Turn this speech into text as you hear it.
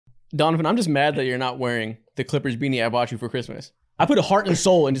Donovan, I'm just mad that you're not wearing the Clippers beanie I bought you for Christmas. I put a heart and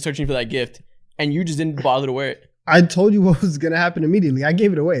soul into searching for that gift, and you just didn't bother to wear it. I told you what was going to happen immediately. I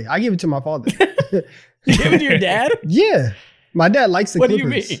gave it away. I gave it to my father. You gave it to your dad? Yeah. My dad likes the Clippers.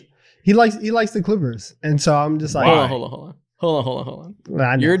 What do you mean? He likes the Clippers. And so I'm just like... Hold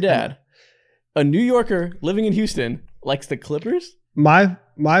on. Your dad, a New Yorker living in Houston, likes the Clippers? My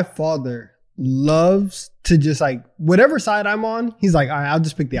father loves to just like, whatever side I'm on, he's like, all right, I'll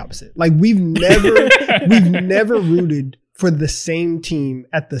just pick the opposite. Like we've never rooted for the same team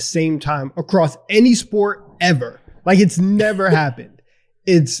at the same time across any sport ever. Like it's never happened.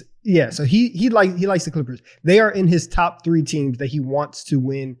 So he likes the Clippers. They are in his top 3 teams that he wants to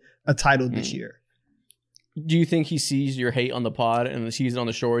win a title this year. Do you think he sees your hate on the pod and sees it on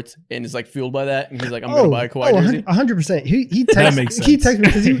the shorts and is like fueled by that? And he's like, I'm going to buy a Kawhi jersey? 100%. He texts me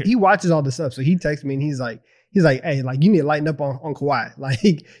because he watches all the stuff. So he texts me and he's like, hey, like you need to lighten up on Kawhi. Like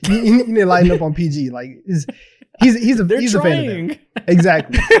you need to lighten up on PG. Like he's a fan of them.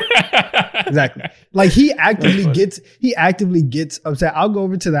 Exactly. Like he actively gets upset. I'll go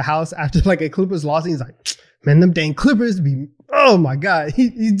over to the house after like a Clippers loss and he's like, man, them dang Clippers be, oh my God.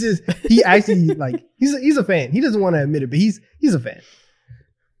 He actually like, he's a fan. He doesn't want to admit it, but he's a fan.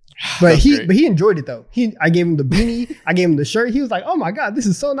 But he enjoyed it though. I gave him the beanie. I gave him the shirt. He was like, oh my God, this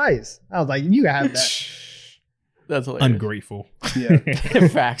is so nice. I was like, you gotta have that. That's hilarious. Ungrateful. Yeah.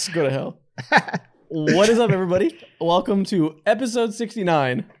 Facts. Go to hell. What is up, everybody? Welcome to episode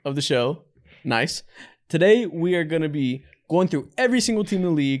 69 of the show. Nice. Today, we are going to be going through every single team in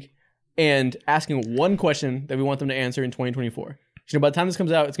the league and asking one question that we want them to answer in 2024. So by the time this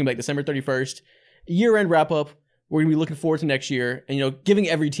comes out, it's going to be like December 31st. Year-end wrap-up. We're going to be looking forward to next year and, giving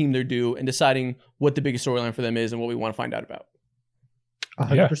every team their due and deciding what the biggest storyline for them is and what we want to find out about.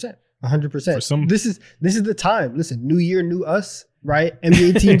 100%. 100%. This is the time. Listen, new year, new us. Right?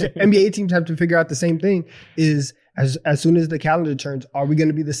 NBA teams have to figure out the same thing is as soon as the calendar turns, are we going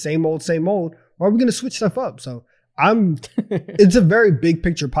to be the same old, or are we going to switch stuff up? So it's a very big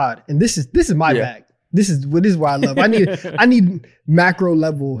picture pod. And this is my bag. This is what I love. I need macro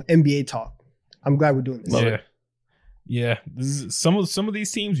level NBA talk. I'm glad we're doing this. Yeah. This is, some of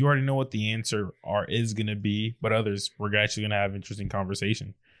these teams, you already know what the answer is going to be, but others, we're actually going to have interesting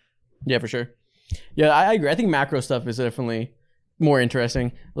conversation. Yeah, for sure. Yeah, I agree. I think macro stuff is definitely more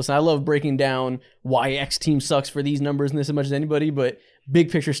interesting. Listen, I love breaking down why X team sucks for these numbers and this as much as anybody, but big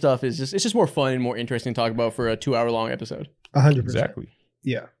picture stuff is just more fun and more interesting to talk about for a 2-hour long episode. 100%. Exactly.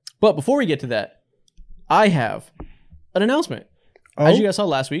 Yeah. But before we get to that, I have an announcement. As you guys saw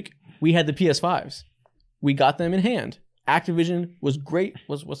last week, we had the PS5s. We got them in hand. Activision was great.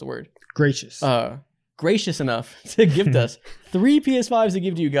 What's the word? Gracious. Gracious enough to gift us 3 PS5s to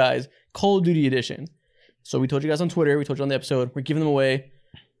give to you guys, Call of Duty edition. So we told you guys on Twitter, we told you on the episode, we're giving them away.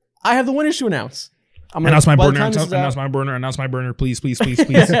 I have the winners to announce. Announce my burner, please. Yeah,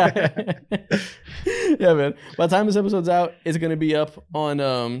 man. By the time this episode's out, it's going to be up on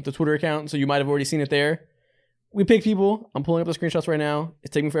the Twitter account, so you might have already seen it there. We picked people. I'm pulling up the screenshots right now.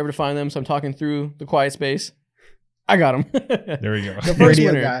 It's taking me forever to find them, so I'm talking through the quiet space. I got them. There we go. The first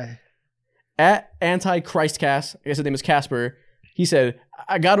winner, guy. At Antichristcast, I guess his name is Casper. He said,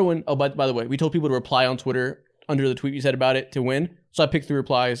 I got to win. Oh, by the way, we told people to reply on Twitter under the tweet you said about it to win. So I picked 3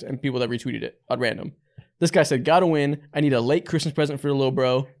 replies and people that retweeted it at random. This guy said, got to win. I need a late Christmas present for the little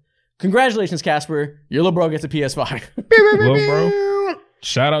bro. Congratulations, Casper. Your little bro gets a PS5. Little bro.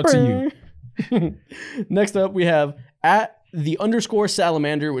 Shout out to you. Next up, we have at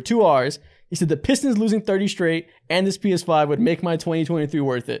 _salamander with 2 R's. He said, the Pistons losing 30 straight and this PS5 would make my 2023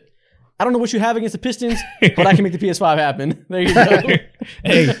 worth it. I don't know what you have against the Pistons, but I can make the PS5 happen. There you go.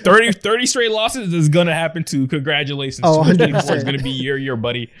 Hey, 30 straight losses is going to happen too. Congratulations. 2024 is going to be your year,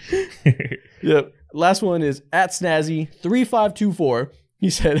 buddy. Yep. Last one is at Snazzy3524. He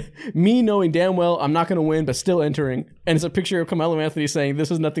said, me knowing damn well I'm not going to win, but still entering. And it's a picture of Carmelo Anthony saying,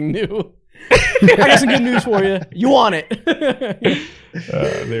 this is nothing new. I got some good news for you. You want it. There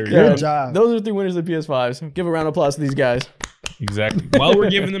we go. Good job. Those are the 3 winners of the PS5s. Give a round of applause to these guys. Exactly. While we're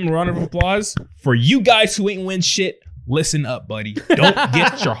giving them a round of applause, for you guys who ain't win shit, listen up, buddy. Don't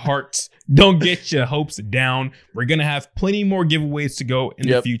get your hopes down. We're going to have plenty more giveaways to go in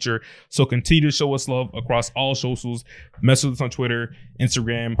the future. So continue to show us love across all socials. Mess with us on Twitter,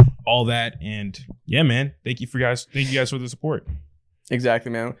 Instagram, all that. And yeah, man, thank you guys for the support.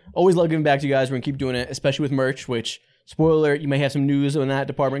 Exactly, man. Always love giving back to you guys. We're going to keep doing it, especially with merch, which, spoiler alert, you may have some news on that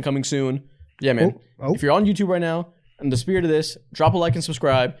department coming soon. Yeah, man. If you're on YouTube right now, in the spirit of this, drop a like and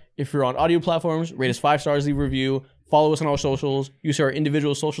subscribe. If you're on audio platforms, rate us 5 stars, leave a review. Follow us on our socials. You see our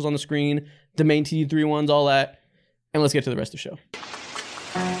individual socials on the screen. Domain TD31s, all that. And let's get to the rest of the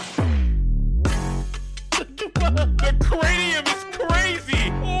show.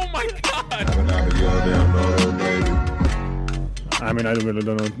 I mean, I really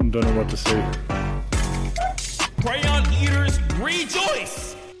don't know what to say. Crayon eaters,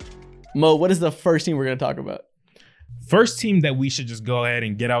 rejoice! Mo, what is the first team we're going to talk about? First team that we should just go ahead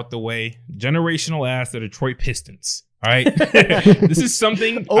and get out the way. Generational ass, the Detroit Pistons. All right. This is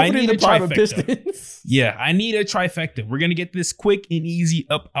something I need a trifecta. Yeah, I need a trifecta. We're going to get this quick and easy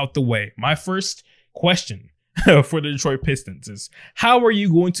out the way. My first question for the Detroit Pistons is, how are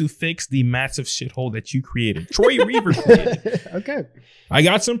you going to fix the massive shithole that you created? Troy Weaver created. Okay. I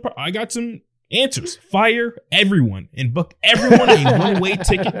got some answers. Fire everyone and book everyone a one-way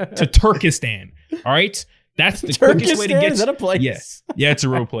ticket to Turkestan. All right? That's the quickest way to get. Is that a place? Yes. Yeah, it's a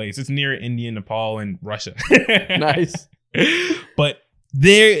real place. It's near India, Nepal, and Russia. Nice. But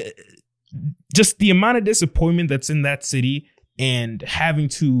there, just the amount of disappointment that's in that city and having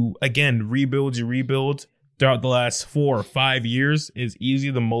to, again, rebuild throughout the last 4 or 5 years is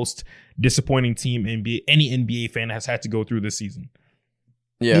easily the most disappointing team any NBA fan has had to go through this season.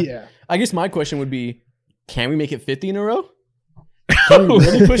 Yeah. I guess my question would be, can we make it 50 in a row? Can we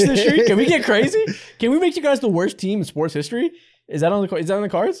really push this streak? Can we get crazy? Can we make you guys the worst team in sports history? Is that on the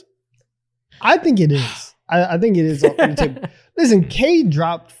cards? I think it is. I think it is on the table. Listen, K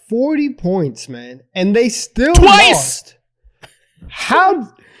dropped 40 points, man, and they still lost.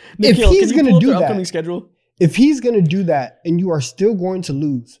 How? If he's going to do that, upcoming schedule? If he's going to do that, and you are still going to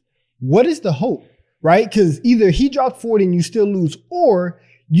lose, what is the hope? Right? Because either he dropped 40 and you still lose, or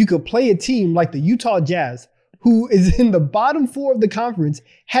you could play a team like the Utah Jazz, who is in the bottom 4 of the conference,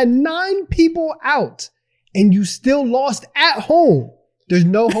 had 9 people out, and you still lost at home. There's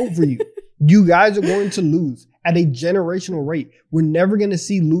no hope for you. You guys are going to lose at a generational rate. We're never going to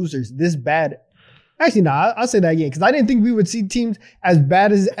see losers this bad. Actually, no, I'll say that again, because I didn't think we would see teams as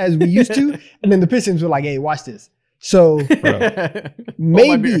bad as we used to. And then the Pistons were like, hey, watch this. So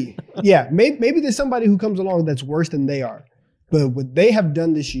maybe there's somebody who comes along that's worse than they are. But what they have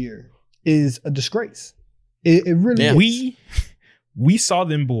done this year is a disgrace. It really is. We saw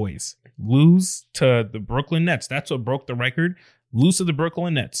them boys lose to the Brooklyn Nets. That's what broke the record. Lose to the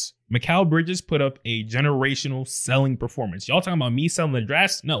Brooklyn Nets. Mikal Bridges put up a generational selling performance. Y'all talking about me selling the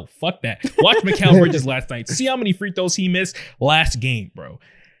drafts? No, fuck that. Watch Mikal Bridges last night. See how many free throws he missed last game, bro.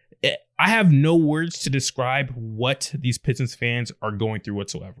 I have no words to describe what these Pistons fans are going through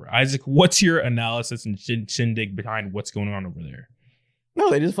whatsoever. Isaac, what's your analysis and shindig behind what's going on over there? No,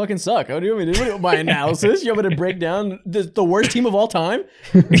 they just fucking suck. What do you want me to do? My analysis? You want me to break down the worst team of all time?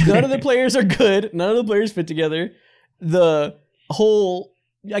 None of the players are good. None of the players fit together. The whole,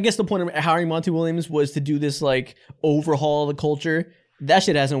 I guess the point of hiring Monty Williams was to do this like overhaul of the culture. That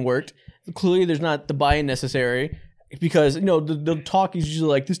shit hasn't worked. Clearly there's not the buy-in necessary because, you know, the talk is usually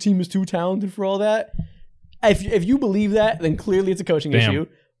like, this team is too talented for all that. If you believe that, then clearly it's a coaching issue.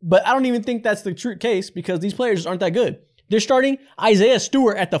 But I don't even think that's the true case because these players aren't that good. They're starting Isaiah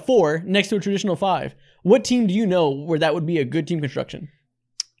Stewart at the 4 next to a traditional 5. What team do you know where that would be a good team construction?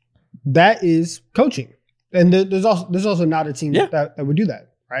 That is coaching. And there's also not a team that would do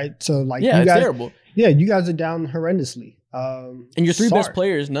that, right? So like, you guys, it's terrible. Yeah, you guys are down horrendously. And your 3 best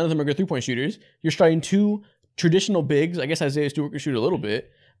players, none of them are good 3-point shooters. You're starting 2 traditional bigs. I guess Isaiah Stewart can shoot a little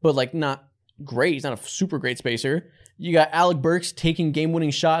bit, but like not great. He's not a super great spacer. You got Alec Burks taking game-winning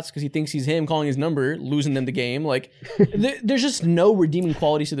shots because he thinks he's him, calling his number, losing them the game. Like, there's just no redeeming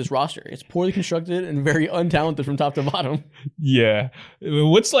qualities to this roster. It's poorly constructed and very untalented from top to bottom. Yeah.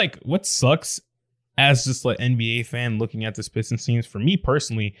 What sucks as just like NBA fan looking at this Pistons teams, for me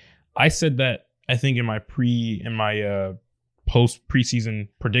personally, I said that I think in my post preseason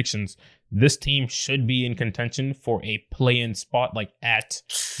predictions, this team should be in contention for a play-in spot, like at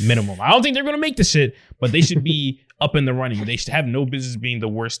minimum. I don't think they're going to make the shit, but they should be up in the running. They should have no business being the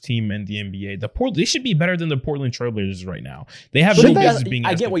worst team in the NBA. They should be better than the Portland Trailblazers right now. They have no business being.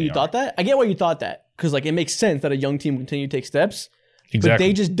 I get why you thought that. I get why you thought that because like it makes sense that a young team continue to take steps. Exactly. But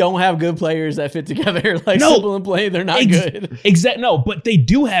they just don't have good players that fit together. Like simple and plain, they're not good. Exactly. No, but they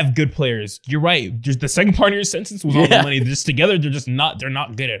do have good players. You're right. Just the second part of your sentence was all the money. Just together, they're just not. They're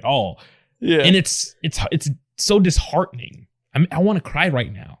not good at all. Yeah. And it's so disheartening. I mean, I want to cry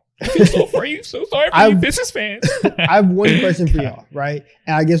right now. I feel so for you. So sorry for you Pistons fans. I have one question for y'all, right?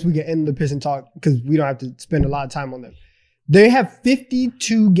 And I guess we can end the Piston talk because we don't have to spend a lot of time on them. They have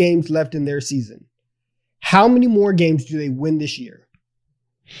 52 games left in their season. How many more games do they win this year?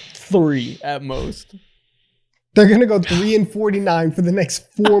 3 at most. They're going to go 3-49 for the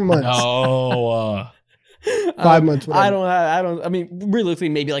next 4 months. No. 5 months. Whatever. I mean, realistically,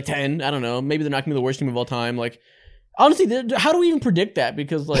 maybe like 10. I don't know. Maybe they're not going to be the worst team of all time. Like, honestly, how do we even predict that?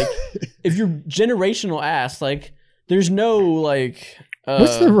 Because like, if you're generational ass, like, there's no like,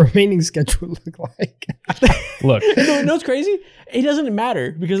 What's the remaining schedule look like? Look, no, it's crazy. It doesn't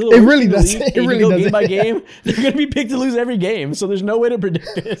matter because it really doesn't. It really doesn't. Game by game, they're going to be picked to lose every game, so there's no way to predict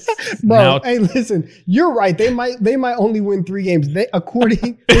this. Bro, now, hey, listen, you're right. They might only win 3 games. They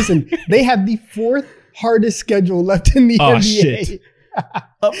have the 4th hardest schedule left in the NBA. Shit.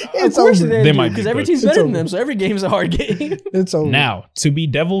 Of course they might, because every team's better than them, so every game's a hard game. It's over. Now, to be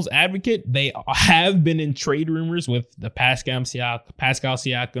devil's advocate, they have been in trade rumors with the Pascal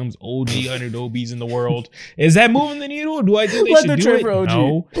Siakams, OG Anunobys in the world. Is that moving the needle? Do I think they should do it? For OG.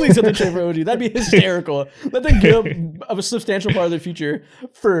 No. Please let them trade for OG. That'd be hysterical. Let them give up a substantial part of their future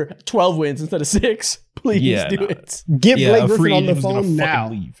for 12 wins instead of 6. Please do it. Get Blake Griffin on the phone now.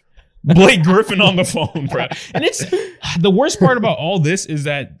 Leave. Blake Griffin on the phone, bro. And it's the worst part about all this is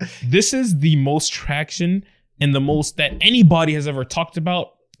that this is the most traction and the most that anybody has ever talked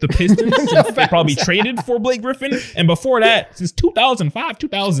about the Pistons since they probably traded for Blake Griffin. And before that, since 2005,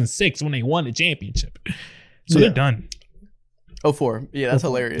 2006, when they won the championship. So they're done. 04. Yeah, that's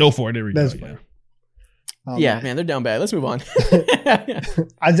hilarious. 04, there we go. Yeah. Man, they're down bad. Let's move on.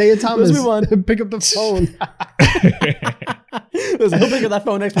 Isaiah Thomas, let's move on. Pick up the phone. Listen, he'll pick up that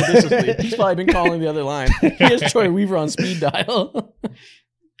phone expeditiously. He's probably been calling the other line. He has Troy Weaver on speed dial.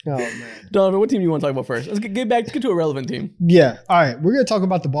 Oh, man. Donovan, what team do you want to talk about first? Let's get to a relevant team. Yeah. All right. We're going to talk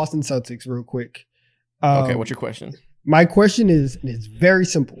about the Boston Celtics real quick. Okay, what's your question? My question is, and it's very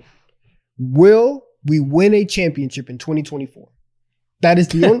simple. Will we win a championship in 2024? That's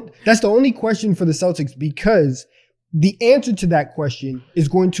the only question for the Celtics, because the answer to that question is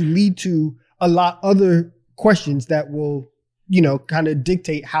going to lead to a lot other questions that will, kind of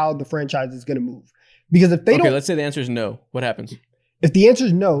dictate how the franchise is going to move. Because if they don't, let's say the answer is no. What happens? If the answer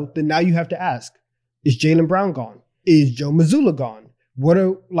is no, then now you have to ask: is Jaylen Brown gone? Is Joe Mazzulla gone? Where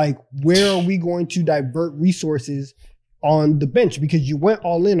are we going to divert resources on the bench? Because you went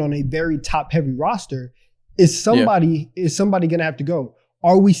all in on a very top heavy roster. Is somebody going to have to go?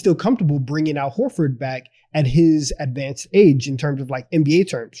 Are we still comfortable bringing Al Horford back at his advanced age in terms of NBA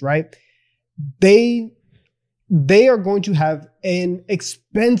terms, right? They are going to have an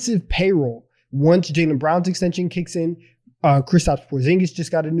expensive payroll once Jaylen Brown's extension kicks in. Kristaps Porzingis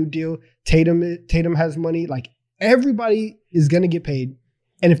just got a new deal. Tatum has money. Everybody is going to get paid.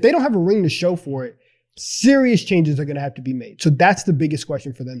 And if they don't have a ring to show for it, serious changes are going to have to be made. So that's the biggest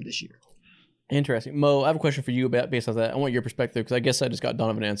question for them this year. Interesting. Mo, I have a question for you based on that. I want your perspective because I guess I just got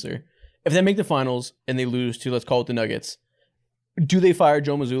Donovan answer. If they make the finals and they lose to, let's call it the Nuggets, do they fire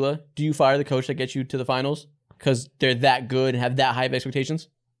Joe Mazzulla? Do you fire the coach that gets you to the finals because they're that good and have that high of expectations?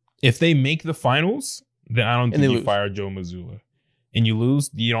 If they make the finals, then I don't think you fire Joe Mazzulla. And you lose,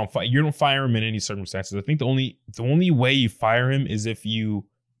 you don't fire him in any circumstances. I think the only way you fire him is if you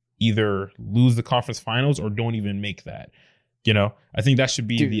either lose the conference finals or don't even make that. I think that should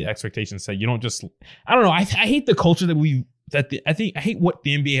be the expectation set. You don't just, I don't know. I hate the culture I hate what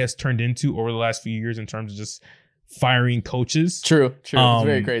the NBA has turned into over the last few years in terms of just firing coaches. True. It's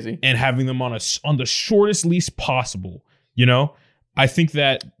very crazy. And having them on the shortest leash possible. I think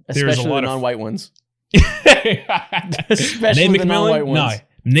that there's a lot of non-white ones. Especially Nate the non-white ones.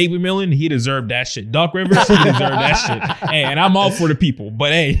 Nate McMillan, he deserved that shit. Doc Rivers, he deserved that shit. Hey, and I'm all for the people.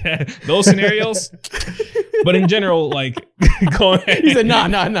 But hey, those scenarios. But in general, go ahead. He said, nah.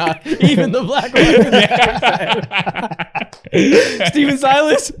 Even the black one. Steven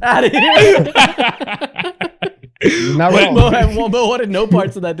Silas, out of here. Not wrong. Mo wanted no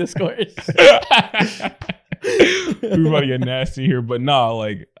parts of that discourse. Everybody get nasty here, but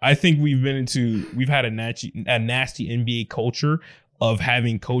I think we've had a nasty NBA culture of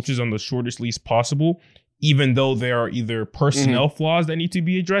having coaches on the shortest leash possible, even though there are either personnel flaws that need to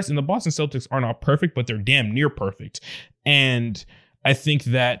be addressed. And the Boston Celtics are not perfect, but they're damn near perfect. And I think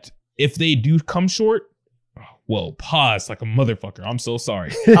that if they do come short, pause like a motherfucker. I'm so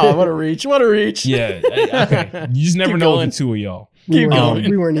sorry. Oh, what a reach. Yeah. Okay. You just never know with the two of y'all. Keep going.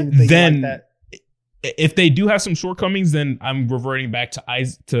 We weren't even thinking like that. If they do have some shortcomings, then I'm reverting back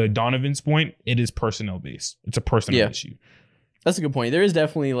to Donovan's point. It is personnel based. It's a personnel issue. That's a good point. There is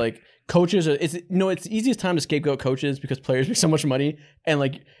definitely coaches. It's the easiest time to scapegoat coaches because players make so much money, and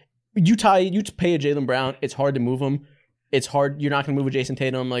you pay a Jaylen Brown, it's hard to move him. It's hard. You're not going to move a Jason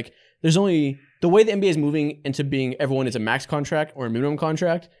Tatum. There's only the way the NBA is moving into being everyone is a max contract or a minimum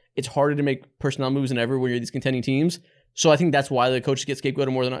contract. It's harder to make personnel moves than ever when you're these contending teams. So I think that's why the coaches get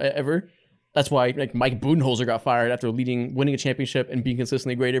scapegoated more than ever. That's why Mike Budenholzer got fired after winning a championship and being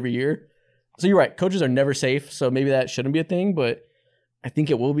consistently great every year. So you're right. Coaches are never safe. So maybe that shouldn't be a thing, but I think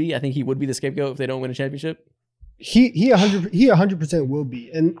it will be. I think he would be the scapegoat if they don't win a championship. He 100% will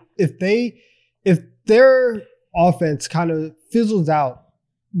be. And if their offense kind of fizzles out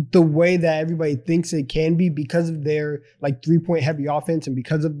the way that everybody thinks it can be because of their like 3-point heavy offense and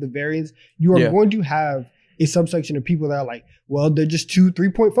because of the variance, you are going to have a subsection of people that are like, well, they're just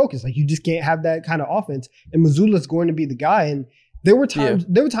 2-3-point focused. Like you just can't have that kind of offense. And Mazzulla's going to be the guy. And there were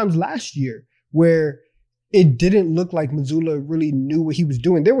times last year where it didn't look like Mazzulla really knew what he was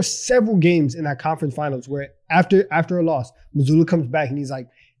doing. There were several games in that conference finals where after a loss, Mazzulla comes back and he's like,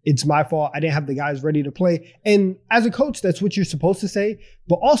 it's my fault. I didn't have the guys ready to play. And as a coach, that's what you're supposed to say.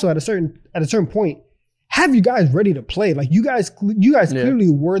 But also at a certain point, have you guys ready to play? Like you guys clearly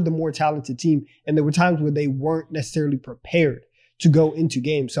were the more talented team. And there were times where they weren't necessarily prepared to go into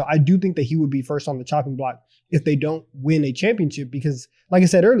games. So I do think that he would be first on the chopping block if they don't win a championship, because like I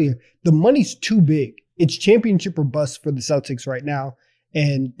said earlier, the money's too big. It's championship or bust for the Celtics right now.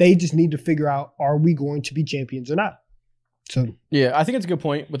 And they just need to figure out, are we going to be champions or not? So yeah, I think it's a good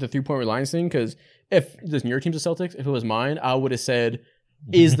point with the 3-point reliance thing, because if your team's the Celtics, if it was mine, I would have said,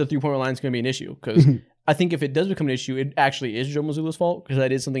 is the 3-point reliance going to be an issue? Because I think if it does become an issue, it actually is Joe Mazzulla's fault, because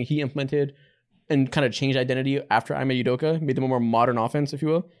that is something he implemented and kind of changed identity after Ime Udoka, made them a more modern offense, if you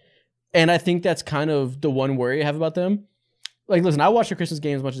will. And I think that's kind of the one worry I have about them. Like, listen, I watched the Christmas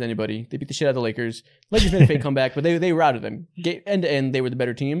game as much as anybody. They beat the shit out of the Lakers. Lakers made a fake comeback, but they routed them. End to end, they were the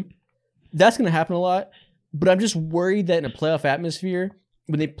better team. That's going to happen a lot. But I'm just worried that in a playoff atmosphere,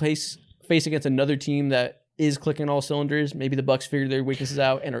 when they face against another team that is clicking all cylinders, maybe the Bucks figure their weaknesses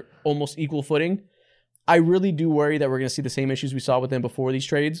out and are almost equal footing. I really do worry that we're going to see the same issues we saw with them before these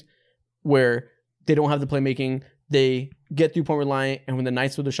trades, where they don't have the playmaking, they get 3-point reliant, and when the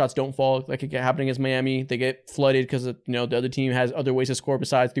nights where the shots don't fall, like it happening against Miami, they get flooded because the other team has other ways to score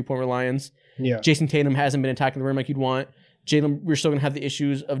besides 3-point reliance. Yeah, Jason Tatum hasn't been attacking the rim like you'd want. We're still going to have the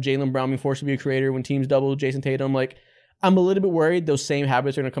issues of Jaylen Brown being forced to be a creator when teams double Jason Tatum. Like, I'm a little bit worried those same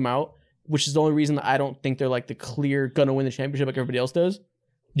habits are going to come out, which is the only reason that I don't think they're like the clear going to win the championship like everybody else does.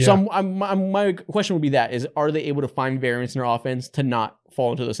 Yeah. So my question would be are they able to find variance in their offense to not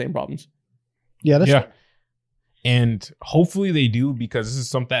fall into the same problems? Yeah, that's right. And hopefully they do, because this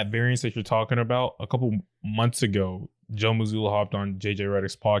is that variance that you're talking about. A couple months ago, Joe Mazzulla hopped on JJ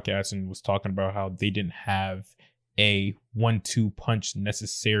Redick's podcast and was talking about how they didn't have a 1-2 punch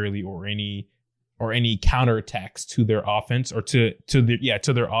necessarily, or any counterattacks to their offense, or to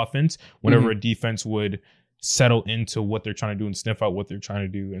their offense whenever a defense would settle into what they're trying to do and sniff out what they're trying to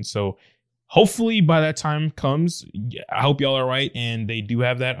do. And so hopefully by that time comes, I hope y'all are right and they do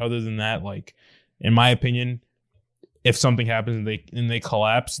have that. Other than that, like, in my opinion, if something happens and they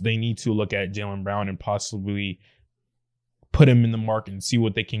collapse, they need to look at Jaylen Brown and possibly put him in the market and see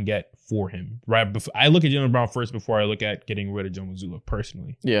what they can get for him. Right? I look at Jaylen Brown first before I look at getting rid of Joe Mazzulla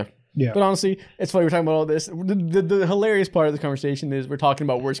personally. Yeah. But honestly, it's funny we're talking about all this. The hilarious part of the conversation is we're talking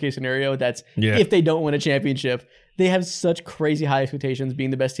about worst case scenario. That's if they don't win a championship. They have such crazy high expectations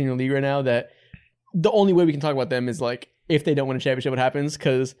being the best team in the league right now that the only way we can talk about them is like, if they don't win a championship, what happens?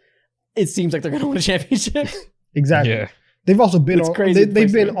 Because it seems like they're going to win a championship. Exactly. Yeah. They've also been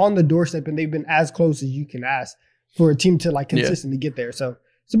they've been on the doorstep, and they've been as close as you can ask for a team to like consistently get there. So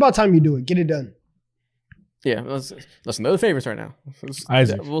it's about time you do it. Get it done. Yeah, listen, they're the favorites right now.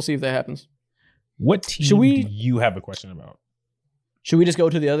 Isaac, we'll see if that happens. What team do you have a question about? Should we just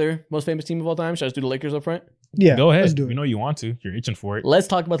go to the other most famous team of all time? Should I just do the Lakers up front? Yeah, go ahead. Let's do it. You know you want to. You're itching for it. Let's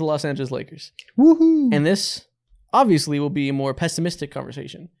talk about the Los Angeles Lakers. Woohoo! And this obviously will be a more pessimistic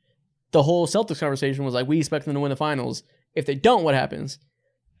conversation. The whole Celtics conversation was like, we expect them to win the finals. If they don't, what happens?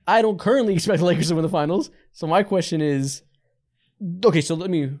 I don't currently expect the Lakers to win the finals. So my question is, okay, so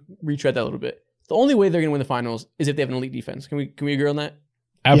let me retread that a little bit. The only way they're going to win the finals is if they have an elite defense. Can we agree on that?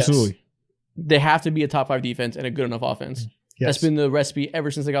 Absolutely. Yes. They have to be a top 5 defense and a good enough offense. Yes. That's been the recipe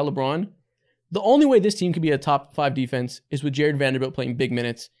ever since they got LeBron. The only way this team can be a top 5 defense is with Jared Vanderbilt playing big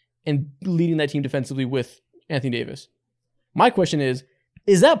minutes and leading that team defensively with Anthony Davis. My question is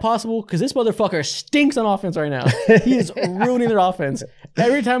that possible? Because this motherfucker stinks on offense right now. He is ruining their offense.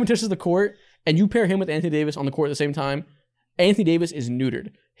 Every time he touches the court and you pair him with Anthony Davis on the court at the same time, Anthony Davis is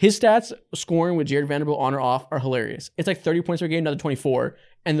neutered. His stats scoring with Jared Vanderbilt on or off are hilarious. It's like 30 points per game, another 24.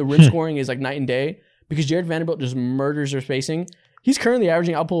 And the rim scoring is like night and day because Jared Vanderbilt just murders their spacing. He's currently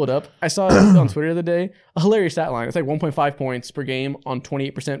averaging, I'll pull it up. I saw it on Twitter the other day. A hilarious stat line. It's like 1.5 points per game on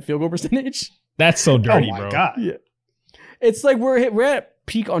 28% field goal percentage. That's so dirty, bro. Oh my God. Yeah. It's like we're at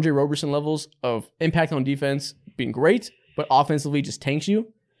peak Andre Roberson levels of impact on defense being great, but offensively just tanks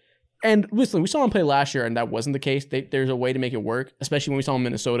you. And listen, we saw him play last year, and that wasn't the case. There's a way to make it work, especially when we saw him in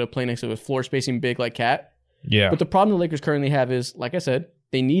Minnesota playing next to a floor spacing big like Cat. Yeah. But the problem the Lakers currently have is, like I said,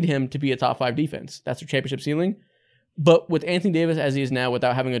 they need him to be a top 5 defense. That's their championship ceiling. But with Anthony Davis as he is now,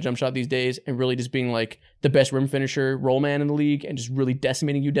 without having a jump shot these days, and really just being like the best rim finisher, roll man in the league, and just really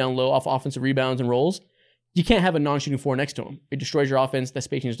decimating you down low off offensive rebounds and rolls, you can't have a non-shooting 4 next to him. It destroys your offense. That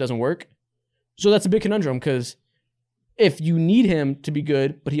spacing just doesn't work. So that's a big conundrum, because if you need him to be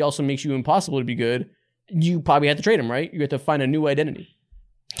good, but he also makes you impossible to be good, you probably have to trade him, right? You have to find a new identity.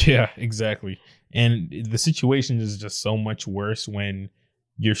 Yeah, exactly. And the situation is just so much worse when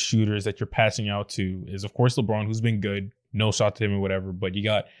your shooters that you're passing out to is, of course, LeBron, who's been good, no shot to him or whatever, but you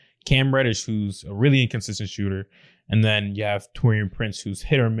got Cam Reddish, who's a really inconsistent shooter, and then you have Taurean Prince, who's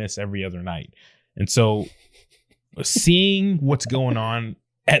hit or miss every other night. And so seeing what's going on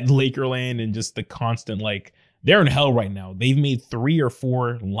at Lakerland and just the constant, like, they're in hell right now. They've made 3 or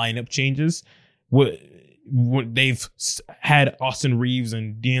 4 lineup changes. They've had Austin Reeves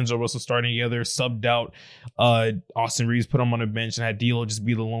and D'Angelo Russell starting together, subbed out Austin Reeves, put him on a bench, and had D'Lo just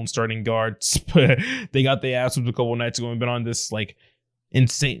be the lone starting guard. They got their ass whipped a couple nights ago and been on this like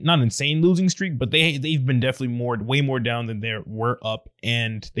not insane losing streak, but they've been definitely way more down than they were up,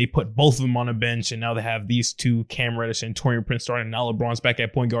 and they put both of them on a bench, and now they have these two, Cam Reddish and Taurean Prince, starting. Now LeBron's back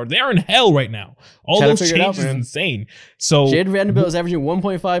at point guard. They're in hell right now. All those changes is insane. So Jared Vanderbilt is averaging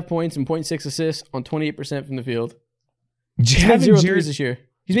 1.5 points and 0.6 assists on 28% from the field. He's made 0 threes this year.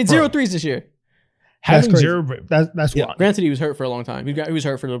 He's made 0 threes this year. Having Jared, that's yeah. Granted, he was hurt for a long time. He was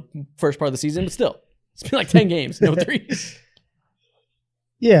hurt for the first part of the season, but still, it's been like 10 games, no threes.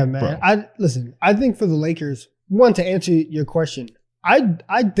 Yeah, man. I think for the Lakers, one, to answer your question,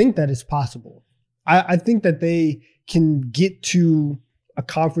 I think that it's possible. I think that they can get to a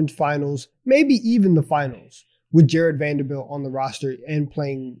conference finals, maybe even the finals, with Jared Vanderbilt on the roster and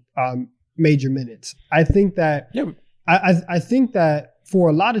playing major minutes. I think that I think that for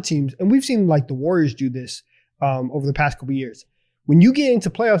a lot of teams, and we've seen like the Warriors do this over the past couple of years, when you get into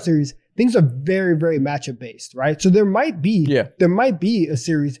playoff series, things are very, very matchup based, right? So there might be a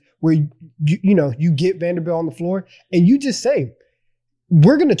series where you get Vanderbilt on the floor and you just say,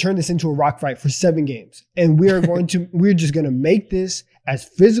 we're going to turn this into a rock fight for 7 games, and we're just going to make this as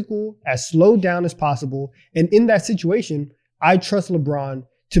physical, as slowed down as possible. And in that situation, I trust LeBron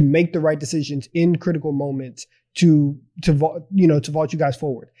to make the right decisions in critical moments to vault you guys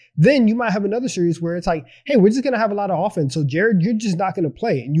forward. Then you might have another series where it's like, hey, we're just going to have a lot of offense. So Jared, you're just not going to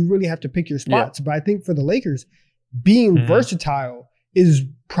play, and you really have to pick your spots. Yeah. But I think for the Lakers, being versatile is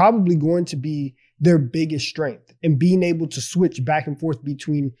probably going to be their biggest strength, and being able to switch back and forth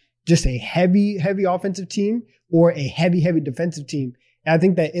between just a heavy, heavy offensive team or a heavy, heavy defensive team. And I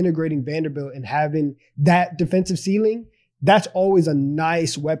think that integrating Vanderbilt and having that defensive ceiling, that's always a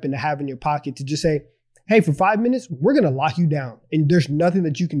nice weapon to have in your pocket to just say, hey, for 5 minutes, we're going to lock you down, and there's nothing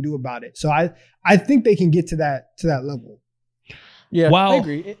that you can do about it. So I think they can get to that level. Yeah, I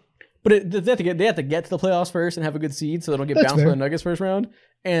agree. But they have to get to the playoffs first and have a good seed so they don't get bounced by the Nuggets first round.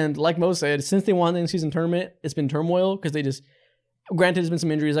 And like Mo said, since they won the in-season tournament, it's been turmoil because granted, there's been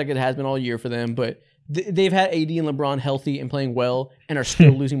some injuries like it has been all year for them, but they've had AD and LeBron healthy and playing well and are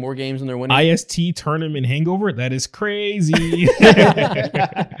still losing more games than they're winning. IST tournament hangover? That is crazy.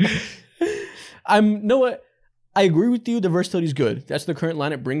 I agree with you. The versatility is good. That's the current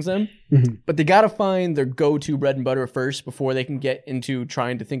lineup brings them. Mm-hmm. But they got to find their go-to bread and butter first before they can get into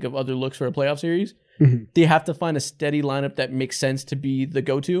trying to think of other looks for a playoff series. Mm-hmm. They have to find a steady lineup that makes sense to be the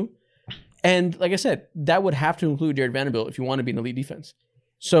go-to. And like I said, that would have to include Jared Vanderbilt if you want to be an elite defense.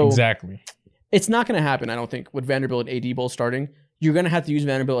 So exactly, it's not going to happen, I don't think, with Vanderbilt and AD both starting. You're going to have to use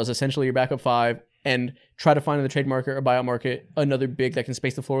Vanderbilt as essentially your backup 5 and try to find in the trade market or buyout market another big that can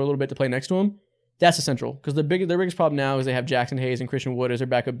space the floor a little bit to play next to him. That's essential, because their biggest problem now is they have Jackson Hayes and Christian Wood as their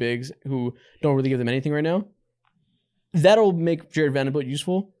backup bigs who don't really give them anything right now. That'll make Jared Vanderbilt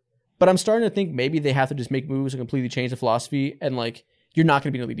useful, but I'm starting to think maybe they have to just make moves and completely change the philosophy, and like, you're not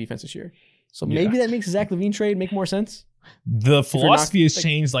going to be an elite defense this year. So maybe that makes the Zach LaVine trade make more sense. The philosophy has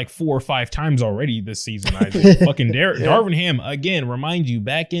changed like 4 or 5 times already this season. Fucking Darvin Ham, again, remind you,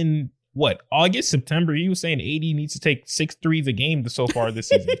 back in August, September, he was saying AD needs to take 6 threes a game so far this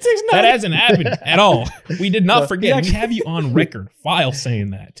season. That hasn't happened at all. We did not forget. We have you on record file saying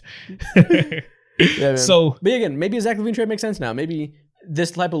that. But again, maybe a Zach LaVine trade makes sense now. Maybe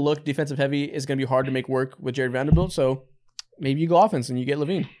this type of look, defensive heavy, is going to be hard to make work with Jared Vanderbilt. So maybe you go offense and you get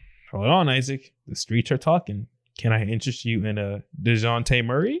LaVine. Hold on, Isaac. The streets are talking. Can I interest you in a DeJounte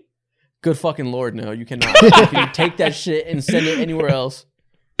Murray? Good fucking Lord, no. You cannot. You can take that shit and send it anywhere else.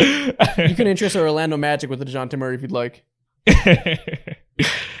 You can interest Orlando Magic with the DeJounte Murray if you'd like.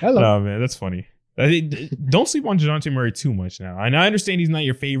 Hello. No, man, that's funny. Don't sleep on DeJounte Murray too much now. And I understand he's not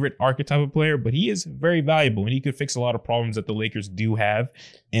your favorite archetype of player, but he is very valuable, and he could fix a lot of problems that the Lakers do have.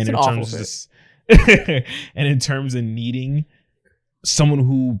 And in terms of this, and in terms of needing someone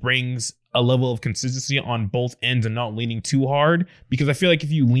who brings a level of consistency on both ends and not leaning too hard, because I feel like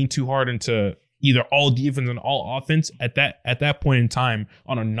if you lean too hard into either all defense and all offense at that point in time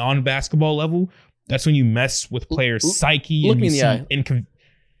on a non-basketball level, that's when you mess with players' psyche. Look me in the eye.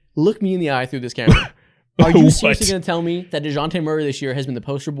 Look me in the eye through this camera. Are you seriously going to tell me that DeJounte Murray this year has been the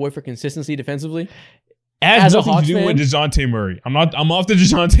poster boy for consistency defensively? Has nothing to do with DeJounte Murray. I'm off the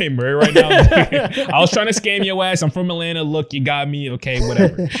DeJounte Murray right now. I was trying to scam your ass. I'm from Atlanta. Look, you got me. Okay,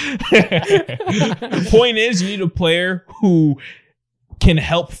 whatever. The point is, you need a player who can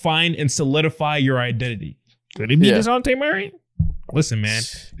help find and solidify your identity. Could it be DeJounte Murray? Listen, man,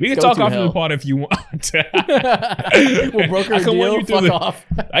 we can talk off the pod if you want. We'll broker a deal. Fuck off.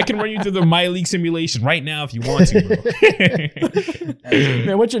 I can run you through the My League simulation right now if you want to, bro.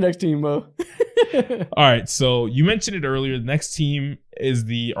 Man, what's your next team, Mo? All right, so you mentioned it earlier. The next team is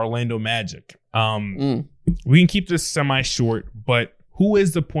the Orlando Magic. We can keep this semi-short, but who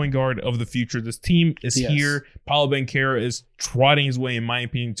is the point guard of the future? This team is here. Paolo Banchero is trotting his way, in my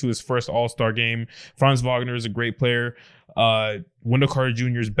opinion, to his first All-Star game. Franz Wagner is a great player. Wendell Carter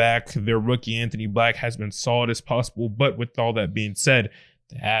Jr. is back. Their rookie Anthony Black has been solid as possible. But with all that being said,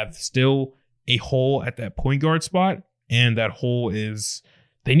 they have still a hole at that point guard spot. And that hole is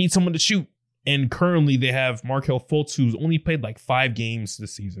they need someone to shoot. And currently they have Markelle Fultz, who's only played like 5 games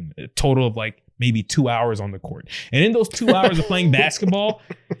this season, a total of like maybe 2 hours on the court. And in those 2 hours of playing basketball,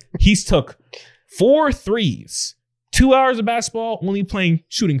 he's took 4 threes. 2 hours of basketball,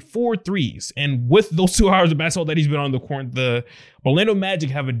 shooting 4 threes. And with those 2 hours of basketball that he's been on the court, the Orlando Magic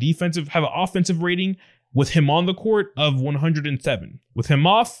have an offensive rating with him on the court of 107. With him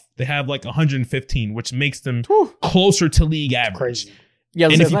off, they have like 115, which makes them closer to league average. Crazy. Yeah,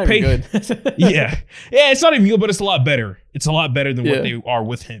 and if you pay, good. It's not even good, but it's a lot better. It's a lot better than what they are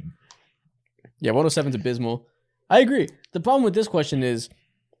with him. Yeah, 107 is abysmal. I agree. The problem with this question is,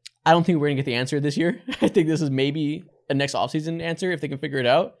 I don't think we're going to get the answer this year. I think this is maybe a next offseason answer if they can figure it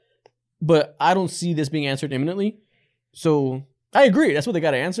out. But I don't see this being answered imminently. So I agree. That's what they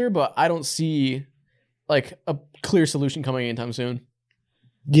got to answer. But I don't see like a clear solution coming anytime soon.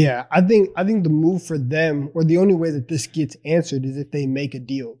 Yeah, I think the move for them, or the only way that this gets answered, is if they make a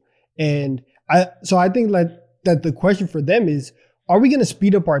deal. And I think that the question for them is, are we going to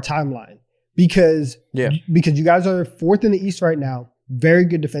speed up our timeline? Because you guys are 4th in the East right now. Very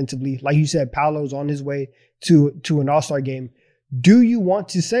good defensively. Like you said, Paolo's on his way to an All-Star game. Do you want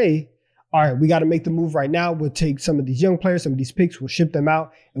to say, all right, we got to make the move right now. We'll take some of these young players, some of these picks, we'll ship them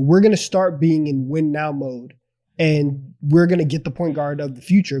out, and we're going to start being in win now mode. And we're going to get the point guard of the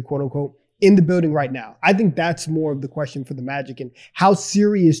future, quote unquote, in the building right now. I think that's more of the question for the Magic. And how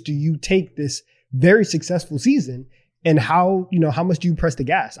serious do you take this very successful season? And how much do you press the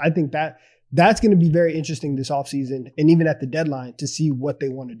gas? I think that's going to be very interesting this offseason and even at the deadline to see what they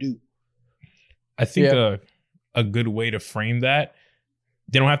want to do. I think a good way to frame that,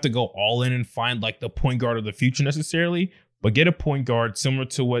 they don't have to go all in and find like the point guard of the future necessarily, but get a point guard similar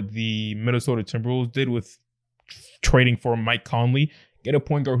to what the Minnesota Timberwolves did with trading for Mike Conley. Get a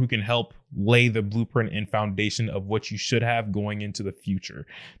point guard who can help lay the blueprint and foundation of what you should have going into the future.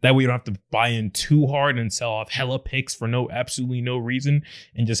 That way you don't have to buy in too hard and sell off hella picks for absolutely no reason,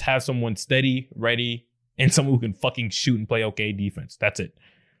 and just have someone steady, ready, and someone who can fucking shoot and play okay defense. That's it.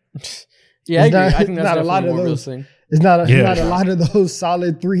 Yeah, I agree. I think that's not a lot of those things. It's not a lot of those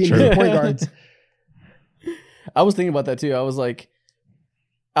solid 3 point guards. I was thinking about that too. I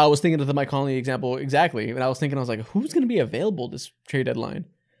was thinking of the Mike Conley example exactly. And I was like, who's going to be available this trade deadline?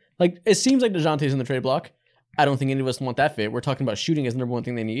 Like, it seems like DeJounte's in the trade block. I don't think any of us want that fit. We're talking about shooting as the number one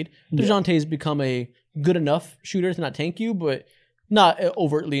thing they need. Yeah. DeJounte's become a good enough shooter to not tank you, but not an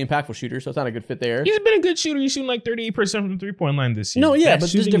overtly impactful shooter, so it's not a good fit there. He's been a good shooter. He's shooting like 38% from the 3-point line this year. No, yeah,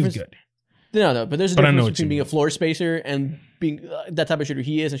 but there's a difference. No, but there's a difference between being a floor spacer and being that type of shooter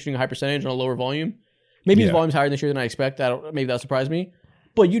he is and shooting a high percentage on a lower volume. Maybe his volume's higher this year than I expect. Maybe that'll surprise me.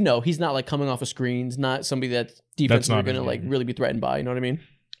 But he's not like coming off of screens, not somebody that defense are going to like really be threatened by. You know what I mean?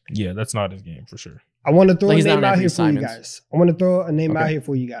 Yeah, that's not his game for sure. I want to throw a name out here for you guys. Out here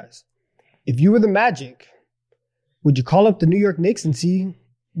for you guys. If you were the Magic, would you call up the New York Knicks and see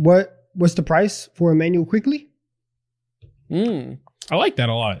what's the price for Immanuel Quickley? I like that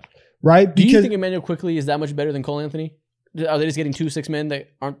a lot. Right? Do you think Immanuel Quickley is that much better than Cole Anthony? Are they just getting 2 6 men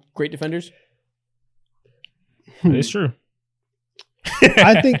that aren't great defenders? It's true.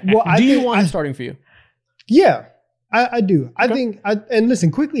 I think. Well, do you want him starting for you? Yeah, I do. I think. And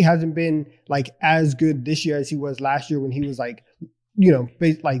listen, Quickley hasn't been like as good this year as he was last year when he was like,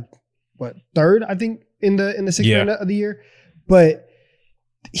 like what, 3rd? I think in the 6th round of the year. But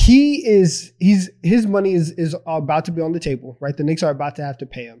his money is about to be on the table, right? The Knicks are about to have to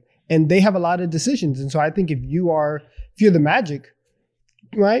pay him, and they have a lot of decisions. And so I think if you're the Magic,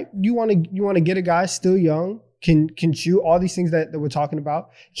 right, you want to get a guy still young, can shoot, all these things that we're talking about,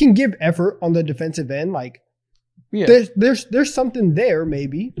 can give effort on the defensive end. Like, there's something there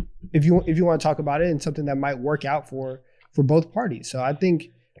maybe if you want to talk about it, and something that might work out for both parties. So I think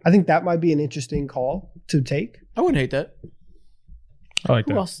that might be an interesting call to take. I wouldn't hate that. I like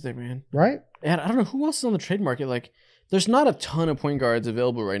that. Who else is there, man? Right? And I don't know who else is on the trade market. Like, there's not a ton of point guards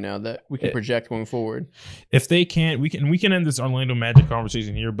available right now that we can project going forward. If they can't, we can end this Orlando Magic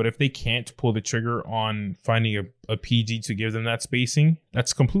conversation here. But if they can't pull the trigger on finding a PG to give them that spacing,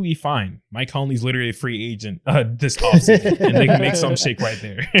 that's completely fine. Mike Conley's literally a free agent this offseason, and they can make some shake right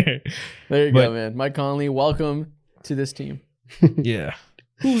there. There you go, man. Mike Conley, welcome to this team. Yeah.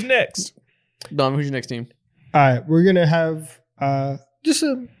 Who's next? Dom, who's your next team? All right, we're gonna have just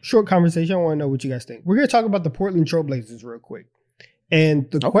a short conversation. I want to know what you guys think. We're going to talk about the Portland Trailblazers real quick. And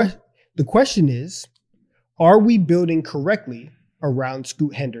the question is, are we building correctly around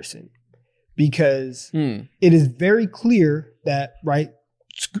Scoot Henderson? Because it is very clear that, right,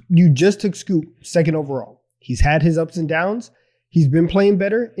 you just took Scoot second overall. He's had his ups and downs. He's been playing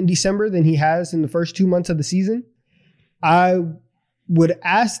better in December than he has in the first 2 months of the season. I would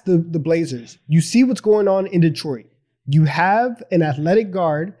ask the Blazers, you see what's going on in Detroit. You have an athletic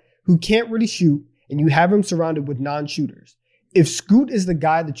guard who can't really shoot, and you have him surrounded with non-shooters. If Scoot is the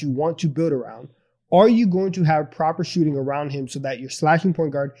guy that you want to build around, are you going to have proper shooting around him so that your slashing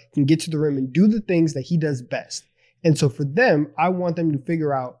point guard can get to the rim and do the things that he does best? And so for them, I want them to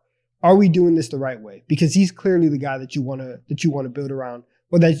figure out, are we doing this the right way? Because he's clearly the guy that you want to build around,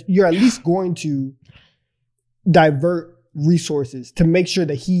 or that you're at least going to divert resources to make sure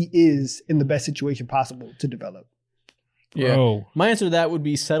that he is in the best situation possible to develop. Yeah, bro. My answer to that would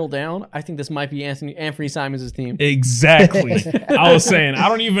be settle down. I think this might be Anthony Simons' team. Exactly. I was saying, I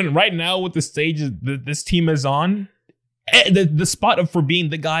don't even, right now with the stage this team is on, the spot for being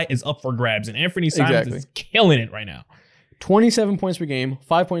the guy is up for grabs. And Anthony Simons is killing it right now. 27 points per game,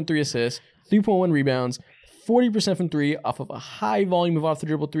 5.3 assists, 3.1 rebounds, 40% from three off of a high volume of off the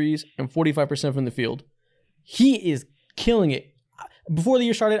dribble threes, and 45% from the field. He is killing it. Before the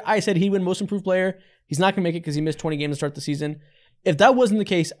year started, I said he'd win most improved player. He's not going to make it because he missed 20 games to start the season. If that wasn't the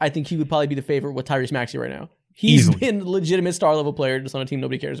case, I think he would probably be the favorite with Tyrese Maxey right now. He's been a legitimate star level player just on a team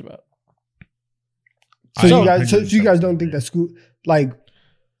nobody cares about. So you guys don't think that Scoot,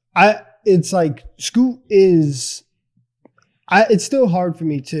 it's still hard for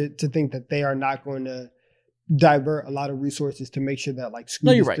me to think that they are not going to divert a lot of resources to make sure that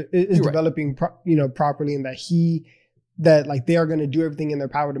Scoot is developing properly, and that they are going to do everything in their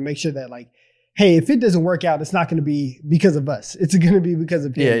power to make sure that hey, if it doesn't work out, it's not going to be because of us. It's going to be because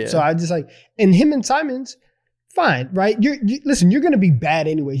of him. Yeah. So I just and him and Simons, fine, right? Listen, you're going to be bad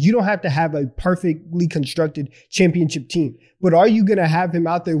anyways. You don't have to have a perfectly constructed championship team. But are you going to have him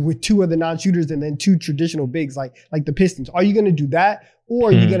out there with two other non-shooters and then two traditional bigs like the Pistons? Are you going to do that? Or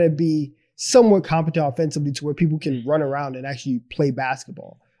are you going to be somewhat competent offensively to where people can run around and actually play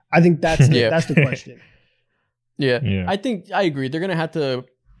basketball? I think that's the question. Yeah. I think I agree. They're going to have to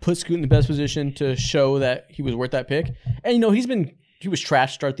put Scoot in the best position to show that he was worth that pick. And, he was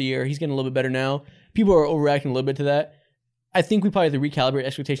trash to start the year. He's getting a little bit better now. People are overreacting a little bit to that. I think we probably have to recalibrate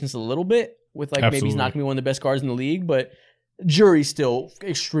expectations a little bit with maybe he's not going to be one of the best guards in the league, but jury's still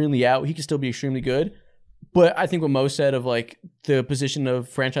extremely out. He can still be extremely good. But I think what Mo said of the position of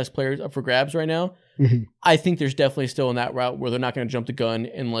franchise players up for grabs right now, I think there's definitely still in that route where they're not going to jump the gun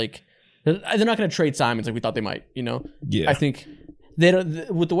and they're not going to trade Simons like we thought they might, Yeah. I think they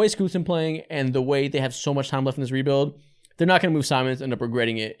don't, with the way Scoot's been playing and the way they have so much time left in this rebuild, they're not going to move Simons and end up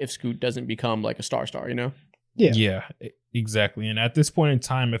regretting it if Scoot doesn't become a star, Yeah, exactly. And at this point in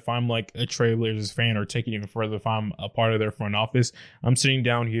time, if I'm a Trailblazers fan, or taking it even further, if I'm a part of their front office, I'm sitting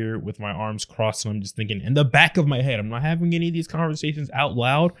down here with my arms crossed and I'm just thinking in the back of my head, I'm not having any of these conversations out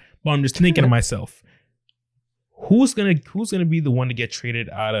loud, but I'm just thinking to myself, who's gonna be the one to get traded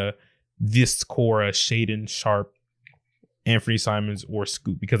out of this core of Shaedon Sharpe, Anthony Simons, or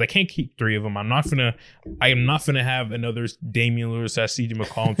Scoot? Because I can't keep three of them. I am not gonna have another Damian Lillard / CJ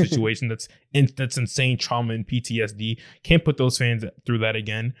McCollum situation that's insane trauma and PTSD. Can't put those fans through that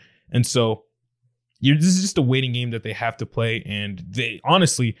again. And so this is just a waiting game that they have to play. And they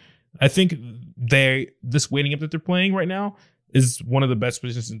honestly, I think this waiting game that they're playing right now is one of the best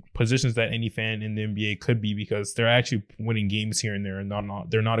positions that any fan in the NBA could be, because they're actually winning games here and there, and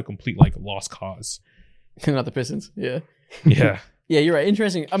they're not a complete lost cause. Not the Pistons. Yeah. Yeah. Yeah, you're right.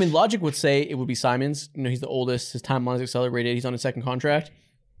 Interesting. I mean, logic would say it would be Simons. He's the oldest. His timeline is accelerated. He's on his second contract.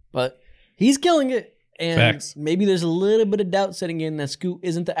 But he's killing it. And Facts. maybe there's a little bit of doubt setting in that Scoot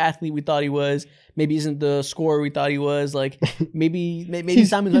isn't the athlete we thought he was. Maybe isn't the scorer we thought he was. Like maybe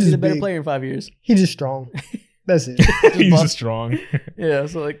Simons might be the better player in 5 years. He's just strong. That's it. He's just strong. Yeah,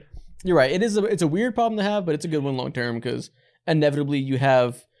 so like you're right. It's a weird problem to have, but it's a good one long term because inevitably you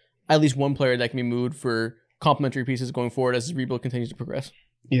have at least one player that can be moved for complementary pieces going forward as his rebuild continues to progress.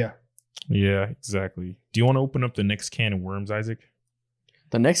 Yeah. Yeah, exactly. Do you want to open up the next can of worms, Isaac?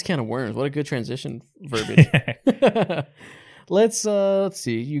 The next can of worms. What a good transition verbiage. Let's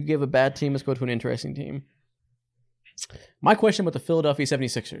see. You gave a bad team. Let's go to an interesting team. My question about the Philadelphia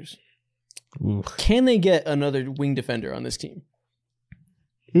 76ers. Ooh. Can they get another wing defender on this team?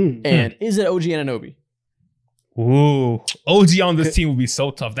 And is it OG Anunoby? Ooh. OG on this team would be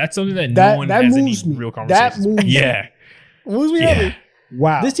so tough. That's something that no one has any real conversations. That moves yeah. Moves me heavy.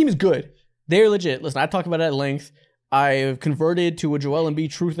 Wow. This team is good. They're legit. Listen, I talked about it at length. I've converted to a Joel Embiid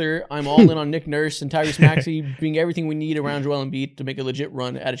truther. I'm all in on Nick Nurse and Tyrese Maxey being everything we need around Joel Embiid to make a legit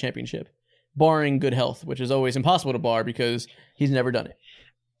run at a championship, barring good health, which is always impossible to bar because he's never done it.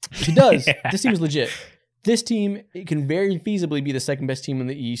 If he does, this team is legit. This team, it can very feasibly be the second best team in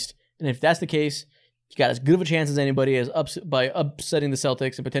the East. And if that's the case, you got as good of a chance as anybody by upsetting the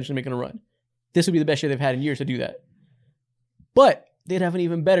Celtics and potentially making a run. This would be the best year they've had in years to do that. But they'd have an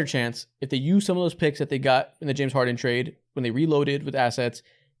even better chance if they use some of those picks that they got in the James Harden trade when they reloaded with assets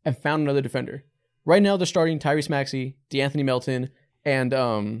and found another defender. Right now, they're starting Tyrese Maxey, DeAnthony Melton, and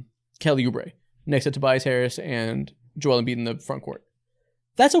Kelly Oubre next to Tobias Harris and Joel Embiid in the front court.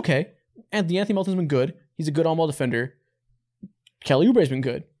 That's okay. And DeAnthony Melton's been good. He's a good on-ball defender. Kelly Oubre's been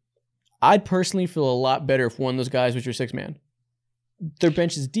good. I'd personally feel a lot better if one of those guys was your sixth man. Their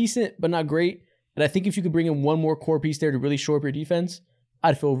bench is decent, but not great. And I think if you could bring in one more core piece there to really shore up your defense,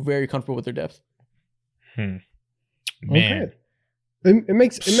 I'd feel very comfortable with their depth. Man. Okay. It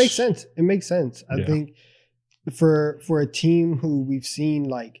makes sense. It makes sense. I think for a team who we've seen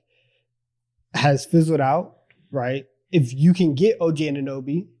like has fizzled out, right? If you can get OG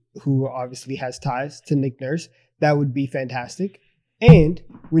Anunoby, who obviously has ties to Nick Nurse, that would be fantastic. And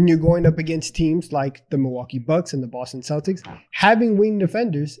when you're going up against teams like the Milwaukee Bucks and the Boston Celtics, having wing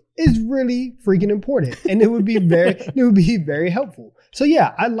defenders is really freaking important, and it would be very helpful. So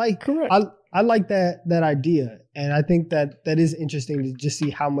yeah, I like that idea, and I think that is interesting to just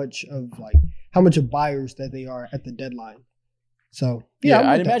see how much of buyers that they are at the deadline. So yeah,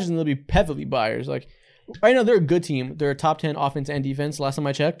 I'd imagine they'll be heavily buyers. Like right now, they're a good team. They're a top 10 offense and defense. Last time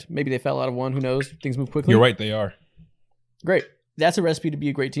I checked, maybe they fell out of one. Who knows? Things move quickly. You're right, they are. Great. That's a recipe to be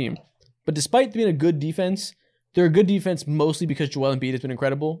a great team. But despite being a good defense, they're a good defense mostly because Joel Embiid has been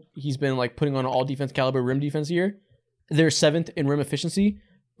incredible. He's been like putting on an all defense caliber rim defense here. They're 7th in rim efficiency,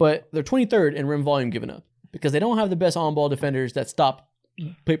 but they're 23rd in rim volume given up because they don't have the best on-ball defenders that stop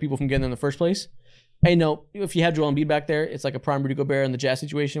people from getting in the first place. And if you have Joel Embiid back there, it's like a prime Rudy Gobert in the Jazz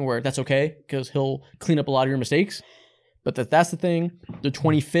situation where that's okay because he'll clean up a lot of your mistakes. But that's the thing. They're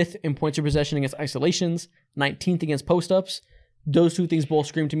 25th in points of possession against isolations, 19th against post-ups. Those two things both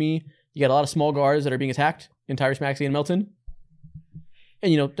scream to me. You got a lot of small guards that are being attacked in Tyrese Maxey and Melton.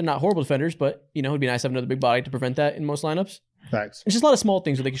 And, they're not horrible defenders, but, it'd be nice to have another big body to prevent that in most lineups. Facts. It's just a lot of small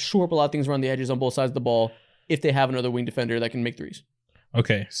things where they can shore up a lot of things around the edges on both sides of the ball if they have another wing defender that can make threes.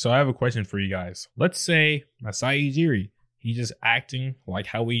 Okay, so I have a question for you guys. Let's say Masai Ujiri, he's just acting like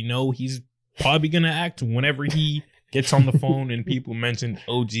how we know he's probably going to act whenever he gets on the phone and people mention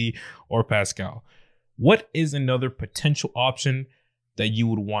OG or Pascal. What is another potential option that you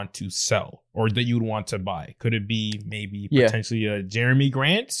would want to sell or that you would want to buy? Could it be maybe potentially a Jeremy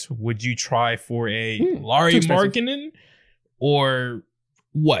Grant? Would you try for a Lauri Markkanen or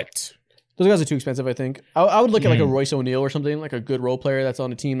what? Those guys are too expensive, I think. I would look at like a Royce O'Neal or something, like a good role player that's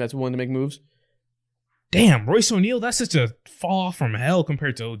on a team that's willing to make moves. Damn, Royce O'Neal, that's such a fall off from hell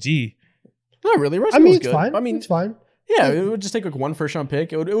compared to OG. Not really. Royce O'Neal's good. Fine. It's fine. Yeah, it would just take like one first round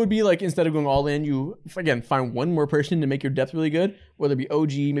pick. It would be like instead of going all in, you again find one more person to make your depth really good, whether it be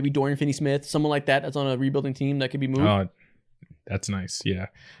OG, maybe Dorian Finney-Smith, someone like that that's on a rebuilding team that could be moved. Oh, that's nice. Yeah,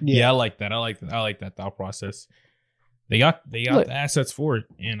 I like that. I like that thought process. They got the assets for it,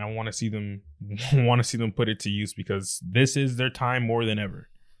 and I want to see them put it to use because this is their time more than ever.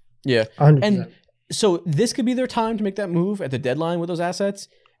 Yeah, 100%. And so this could be their time to make that move at the deadline with those assets,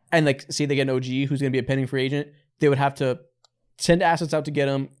 and like see they get an OG who's going to be a pending free agent. They would have to send assets out to get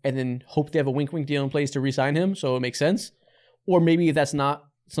him and then hope they have a wink-wink deal in place to re-sign him so it makes sense. Or maybe if that's not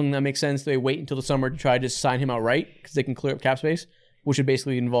something that makes sense, they wait until the summer to try to just sign him outright because they can clear up cap space, which would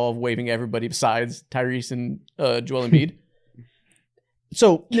basically involve waiving everybody besides Tyrese and Joel Embiid.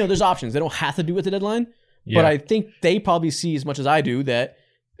 So, there's options. They don't have to do it at the deadline, but I think they probably see as much as I do that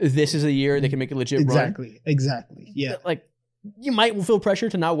this is a year they can make a legit run. Exactly. Yeah. Like, you might feel pressure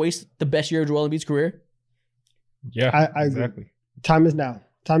to not waste the best year of Joel Embiid's career. Yeah, I exactly. Agree. Time is now.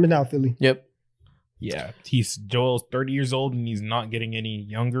 Time is now, Philly. Yep. Yeah, Joel's 30 years old and he's not getting any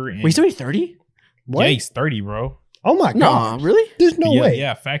younger. And he's only 30? What? Yeah, he's 30, bro. Oh my god! No, really? There's no way.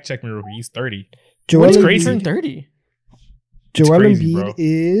 Yeah, fact check me real quick. He's 30. Joel crazy. Turned 30. Joel Embiid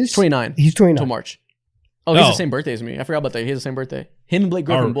is 29. He's 29 until March. Oh, he's the same birthday as me. I forgot about that. He has the same birthday. Him and Blake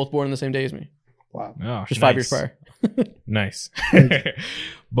Griffin both born on the same day as me. Wow. Oh, just 5 years prior. Nice.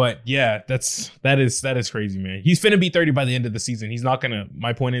 But yeah, that is crazy, man. He's finna be 30 by the end of the season. He's not gonna.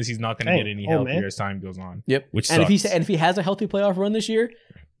 My point is, he's not gonna get any healthier as time goes on. Yep. Which sucks. If he has a healthy playoff run this year,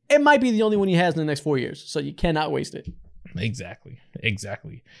 it might be the only one he has in the next 4 years. So you cannot waste it. Exactly.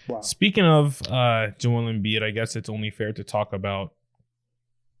 Wow. Speaking of Joel Embiid, I guess it's only fair to talk about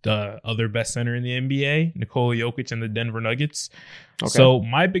the other best center in the NBA, Nikola Jokic and the Denver Nuggets. Okay. So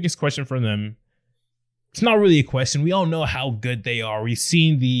my biggest question for them. It's not really a question. We all know how good they are. We've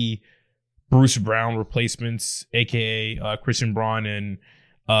seen the Bruce Brown replacements, a.k.a. Christian Braun and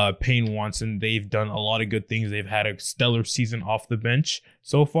Payne Watson. They've done a lot of good things. They've had a stellar season off the bench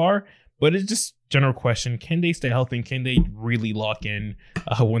so far. But it's just general question. Can they stay healthy? And can they really lock in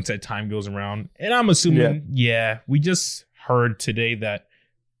once that time goes around? And I'm assuming, we just heard today that,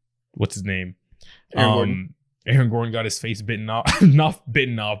 what's his name? Aaron Gordon got his face bitten off. Not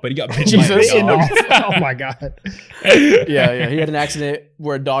bitten off, but he got bitten off. Oh my god. Yeah. He had an accident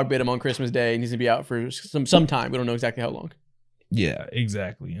where a dog bit him on Christmas Day and he's gonna be out for some time. We don't know exactly how long. Yeah,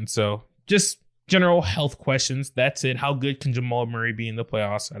 exactly. And so just general health questions. That's it. How good can Jamal Murray be in the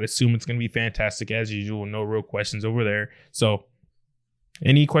playoffs? I'd assume it's gonna be fantastic as usual. No real questions over there. So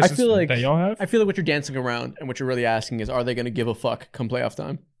any questions that y'all have? I feel like what you're dancing around and what you're really asking is, are they gonna give a fuck come playoff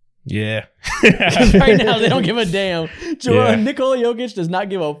time? Yeah. Right now, they don't give a damn. Nikola Jokic does not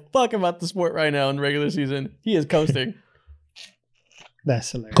give a fuck about the sport right now in the regular season. He is coasting.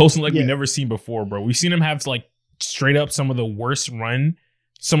 That's hilarious. Coasting like we've never seen before, bro. We've seen him have straight up some of the worst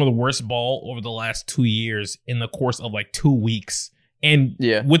ball over the last 2 years in the course of 2 weeks. And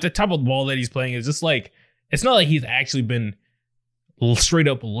with the type of ball that he's playing, it's just it's not like he's actually been straight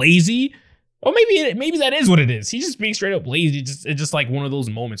up lazy. Or maybe that is what it is. He's just being straight up lazy. It's just like one of those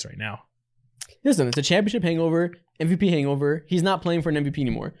moments right now. Listen, it's a championship hangover, MVP hangover. He's not playing for an MVP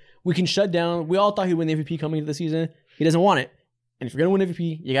anymore. We can shut down. We all thought he'd win the MVP coming into the season. He doesn't want it. And if you're going to win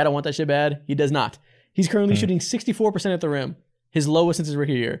MVP, you got to want that shit bad. He does not. He's currently shooting 64% at the rim, his lowest since his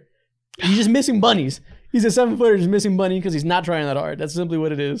rookie year. He's just missing bunnies. He's a 7-footer just missing bunny because he's not trying that hard. That's simply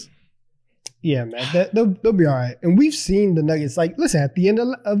what it is. Yeah, man, they'll be all right. And we've seen the Nuggets, listen, at the end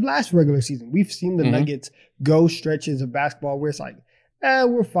of last regular season, we've seen the Nuggets go stretches of basketball where it's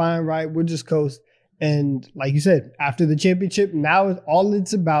we're fine, right? We'll just coast. And like you said, after the championship, now all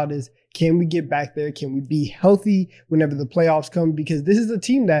it's about is, can we get back there? Can we be healthy whenever the playoffs come? Because this is a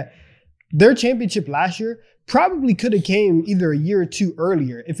team that their championship last year probably could have came either a year or two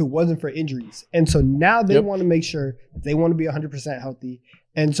earlier if it wasn't for injuries. And so now they want to make sure that they want to be 100% healthy.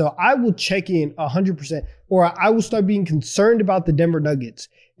 And so I will check in 100%, or I will start being concerned about the Denver Nuggets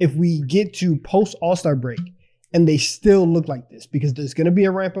if we get to post All-Star break and they still look like this, because there's going to be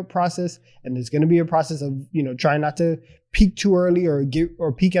a ramp-up process, and there's going to be a process of, trying not to peak too early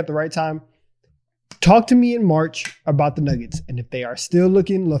or peak at the right time. Talk to me in March about the Nuggets, and if they are still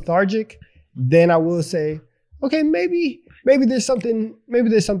looking lethargic, then I will say, okay, maybe there's something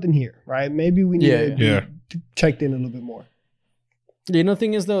here, right? Maybe we need to be checked in a little bit more. The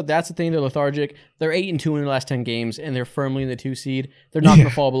thing is, though, that's the thing. They're lethargic. They're 8-2 in their last 10 games, and they're firmly in the 2 seed. They're not going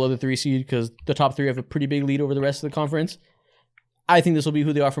to fall below the 3 seed because the top 3 have a pretty big lead over the rest of the conference. I think this will be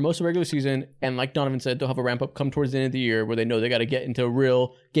who they are for most of the regular season. And like Donovan said, they'll have a ramp up come towards the end of the year where they know they got to get into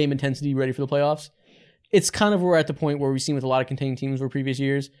real game intensity ready for the playoffs. It's kind of we're at the point where we've seen with a lot of contending teams over previous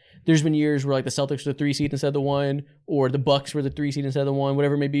years. There's been years where the Celtics were the 3 seed instead of the 1, or the Bucks were the 3 seed instead of the 1,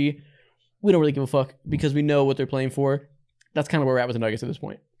 whatever it may be. We don't really give a fuck because we know what they're playing for. That's kind of where we're at with the Nuggets at this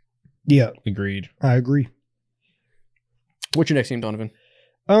point. Yeah. Agreed. I agree. What's your next team, Donovan?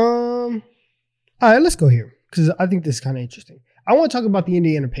 All right, let's go here because I think this is kind of interesting. I want to talk about the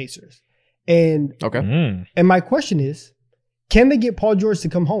Indiana Pacers. And my question is, can they get Paul George to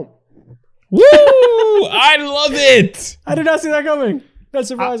come home? Woo! I love it. I did not see that coming. That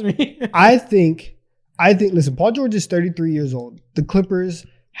surprised me. I think, listen, Paul George is 33 years old. The Clippers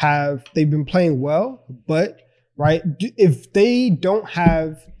they've been playing well, but right, if they don't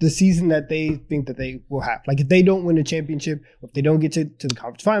have the season that they think that they will have, if they don't win a championship, or if they don't get to the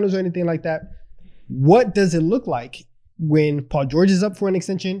conference finals or anything like that, what does it look like when Paul George is up for an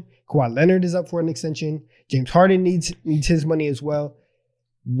extension, Kawhi Leonard is up for an extension, James Harden needs his money as well?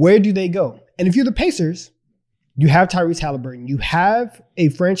 where do they go? And if you're the Pacers, you have Tyrese Halliburton. You have a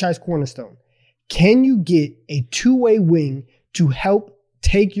franchise cornerstone. Can you get a two-way wing to help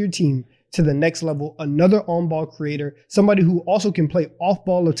take your team to the next level? Another on-ball creator, somebody who also can play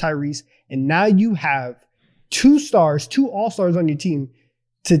off-ball of Tyrese. And now you have two all-stars on your team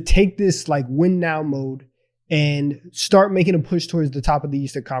to take this like win now mode and start making a push towards the top of the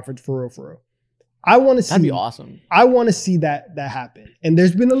Eastern Conference for real. I want to see. That'd be awesome. I want to see that happen. And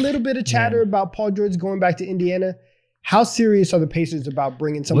there's been a little bit of chatter about Paul George going back to Indiana. How serious are the Pacers about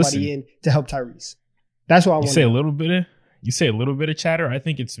bringing somebody in to help Tyrese? That's what I want. You say a little bit of chatter. I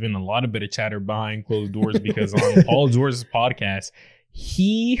think it's been a lot of bit of chatter behind closed doors because on Paul George's podcast,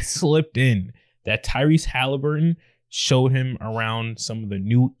 he slipped in that Tyrese Halliburton showed him around some of the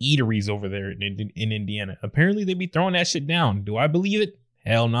new eateries over there in Indiana. Apparently, they be throwing that shit down. Do I believe it?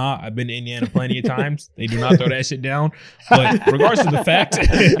 Hell nah. I've been to Indiana plenty of times. They do not throw that shit down. But regardless of the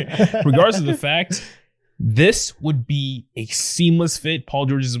fact, this would be a seamless fit. Paul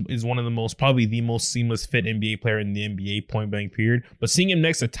George is one of probably the most seamless fit NBA player in the NBA point blank period. But seeing him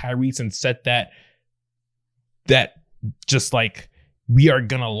next to Tyrese and set that just like we are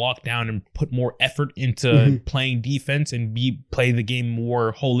gonna lock down and put more effort into playing defense and play the game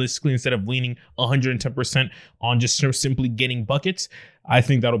more holistically instead of leaning 110% on just simply getting buckets. I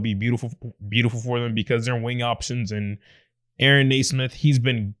think that'll be beautiful for them because they're wing options. And Aaron Naismith, he's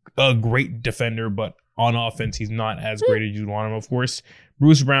been a great defender, but on offense, he's not as great as you'd want him, of course.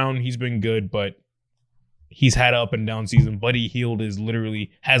 Bruce Brown, he's been good, but he's had an up and down season. Buddy Hield has literally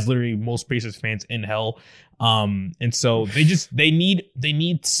most Pacers fans in hell. And so they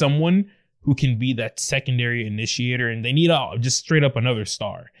need someone who can be that secondary initiator, and they need just straight up another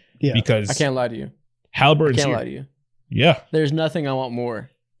star. Yeah, because I can't lie to you. Halliburton's I can't lie to you. Yeah. There's nothing I want more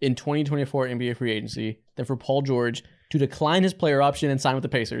in 2024 NBA free agency than for Paul George to decline his player option and sign with the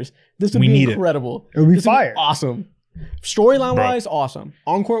Pacers. This would be incredible. It would be fire. Awesome. Storyline wise, awesome.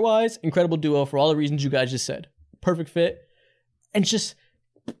 On court wise, incredible duo for all the reasons you guys just said. Perfect fit. And just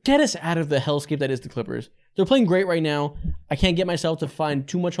get us out of the hellscape that is the Clippers. They're playing great right now. I can't get myself to find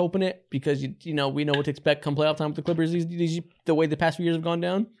too much hope in it because we know what to expect come playoff time with the Clippers. The way the past few years have gone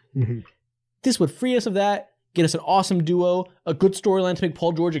down. Mm-hmm. This would free us of that. Get us an awesome duo, a good storyline to make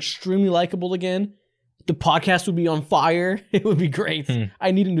Paul George extremely likable again. The podcast would be on fire. It would be great.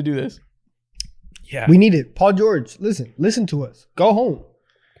 I need him to do this. Yeah. We need it. Paul George, listen to us. Go home.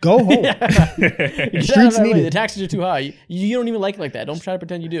 Streets need it. The taxes are too high. You don't even like it like that. Don't try to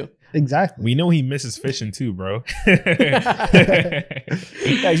pretend you do. Exactly. We know he misses fishing too, bro.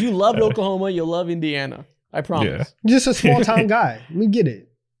 Guys, you loved Oklahoma. You'll love Indiana. I promise. Yeah. Just a small town guy. We get it.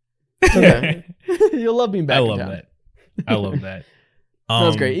 Okay. You'll love being back in town. I love that.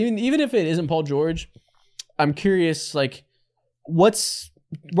 That's great. Even if it isn't Paul George, I'm curious, like,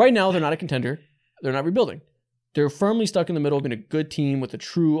 right now they're not a contender. They're not rebuilding. They're firmly stuck in the middle of being a good team with a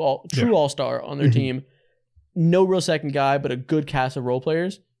true all-star on their team. No real second guy, but a good cast of role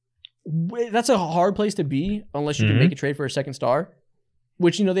players. That's a hard place to be unless you can make a trade for a second star,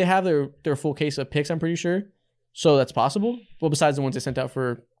 which, they have their full case of picks, I'm pretty sure. So that's possible. Well, besides the ones they sent out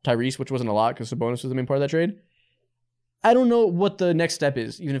for Tyrese, which wasn't a lot because Sabonis was the main part of that trade. I don't know what the next step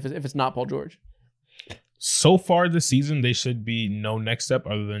is, even if it's not Paul George. So far this season, there should be no next step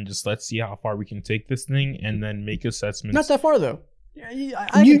other than just let's see how far we can take this thing and then make assessments. Not that far, though. You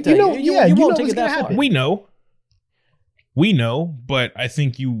won't take it that far. We know, but I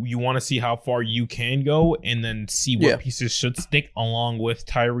think you want to see how far you can go and then see what pieces should stick along with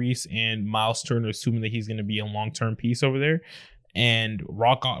Tyrese and Miles Turner, assuming that he's going to be a long-term piece over there, and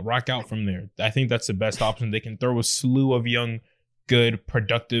rock out from there. I think that's the best option. They can throw a slew of young, good,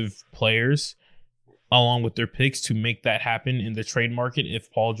 productive players along with their picks to make that happen in the trade market if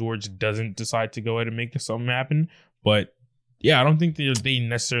Paul George doesn't decide to go ahead and make something happen. But yeah, I don't think they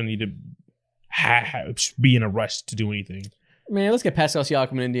necessarily need to be in a rush to do anything. Man, let's get Pascal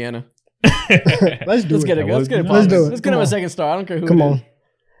Siakam in Indiana. Let's do it. Let's get him a second star. I don't care who. Come on.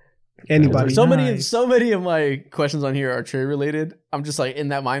 Anybody. So many of my questions on here are trade related. I'm just like in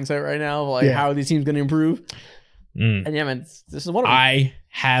that mindset right now. Like, how are these teams going to improve? And yeah, man, this is one of them. I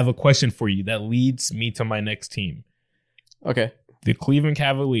have a question for you that leads me to my next team. Okay. The Cleveland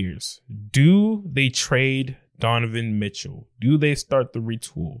Cavaliers. Do they trade Donovan Mitchell? Do they start the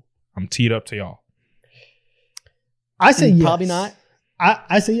retool? I'm teed up to y'all. I say yes. Probably not.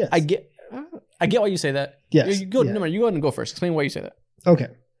 I say yes. I get why you say that. Yes. You go ahead and go first. Explain why you say that. Okay.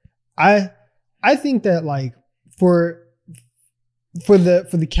 I think that like for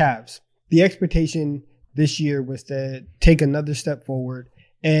the Cavs, the expectation this year was to take another step forward.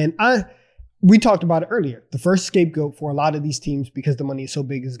 And we talked about it earlier. The first scapegoat for a lot of these teams, because the money is so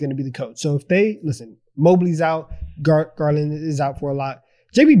big, is going to be the coach. So if Mobley's out, Garland is out for a lot.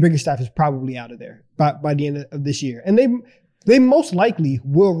 JB Bickerstaff is probably out of there by the end of this year. And they most likely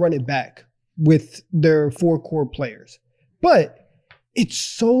will run it back with their 4 core players. But it's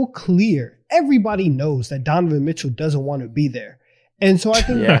so clear. Everybody knows that Donovan Mitchell doesn't want to be there. And so I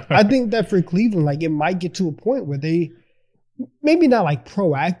think I think that for Cleveland, like, it might get to a point where they maybe not like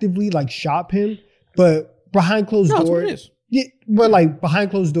proactively like shop him, but behind closed doors. Yeah, but like behind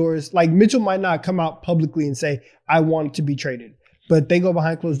closed doors, like Mitchell might not come out publicly and say, I want to be traded. But they go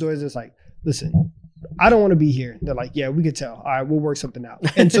behind closed doors. It's like, listen, I don't want to be here. They're like, yeah, we could tell. All right, we'll work something out.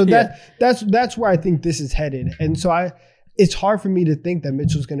 And so that's where I think this is headed. And so it's hard for me to think that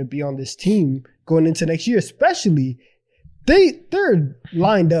Mitchell's going to be on this team going into next year, especially they're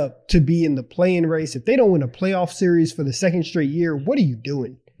lined up to be in the play-in race. If they don't win a playoff series for the second straight year, what are you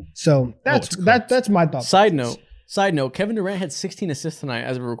doing? So that's my thought. Side note, Kevin Durant had 16 assists tonight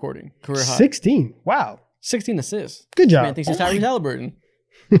as we're recording. Career high. 16. Wow. 16 assists. Good job. Man thinks he's Tyrese Halliburton.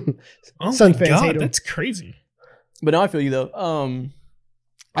 Oh my God, that's crazy. But now I feel you though.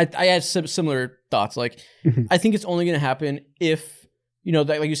 I had similar thoughts. Like, I think it's only going to happen if,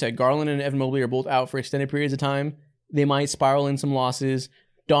 like you said, Garland and Evan Mobley are both out for extended periods of time. They might spiral in some losses.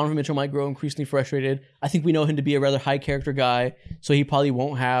 Donovan Mitchell might grow increasingly frustrated. I think we know him to be a rather high character guy, so he probably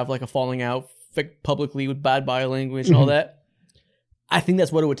won't have like a falling out publicly with bad body language and all that. I think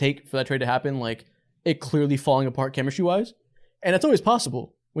that's what it would take for that trade to happen. Like, it clearly falling apart chemistry wise. And that's always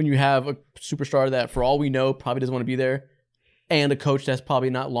possible when you have a superstar that, for all we know, probably doesn't want to be there, and a coach that's probably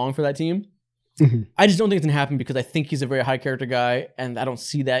not long for that team. I just don't think it's going to happen because I think he's a very high character guy, and I don't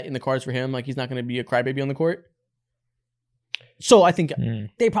see that in the cards for him. Like, he's not going to be a crybaby on the court. So I think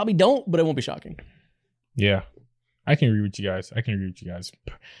they probably don't, but it won't be shocking. Yeah, I can agree with you guys.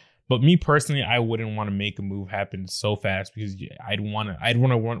 But me personally, I wouldn't want to make a move happen so fast because I'd want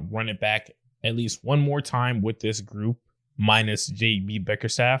to run it back at least one more time with this group minus JB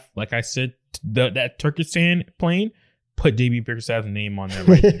Bickerstaff. Like I said, that Turkestan plane, put JB Bickerstaff's name on there.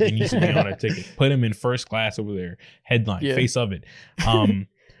 Right? He needs to be on a ticket. Put him in first class over there, headline, face of it.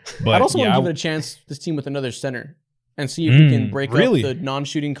 But I'd also want to give it a chance, this team with another center, and see if we can break up the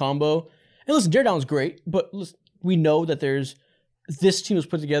non-shooting combo. And listen, Jared Allen's great, but listen, we know that this team was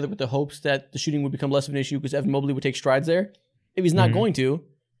put together with the hopes that the shooting would become less of an issue because Evan Mobley would take strides there. If he's not going to,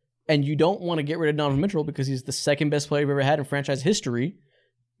 and you don't want to get rid of Donovan Mitchell because he's the second best player you've ever had in franchise history,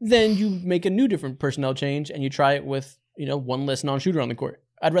 then you make a new different personnel change and you try it with, one less non-shooter on the court.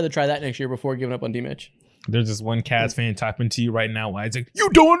 I'd rather try that next year before giving up on D-Mitch. There's this one Cavs fan typing to you right now. Isaac, you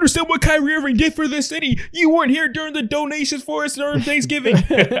don't understand what Kyrie Irving did for this city. You weren't here during the donations for us during Thanksgiving. No,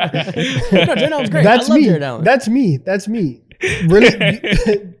 Jared Allen's great. That's I love me. Jared Allen. That's me. Really?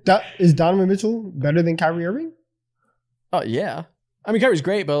 Is Donovan Mitchell better than Kyrie Irving? Oh, yeah. I mean, Kyrie's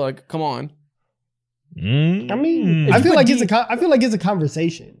great, but like, come on. I mean, I feel like it's a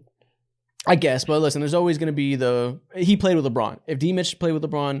conversation. I guess, but listen, there's always going to be he played with LeBron. If D-Mitch played with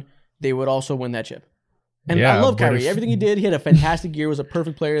LeBron, they would also win that chip. And I love Kyrie. Everything he did, he had a fantastic year, was a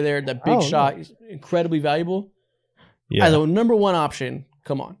perfect player there. That big shot is incredibly valuable. Yeah. As a number one option,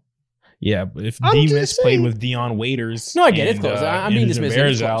 come on. Yeah, but if D-Mitch played with Dion Waiters, no, I get it. It's close. I'm being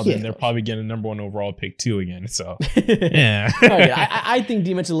dismissive. Then they're probably getting a number one overall pick too again. So, I think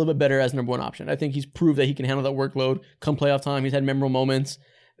D-Mitch is a little bit better as number one option. I think he's proved that he can handle that workload come playoff time. He's had memorable moments.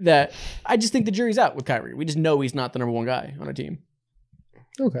 That I just think the jury's out with Kyrie. We just know he's not the number one guy on our team.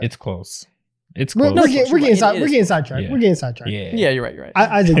 Okay, it's close. It's close. We're getting sidetracked. We're getting sidetracked. Yeah, you're right.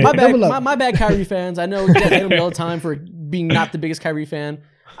 My bad, Kyrie fans. I know you guys hate me all the time for being not the biggest Kyrie fan.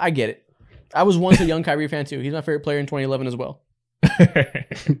 I get it. I was once a young Kyrie fan too. He's my favorite player in 2011 as well. I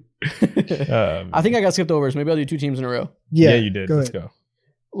think I got skipped over, so maybe I'll do 2 teams in a row. Yeah, you did. Let's go.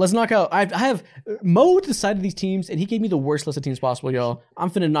 Let's knock out. I have Mo decided these teams, and he gave me the worst list of teams possible, y'all.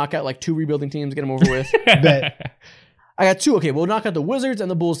 I'm finna knock out like 2 rebuilding teams, get them over with. Bet. I got 2. Okay, we'll knock out the Wizards and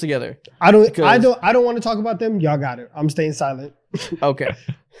the Bulls together. I don't want to talk about them. Y'all got it. I'm staying silent. Okay.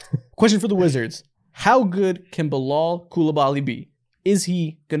 Question for the Wizards: how good can Bilal Coulibaly be? Is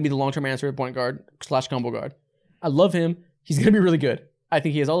he going to be the long-term answer at point guard / combo guard? I love him. He's going to be really good. I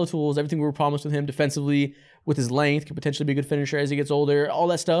think he has all the tools, everything we were promised with him defensively, with his length, can potentially be a good finisher as he gets older, all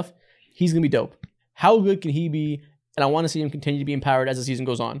that stuff. He's going to be dope. How good can he be? And I want to see him continue to be empowered as the season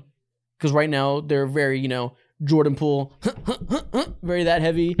goes on. Because right now, they're very, Jordan Poole, very that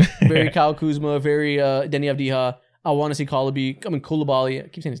heavy, very Kyle Kuzma, very Denny Avdija. I want to see Coulibaly, I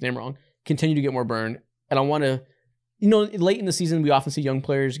keep saying his name wrong, continue to get more burn. And I want to, late in the season, we often see young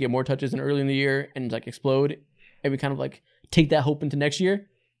players get more touches than early in the year and like explode. And we kind of like take that hope into next year.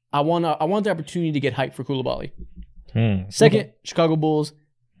 I want the opportunity to get hyped for Koulibaly. Second, Chicago Bulls.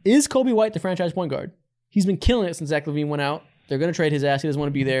 Is Kobe White the franchise point guard? He's been killing it since Zach LaVine went out. They're going to trade his ass. He doesn't want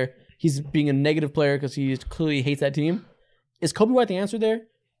to be there. He's being a negative player because he clearly hates that team. Is Kobe White the answer there?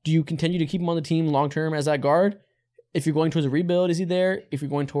 Do you continue to keep him on the team long-term as that guard? If you're going towards a rebuild, is he there? If you're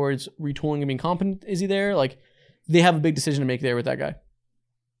going towards retooling and being competent, is he there? Like, they have a big decision to make there with that guy.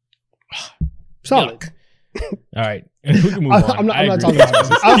 Solid. All right. We can move on. I'm not talking about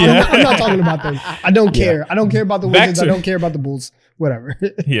this. I'm not talking about them. I don't care. I don't care about the Wizards. I don't care about the Bulls. Whatever.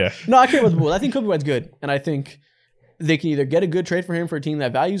 Yeah. No, I care about the Bulls. I think Kobe White's good. And I think they can either get a good trade for him for a team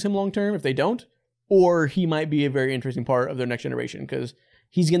that values him long-term if they don't, or he might be a very interesting part of their next generation because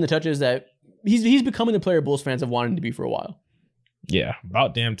he's getting the touches that he's becoming the player Bulls fans have wanted to be for a while. Yeah,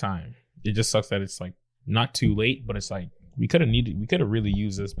 about damn time. It just sucks that it's like not too late, but it's like we could have really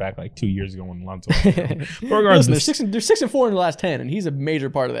used this back like 2 years ago when Lonzo. Regardless, they're 6-4 in the last 10, and he's a major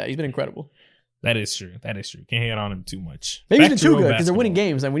part of that. He's been incredible. That is true. Can't hate on him too much. Maybe he's been too good because they're winning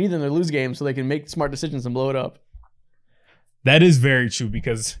games, and we need them to lose games so they can make smart decisions and blow it up. That is very true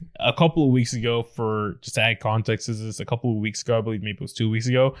because a couple of weeks ago, for just to add context, a couple of weeks ago, I believe maybe it was 2 weeks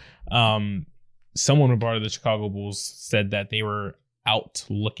ago, someone, a part of the Chicago Bulls, said that they were out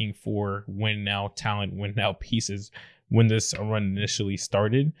looking for win now talent, win now pieces when this run initially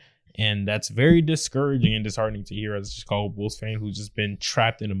started. And that's very discouraging and disheartening to hear as a Chicago Bulls fan who's just been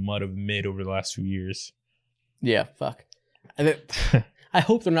trapped in the mud of mid over the last few years. Yeah, fuck. I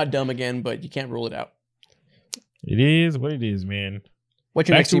hope they're not dumb again, but you can't rule it out. It is what it is, man. What's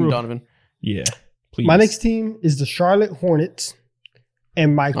your next team, Donovan? Yeah, please. My next team is the Charlotte Hornets.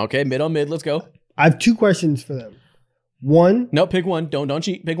 And okay, mid on mid. Let's go. I have 2 questions for them. One. No, pick one. Don't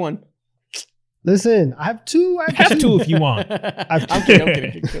cheat. Pick one. Listen, I have 2. Have 2 if you want. I'm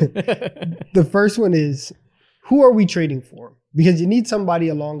kidding. The first one is, who are we trading for? Because you need somebody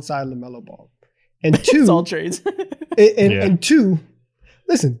alongside LaMelo Ball. And 2. It's all trades. and 2,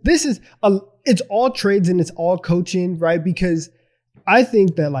 listen, it's all trades and it's all coaching, right? Because I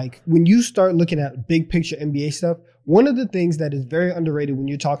think that like when you start looking at big picture NBA stuff, one of the things that is very underrated when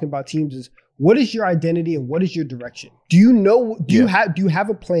you're talking about teams is what is your identity and what is your direction? Do you have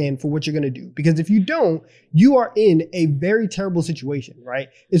a plan for what you're going to do? Because if you don't, you are in a very terrible situation, right?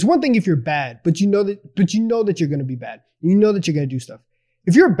 It's one thing if you're bad, but you know that you're going to be bad. You know that you're going to do stuff.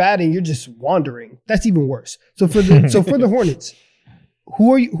 If you're bad and you're just wandering, that's even worse. So for the Hornets,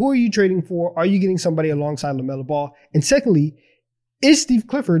 who are you trading for? Are you getting somebody alongside LaMelo Ball? And secondly, is Steve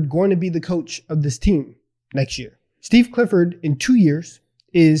Clifford going to be the coach of this team next year? Steve Clifford in 2 years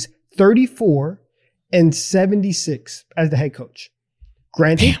is 34-76 as the head coach.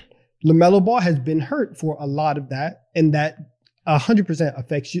 Granted, LaMelo Ball has been hurt for a lot of that, and that 100%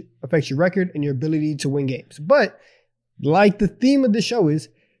 affects your record and your ability to win games. But like the theme of the show is,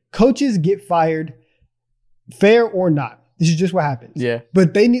 coaches get fired, fair or not. This is just what happens. Yeah.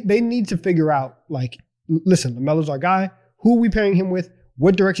 But they need to figure out, like, listen, LaMelo's our guy. Who are we pairing him with?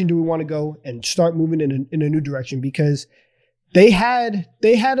 What direction do we want to go? And start moving in a new direction, because they had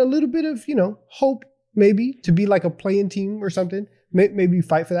a little bit of, hope maybe to be like a playing team or something. Maybe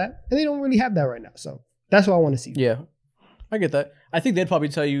fight for that. And they don't really have that right now. So that's what I want to see. Yeah, I get that. I think they'd probably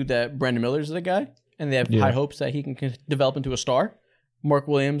tell you that Brandon Miller's the guy, and they have high hopes that he can develop into a star. Mark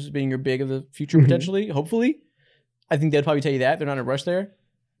Williams being your big of the future, potentially, hopefully. I think they'd probably tell you that. They're not in a rush there.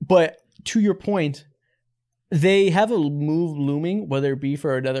 But to your point, they have a move looming, whether it be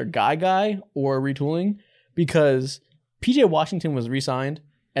for another guy or retooling, because PJ Washington was re-signed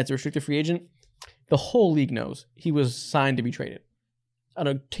as a restricted free agent. The whole league knows he was signed to be traded on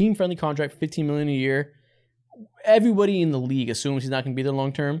a team-friendly contract, $15 million a year. Everybody in the league assumes he's not going to be there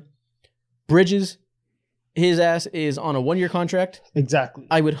long term. Bridges, his ass is on a 1-year contract. Exactly.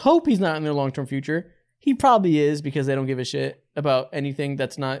 I would hope he's not in their long-term future. He probably is, because they don't give a shit about anything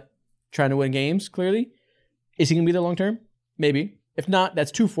that's not trying to win games, clearly. Is he going to be there long-term? Maybe. If not,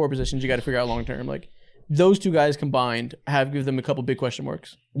 that's 2 forward positions you got to figure out long-term. Like, those 2 guys combined give them a couple big question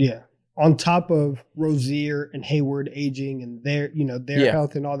marks. Yeah. On top of Rozier and Hayward aging and their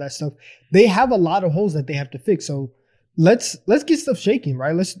health and all that stuff, they have a lot of holes that they have to fix. So let's get stuff shaking,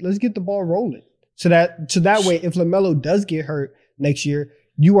 right? Let's get the ball rolling. So that way, if LaMelo does get hurt next year,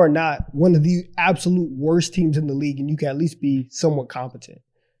 you are not one of the absolute worst teams in the league, and you can at least be somewhat competent.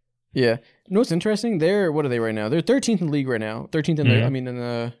 Yeah. You know what's interesting? What are they right now? They're 13th in the league right now. 13th in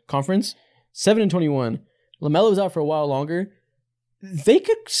the conference. 7-21. LaMelo's out for a while longer. They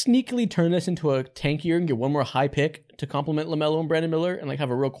could sneakily turn this into a tank year and get one more high pick to complement LaMelo and Brandon Miller and like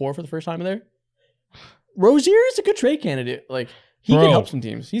have a real core for the first time in there. Rozier is a good trade candidate. Like, he can help some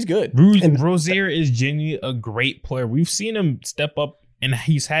teams. He's good. Rozier is genuinely a great player. We've seen him step up and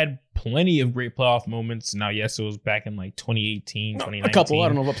he's had plenty of great playoff moments. Now, yes, it was back in like 2018, 2019. A couple. I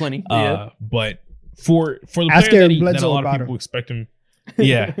don't know about plenty. But for the player that a lot of people expect him.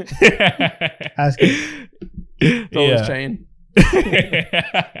 Yeah. Ask him. Throw his chain.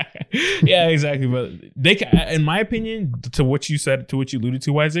 Yeah, exactly. But they, in my opinion, to what you said, to what you alluded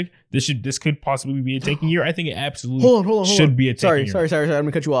to, Isaac, this could possibly be a tanking year. I think it absolutely hold on. Be a tanking year. Sorry. I'm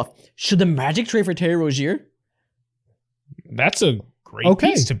gonna cut you off. Should the Magic trade for Terry Rozier? That's a great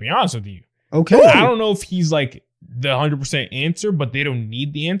piece, to be honest with you. Okay. I don't know if he's like the 100% answer, but they don't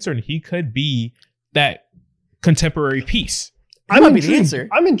need the answer, and he could be that contemporary piece. I'm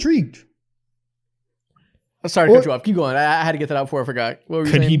intrigued. Sorry to cut you off. Keep going. I had to get that out before I forgot. What were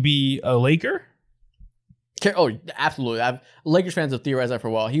you saying? Could he be a Laker? Oh, absolutely. Lakers fans have theorized that for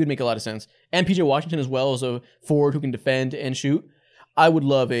a while. He would make a lot of sense. And PJ Washington as well as a forward who can defend and shoot. I would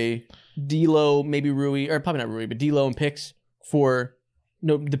love a D'Lo, maybe Rui, or probably not Rui, but D'Lo and picks for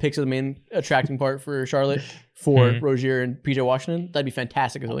the picks are the main attracting part for Charlotte for Rozier and PJ Washington. That'd be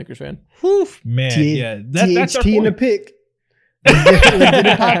fantastic as a Lakers fan. Whew, man, that's our point. In the pick. Let's get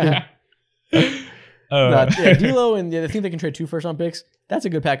it popping. D'Lo and I think they can trade 2 first-round picks. That's a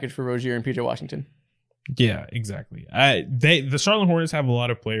good package for Rozier and PJ Washington. Yeah, exactly. The Charlotte Hornets have a lot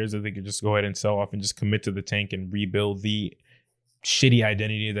of players that they could just go ahead and sell off and just commit to the tank and rebuild the shitty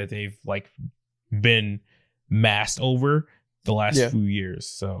identity that they've like been masked over the last few years.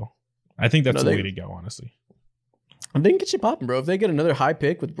 So I think that's the way to go, honestly. And they can get shit popping, bro. If they get another high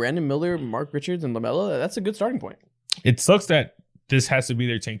pick with Brandon Miller, Mark Richards, and LaMelo, that's a good starting point. It sucks that this has to be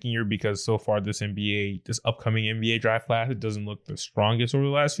their tanking year because so far this upcoming NBA draft class, it doesn't look the strongest over the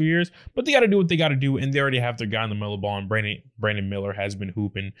last few years. But they got to do what they got to do, and they already have their guy on the Melo ball, and Brandon Miller has been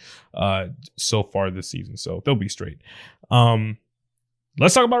hooping so far this season, so they'll be straight.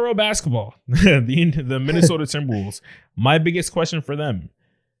 Let's talk about real basketball. the Minnesota Timberwolves. My biggest question for them: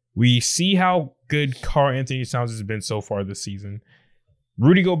 we see how good Karl-Anthony Towns has been so far this season.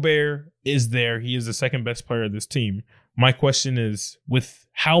 Rudy Gobert is there; he is the second best player of this team. My question is, with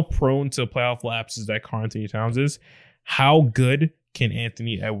how prone to playoff lapses that Karl-Anthony Towns is, how good can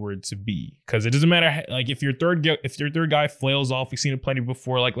Anthony Edwards be? Because it doesn't matter, like if your third guy flails off, we've seen it plenty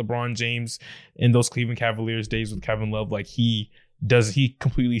before, like LeBron James in those Cleveland Cavaliers days with Kevin Love. Like he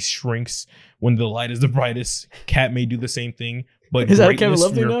completely shrinks when the light is the brightest. Cat may do the same thing, but is that a Kevin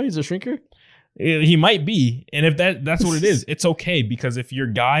Love thing now? He's a shrinker. He might be, and if that's what it is, it's okay because if your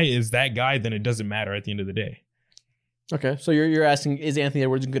guy is that guy, then it doesn't matter at the end of the day. Okay, so you're asking, is Anthony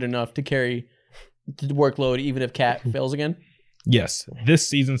Edwards good enough to carry the workload even if Cat fails again? Yes, this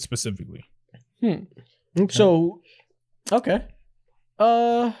season specifically. Okay. So, okay.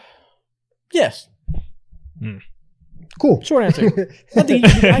 Yes. Cool. Short answer.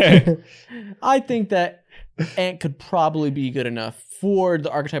 I think that Ant could probably be good enough for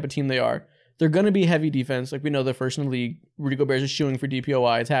the archetype of team they are. They're going to be heavy defense. Like we know they're first in the league. Rudy Gobert is shooing for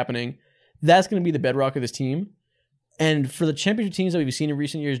DPOI. It's happening. That's going to be the bedrock of this team. And for the championship teams that we've seen in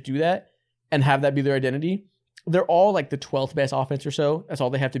recent years do that and have that be their identity, they're all like the 12th best offense or so. That's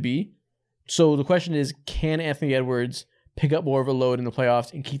all they have to be. So the question is, can Anthony Edwards pick up more of a load in the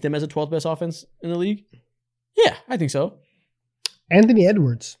playoffs and keep them as a 12th best offense in the league? Yeah, I think so. Anthony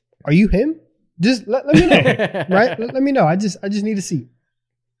Edwards, are you him? Just let me know, right? Let me know. I just need to see.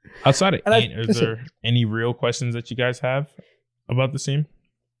 Outside of Ant, is there any real questions that you guys have about the team?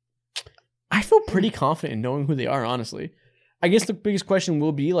 I feel pretty confident in knowing who they are, honestly. I guess the biggest question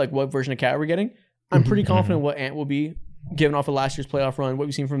will be, like, what version of Cat we're getting. I'm pretty confident what Ant will be, given off of last year's playoff run, what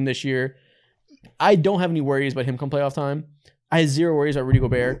we've seen from this year. I don't have any worries about him come playoff time. I had zero worries about Rudy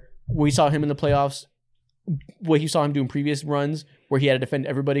Gobert. We saw him in the playoffs, what you saw him do in previous runs, where he had to defend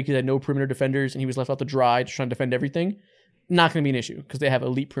everybody because he had no perimeter defenders, and he was left out to dry just trying to defend everything. Not going to be an issue, because they have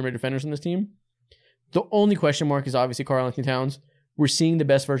elite perimeter defenders on this team. The only question mark is obviously Karl-Anthony Towns. We're seeing the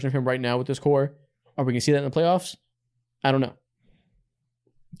best version of him right now with this core. Are we going to see that in the playoffs? I don't know.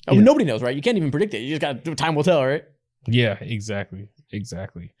 Yeah. Nobody knows, right? You can't even predict it. You just got time will tell, right? Yeah, exactly.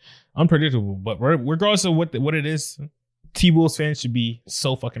 Unpredictable, but regardless of what it is, T-Wolves fans should be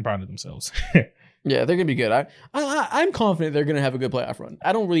so fucking proud of themselves. Yeah, they're going to be good. I'm confident they're going to have a good playoff run.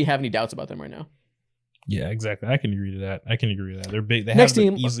 I don't really have any doubts about them right now. Yeah, exactly. I can agree to that. They're big. They have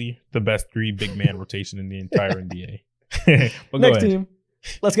easily the best 3 big man rotation in the entire NBA. Next team,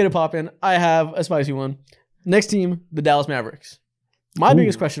 let's get it popping. I have a spicy one. Next team, the Dallas Mavericks. My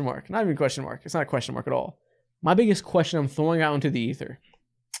biggest question mark, not even a question mark. It's not a question mark at all. My biggest question I'm throwing out into the ether.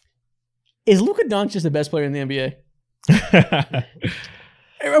 Is Luka Doncic the best player in the NBA?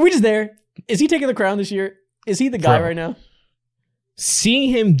 Are we just there? Is he taking the crown this year? Is he the guy right now? Seeing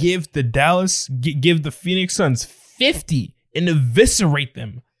him give the Phoenix Suns 50 and eviscerate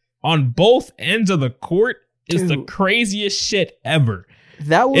them on both ends of the court is the Dude. craziest shit ever.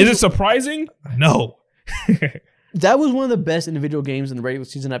 That was Is it surprising? No. That was one of the best individual games in the regular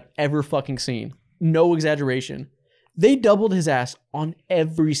season I've ever fucking seen. No exaggeration. They doubled his ass on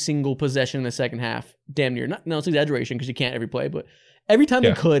every single possession in the second half. Damn near. No, it's exaggeration because you can't every play, but every time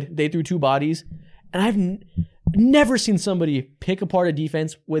they could, they threw two bodies. And I've never seen somebody pick apart a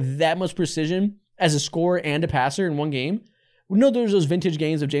defense with that much precision as a scorer and a passer in one game. We know there's those vintage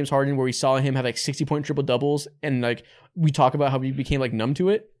games of James Harden where we saw him have like 60-point triple doubles, and like we talk about how we became like numb to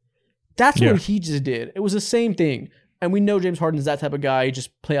it. That's what he just did. It was the same thing. And we know James Harden is that type of guy.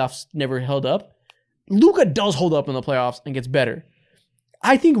 Just playoffs never held up. Luka does hold up in the playoffs and gets better.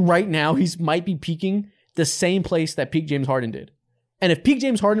 I think right now he might be peaking the same place that peak James Harden did. And if peak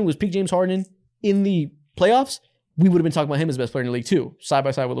James Harden was peak James Harden in the playoffs, we would have been talking about him as the best player in the league too, side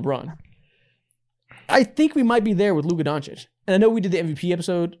by side with LeBron. I think we might be there with Luka Doncic. And I know we did the MVP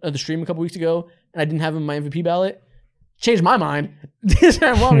episode of the stream a couple weeks ago, and I didn't have him in my MVP ballot. Changed my mind. This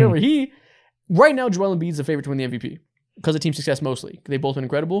time over. Right now, Joel Embiid's the favorite to win the MVP because of team success mostly. They've both been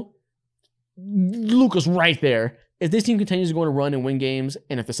incredible. Luka's right there. If this team continues to go on a run and win games,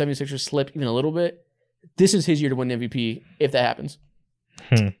 and if the 76ers slip even a little bit, this is his year to win the MVP if that happens.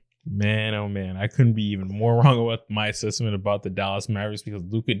 Man, oh man, I couldn't be even more wrong about my assessment about the Dallas Mavericks because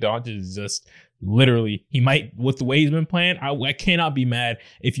Luka Doncic is just literally, he might, with the way he's been playing, I cannot be mad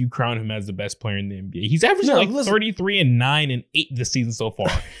if you crown him as the best player in the NBA. He's averaging 33 and 9 and 8 this season so far,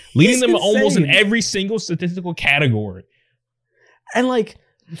 leading them almost in every single statistical category. And like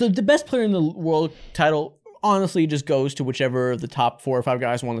the best player in the world title honestly just goes to whichever of the top 4 or 5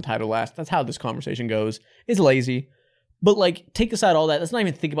 guys won the title last. That's how this conversation goes. It's lazy. But like, take aside all that. Let's not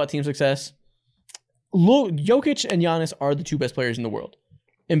even think about team success. Jokic and Giannis are the 2 best players in the world.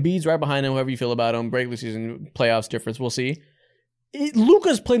 Embiid's right behind him, however you feel about him. Regular season, playoffs difference, we'll see.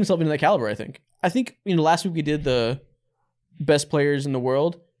 Luka's played himself into that caliber, I think. I think, last week we did the best players in the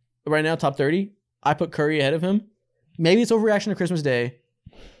world. Right now, top 30. I put Curry ahead of him. Maybe it's overreaction to Christmas Day.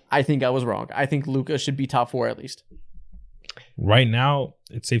 I think I was wrong. I think Luka should be top 4 at least. Right now,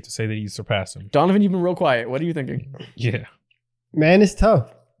 it's safe to say that he's surpassed him. Donovan, you've been real quiet. What are you thinking? Yeah. Man, it's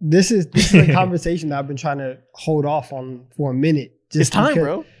tough. This is a conversation that I've been trying to hold off on for a minute. It's time,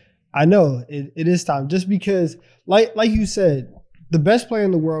 bro. I know. It is time. Just because, like you said, the best player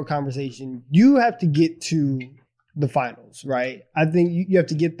in the world conversation, you have to get to the finals, right? I think you have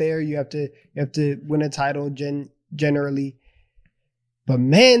to get there. You have to win a title generally. But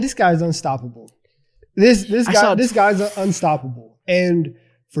man, this guy's unstoppable. This guy's unstoppable. And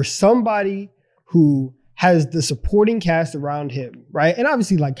for somebody who has the supporting cast around him, right? And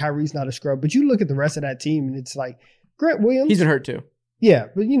obviously, like, Kyrie's not a scrub, but you look at the rest of that team and it's like Grant Williams. He's been hurt too. Yeah,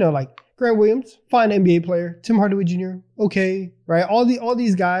 but like Grant Williams, fine NBA player. Tim Hardaway Jr., okay, right? All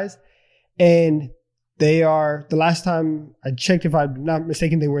these guys, and they are, the last time I checked, if I'm not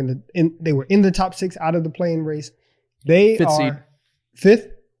mistaken, they were in the top 6 out of the play-in race. They Fifth are seed.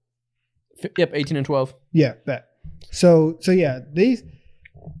 5th. Yep, 18 and 12. Yeah, bet. So yeah, these,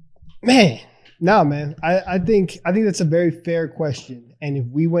 man. I think that's a very fair question. And if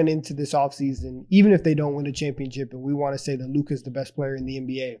we went into this offseason, even if they don't win a championship and we want to say that Luka's the best player in the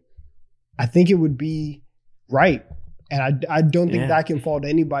NBA, I think it would be right. And I don't think that can fault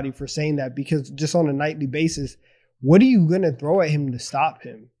anybody for saying that, because just on a nightly basis, what are you going to throw at him to stop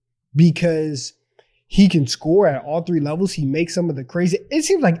him? Because he can score at all 3 levels. He makes some of the crazy. It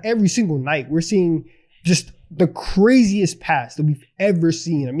seems like every single night we're seeing just the craziest pass that we've ever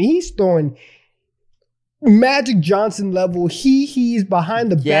seen. I mean, he's throwing Magic Johnson level. He's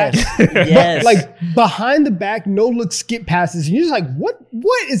behind the back. Yes. Like behind the back, no look skip passes. And you're just like, what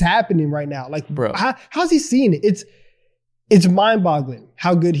is happening right now? Like, bro, how's he seeing it? It's mind boggling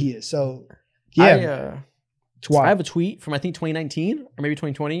how good he is. So yeah. I have a tweet from I think 2019 or maybe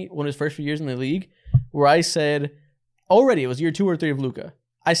 2020, one of his first few years in the league, where I said, already it was year 2 or 3 of Luka.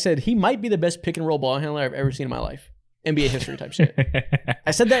 I said he might be the best pick and roll ball handler I've ever seen in my life. NBA history type shit.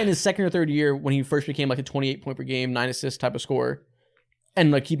 I said that in his 2nd or 3rd year when he first became like a 28 point per game, 9 assists type of scorer.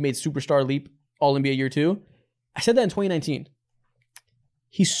 And like he made superstar leap all NBA year 2. I said that in 2019.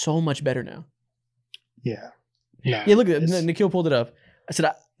 He's so much better now. Yeah. Yeah, look at it. Nikhil pulled it up. I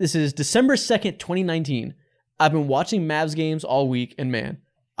said, this is December 2nd, 2019. I've been watching Mavs games all week, and man,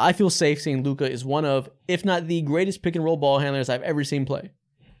 I feel safe saying Luka is one of, if not the greatest pick and roll ball handlers I've ever seen play.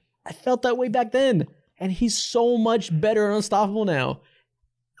 I felt that way back then, and he's so much better and unstoppable now.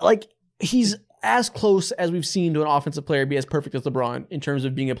 Like, he's as close as we've seen to an offensive player be as perfect as LeBron in terms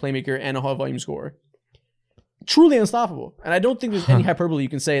of being a playmaker and a high volume scorer. Truly unstoppable. And I don't think there's any hyperbole you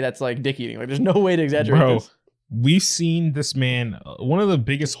can say that's like dick eating. Like, there's no way to exaggerate this. we've seen this man. One of the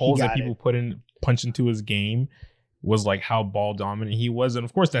biggest holes that people punch into his game was like how ball dominant he was. And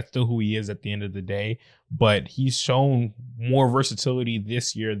of course, that's still who he is at the end of the day. But he's shown more versatility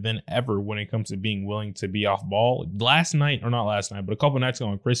this year than ever when it comes to being willing to be off ball. Last night, or not last night, but a couple nights ago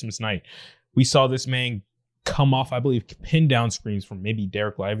on Christmas night, we saw this man come off, I believe, pin down screens from maybe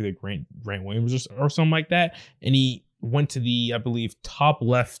Derek Lively, the Grant Williams or something like that. And he went to the, I believe, top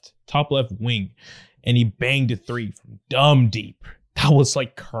left wing, and he banged a three from dumb deep. That was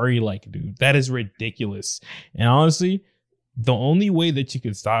like Curry-like, dude. That is ridiculous. And honestly, the only way that you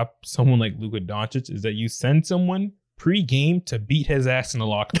can stop someone like Luka Doncic is that you send someone pre-game to beat his ass in the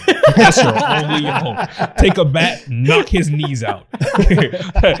locker room. That's your only hope. Take a bat, knock his knees out.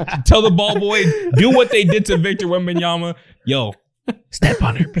 Tell the ball boy, do what they did to Victor Wembanyama. Yo, step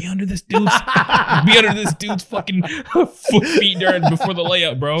on her. Be under this dude's fucking feet during before the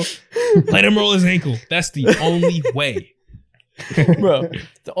layup, bro. Let him roll his ankle. That's the only way. Bro,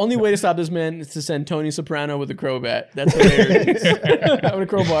 the only way to stop this man is to send Tony Soprano with a crowbat. That's hilarious. With a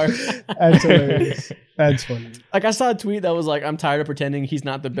crowbar. That's hilarious. That's funny. Like, I saw a tweet that was like, I'm tired of pretending he's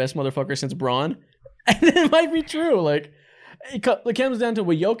not the best motherfucker since Braun. And it might be true. Like, it comes down to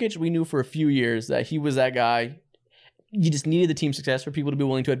with Jokic, we knew for a few years that he was that guy. You just needed the team success for people to be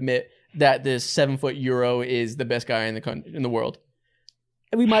willing to admit that this 7-foot Euro is the best guy in the world.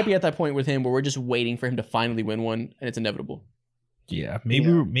 And we might be at that point with him where we're just waiting for him to finally win one, and it's inevitable. Yeah,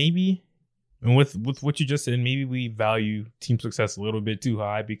 maybe, and with what you just said, maybe we value team success a little bit too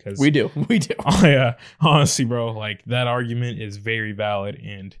high because we do. Oh yeah, honestly, bro, like that argument is very valid,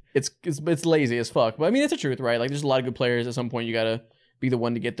 and it's lazy as fuck. But I mean, it's the truth, right? Like, there's a lot of good players. At some point, you gotta be the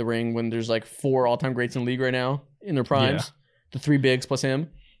one to get the ring. When there's like 4 all-time greats in the league right now in their primes, the 3 bigs plus him,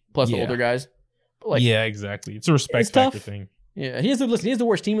 plus the older guys. But like, yeah, exactly. It's a respect factor thing. Yeah, he has the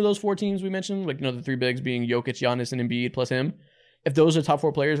worst team of those 4 teams we mentioned. Like, the 3 bigs being Jokic, Giannis, and Embiid plus him. If those are top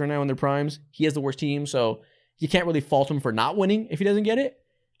 4 players right now in their primes, he has the worst team. So you can't really fault him for not winning if he doesn't get it.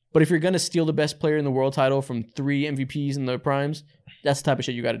 But if you're going to steal the best player in the world title from 3 MVPs in their primes, that's the type of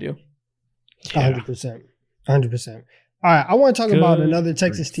shit you got to do. 100%. 100%. All right, I want to talk about another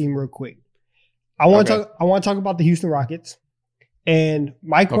Texas team real quick. I want to talk about the Houston Rockets. And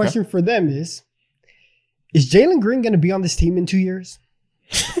my question for them is Jalen Green going to be on this team in 2 years?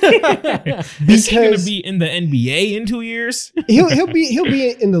 Is he going to be in the NBA in 2 years? he'll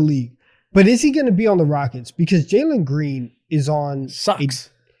be in the league, but is he going to be on the Rockets? Because Jalen Green is on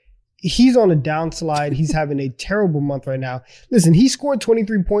he's on a downslide. He's having a terrible month right now. Listen, he scored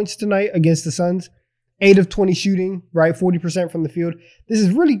 23 points tonight against the Suns, 8 of 20 shooting, right, 40% from the field. This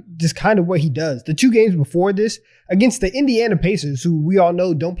is really just kind of what he does. The 2 games before this against the Indiana Pacers, who we all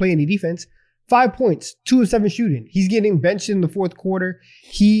know don't play any defense. 5 points, 2 of 7 shooting. He's getting benched in the 4th quarter.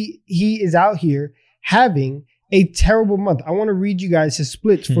 He is out here having a terrible month. I want to read you guys his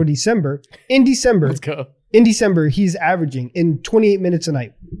splits for December. Let's go. In December, he's averaging in 28 minutes a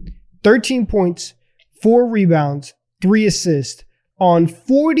night, 13 points, 4 rebounds, 3 assists on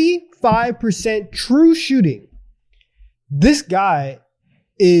 45% true shooting. This guy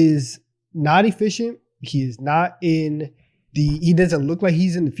is not efficient. He is not in he doesn't look like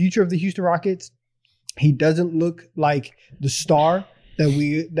he's in the future of the Houston Rockets. He doesn't look like the star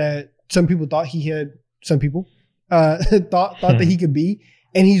that some people thought he had. Some people thought that he could be,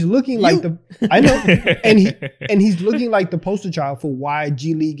 and he's looking like and he's looking like the poster child for why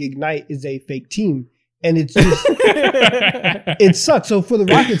G League Ignite is a fake team, and it's just it sucks. So for the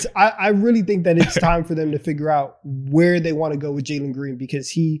Rockets, I really think that it's time for them to figure out where they want to go with Jalen Green, because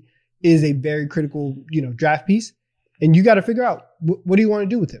he is a very critical, draft piece. And you got to figure out what do you want to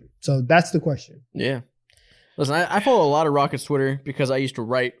do with him. So that's the question. Yeah. Listen, I follow a lot of Rockets Twitter because I used to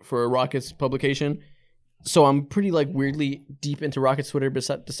write for a Rockets publication. So I'm pretty weirdly deep into Rockets Twitter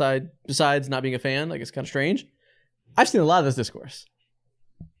besides not being a fan. Like, it's kind of strange. I've seen a lot of this discourse.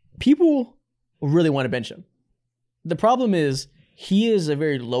 People really want to bench him. The problem is he is a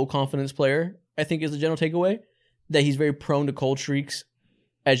very low confidence player, I think, is the general takeaway. That he's very prone to cold streaks,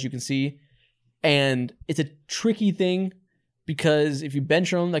 as you can see. And it's a tricky thing because if you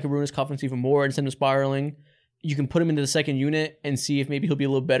bench him, that could ruin his confidence even more and send him spiraling. You can put him into the second unit and see if maybe he'll be a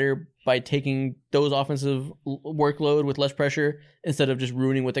little better by taking those offensive workload with less pressure instead of just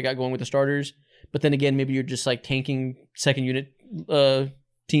ruining what they got going with the starters. But then again, maybe you're just tanking second unit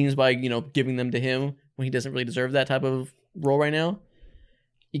teams by, giving them to him when he doesn't really deserve that type of role right now.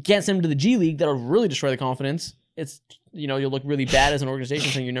 You can't send him to the G League. That'll really destroy the confidence. It's, you'll look really bad as an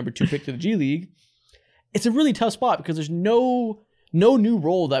organization saying you're number 2 pick to the G League. It's a really tough spot because there's no new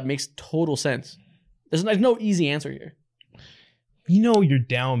role that makes total sense. There's no easy answer here. You're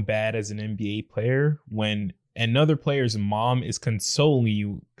down bad as an NBA player when another player's mom is consoling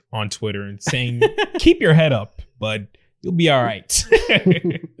you on Twitter and saying, "Keep your head up, bud. You'll be all right." You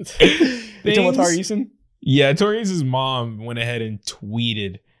talking about Tari Eason? Yeah, Tari Eason's mom went ahead and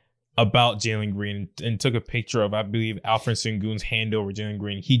tweeted about Jalen Green and took a picture of, I believe, Alfred Sengun's hand over Jalen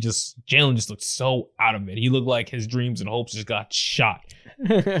Green. Jalen just looked so out of it. He looked like his dreams and hopes just got shot,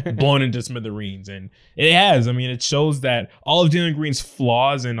 blown into smithereens. And it has. I mean, it shows that all of Jalen Green's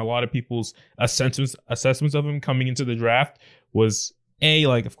flaws and a lot of people's assessments of him coming into the draft was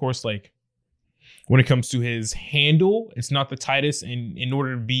of course, when it comes to his handle, it's not the tightest. And in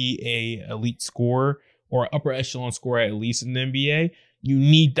order to be a elite scorer or upper echelon scorer, at least in the NBA,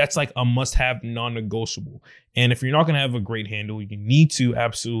 that's like a must-have, non-negotiable. And if you're not going to have a great handle, you need to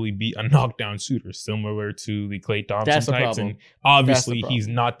absolutely be a knockdown shooter, similar to the Klay Thompson types. And obviously, he's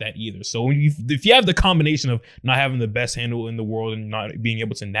not that either. So if you have the combination of not having the best handle in the world and not being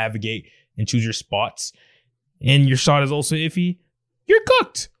able to navigate and choose your spots, and your shot is also iffy, you're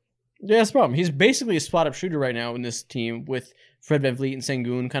cooked. Yeah, that's the problem. He's basically a spot-up shooter right now in this team, with Fred VanVleet and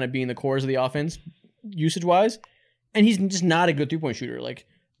Sengun kind of being the cores of the offense, usage-wise. And he's just not a good three-point shooter. Like,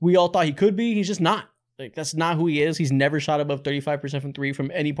 we all thought he could be. He's just not. Like, that's not who he is. He's never shot above 35% from three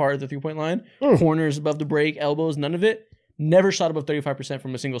from any part of the three-point line. Corners above the break, elbows, none of it. Never shot above 35%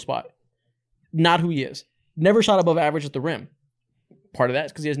 from a single spot. Not who he is. Never shot above average at the rim. Part of that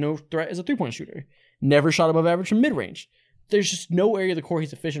is because he has no threat as a three-point shooter. Never shot above average from mid-range. There's just no area of the court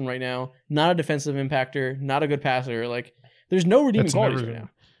he's efficient right now. Not a defensive impactor. Not a good passer. Like, there's no redeeming qualities right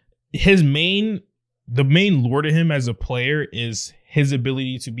now. The main lure to him as a player is his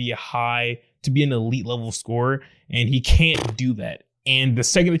ability to be an elite level scorer, and he can't do that. And the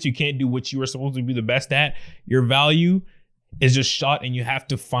second that you can't do what you are supposed to be the best at, your value is just shot, and you have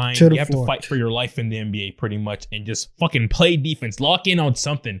to fight for your life in the NBA pretty much, and just fucking play defense, lock in on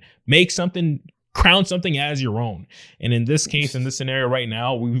something, make something, crown something as your own. And in this case, in this scenario right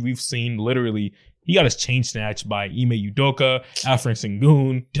now, we've seen literally he got his chain snatched by Ime Udoka, Alfred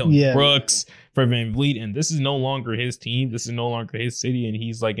Sengun, Dillon Brooks, Fred VanVleet, and this is no longer his team. This is no longer his city, and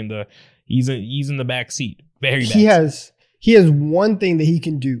he's like in the back seat. Very bad. He has one thing that he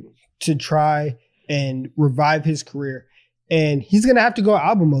can do to try and revive his career, and he's gonna have to go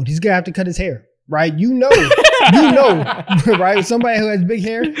album mode. He's gonna have to cut his hair, right? You know, right? Somebody who has big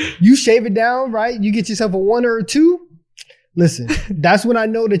hair, you shave it down, right? You get yourself a 1 or a 2. Listen, that's when I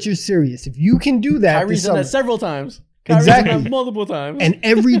know that you're serious. If you can do that, Kyrie's done that several times. Exactly, multiple times, and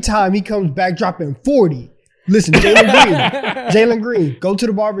every time he comes back dropping 40. Listen, Jalen Green, go to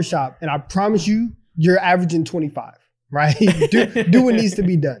the barbershop, and I promise you, you're averaging 25. Right? Do what needs to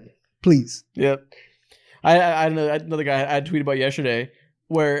be done, please. Yep. I know another guy I tweeted about yesterday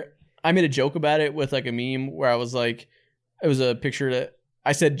where I made a joke about it with like a meme where I was like, it was a picture that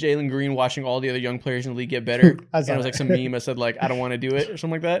I said Jalen Green watching all the other young players in the league get better. And it was like some meme. I said like, I don't want to do it or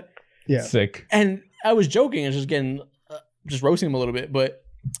something like that. Yeah. Sick. And I was joking. I was just getting, just roasting him a little bit. But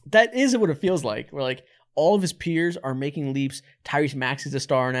that is what it feels like. Where like all of his peers are making leaps. Tyrese Maxey's a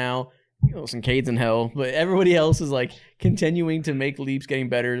star now. Some Cade's in hell. But everybody else is like continuing to make leaps, getting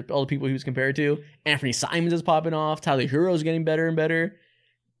better. All the people he was compared to. Anthony Simons is popping off. Tyler Hero's getting better and better.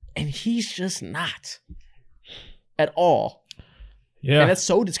 And he's just not. At all. Yeah, and that's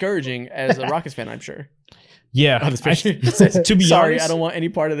so discouraging as a Rockets fan, I'm sure. Yeah, to be sorry, honest, I don't want any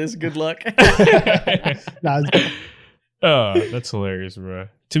part of this. Good luck. That's hilarious, bro.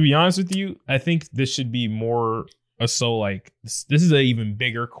 To be honest with you, I think this should be more so like this is an even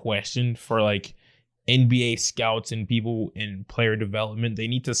bigger question for like NBA scouts and people in player development. They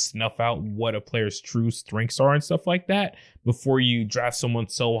need to snuff out what a player's true strengths are and stuff like that before you draft someone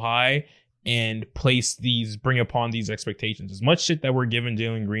so high and bring upon these expectations. As much shit that we're giving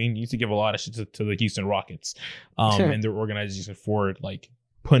Jalen Green, you used to give a lot of shit to the Houston Rockets and their organization for like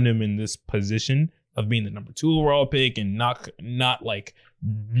putting him in this position of being the number 2 overall pick and not like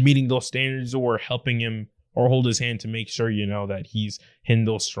meeting those standards or helping him or hold his hand to make sure, you know, that he's hitting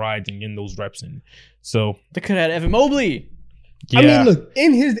those strides and getting those reps in. So they could have had Evan Mobley. Yeah. I mean, look,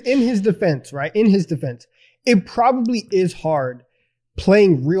 in his defense, right? In his defense, it probably is hard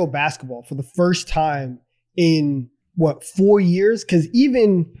playing real basketball for the first time in 4 years? Because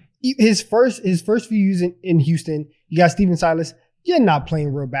even his first few years in Houston, you got Stephen Silas. You're not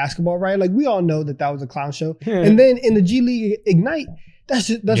playing real basketball, right? Like we all know that was a clown show. And then in the G League Ignite, that's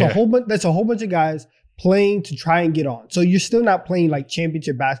a whole bunch of guys playing to try and get on. So you're still not playing like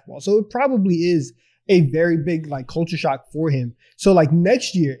championship basketball. So it probably is a very big like culture shock for him. So like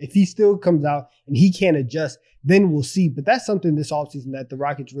next year, if he still comes out and he can't adjust, then we'll see. But that's something this offseason that the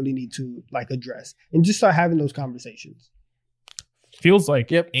Rockets really need to like address and just start having those conversations. Feels like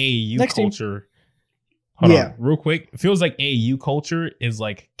AAU culture. Hold on, real quick. It feels like AAU culture is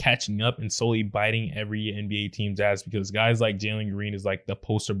like catching up and slowly biting every NBA team's ass because guys like Jalen Green is like the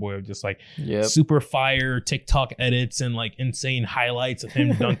poster boy of just like super fire TikTok edits and like insane highlights of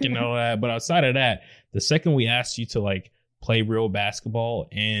him dunking and all that. But outside of that, the second we asked you to like play real basketball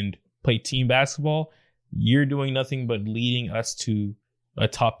and play team basketball, you're doing nothing but leading us to a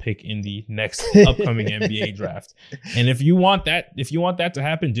top pick in the next upcoming NBA draft. And if you want that to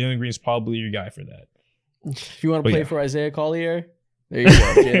happen, Jalen Green's probably your guy for that. If you want to play for Isaiah Collier, there you go,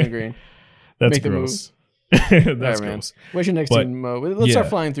 Jalen Green. That's Make gross. That's gross. What's your next team, Mo? Let's start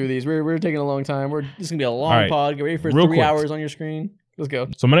flying through these. We're taking a long time. This is gonna be a long pod. Get ready for 3 hours on your screen. Let's go.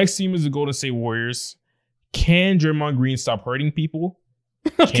 So my next team is the Golden State Warriors. Can Draymond Green stop hurting people?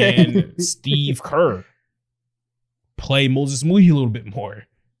 Can Steve Kerr play Moses Moody a little bit more?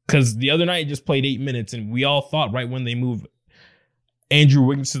 Because the other night he just played 8 minutes, and we all thought right when they moved Andrew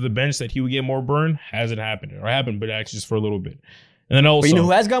Wiggins to the bench that he would get more burn. Hasn't happened. Or happened, but actually just for a little bit. And then also, but you know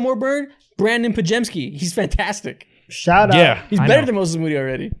who has got more burn? Brandon Pajemski. He's fantastic. Shout out. Yeah, he's better than Moses Moody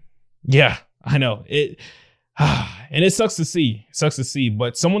already. Yeah, I know it. And it sucks to see.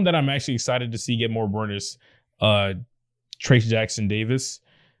 But someone that I'm actually excited to see get more burn is Trace Jackson Davis.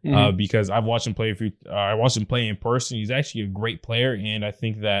 Because I've watched him play I watched him play in person. He's actually a great player, and I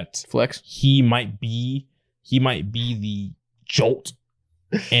think that flex he might be the jolt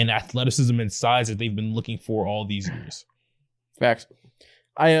and athleticism and size that they've been looking for all these years. Facts.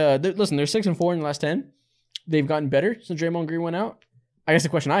 Listen, they're 6-4 in the last 10. They've gotten better since Draymond Green went out. I guess the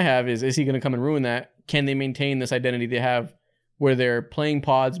question I have is he going to come and ruin that? Can they maintain this identity they have where they're playing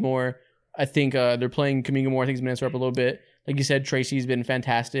pods more? I think they're playing Kuminga more. I think his minutes are up a little bit. Like you said, Tracy's been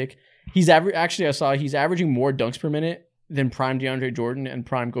fantastic. He's averaging more dunks per minute than prime DeAndre Jordan and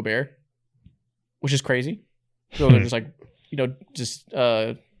prime Gobert, which is crazy. So they're just like,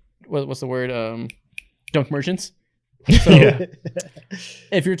 what's the word? Dunk merchants. So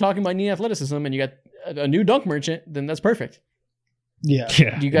if you're talking about needing athleticism and you got a new dunk merchant, then that's perfect. Yeah.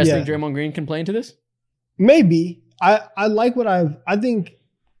 Do you guys think Draymond Green can play into this? Maybe. I like what I think.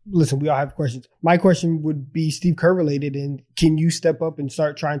 Listen, we all have questions. My question would be Steve Kerr related, and can you step up and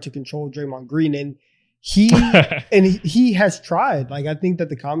start trying to control Draymond Green? And he has tried. Like, I think that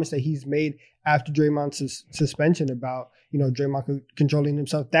the comments that he's made after Draymond's suspension about, Draymond controlling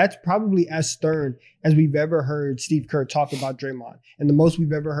himself, that's probably as stern as we've ever heard Steve Kerr talk about Draymond, and the most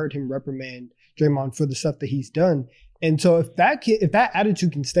we've ever heard him reprimand Draymond for the stuff that he's done. And so if that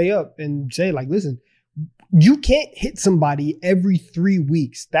attitude can stay up and say, like, listen, you can't hit somebody every 3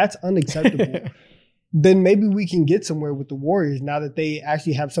 weeks. That's unacceptable. Then maybe we can get somewhere with the Warriors now that they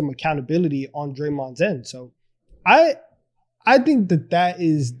actually have some accountability on Draymond's end. So I think that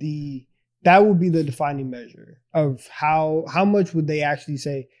would be the defining measure of how much would they actually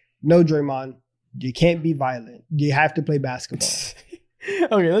say, no, Draymond, you can't be violent. You have to play basketball.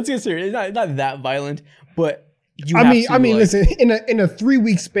 Okay, let's get serious. It's not that violent, but listen, in a 3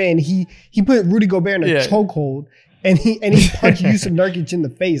 week span, he put Rudy Gobert in a chokehold and he punched Yusuf Nurkic in the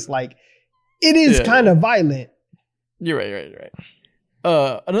face. Like, it is kind of violent. You're right.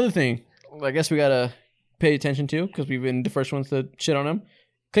 Another thing, I guess we gotta pay attention to because we've been the first ones to shit on him.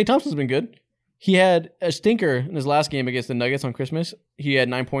 Klay Thompson's been good. He had a stinker in his last game against the Nuggets on Christmas. He had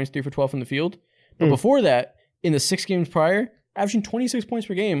 9 points, 3 for 12 from the field. But before that, in the 6 games prior, averaging 26 points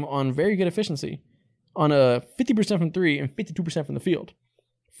per game on very good efficiency, on a 50% from 3 and 52% from the field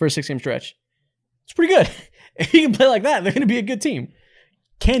for a 6-game stretch. It's pretty good. If he can play like that, they're going to be a good team.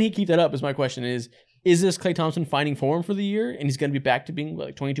 Can he keep that up is my question. Is this Klay Thompson finding form for the year and he's going to be back to being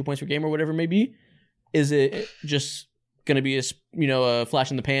like 22 points per game or whatever it may be? Is it just going to be a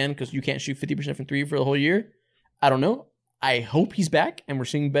flash in the pan because you can't shoot 50% from 3 for the whole year? I don't know. I hope he's back and we're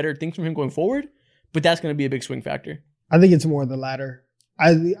seeing better things from him going forward, but that's going to be a big swing factor. I think it's more the latter.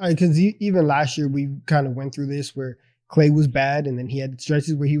 Because even last year we kind of went through this where Klay was bad and then he had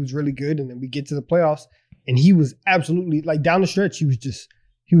stretches where he was really good, and then we get to the playoffs and he was absolutely, like, down the stretch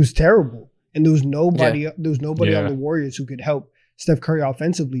he was terrible, and there was nobody on the Warriors who could help Steph Curry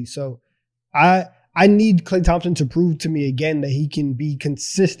offensively. So I need Klay Thompson to prove to me again that he can be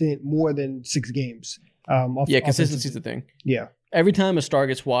consistent more than 6 games. Consistency is the thing. Yeah, every time a star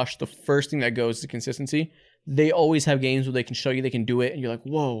gets washed, the first thing that goes is consistency. They always have games where they can show you they can do it, and you're like,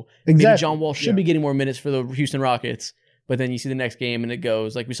 whoa, maybe John Wall should be getting more minutes for the Houston Rockets. But then you see the next game, and it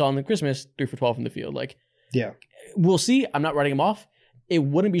goes, like we saw in the Christmas, 3 for 12 from the field. Like, we'll see. I'm not writing him off. It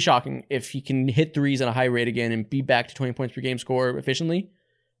wouldn't be shocking if he can hit threes at a high rate again and be back to 20 points per game score efficiently.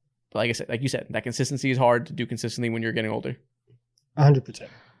 But like you said, that consistency is hard to do consistently when you're getting older. 100%.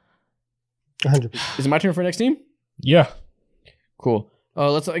 Is it my turn for next team? Yeah. Cool.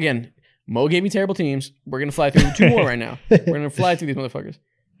 Let's, again, Mo gave me terrible teams. We're going to fly through 2 more right now. We're going to fly through these motherfuckers.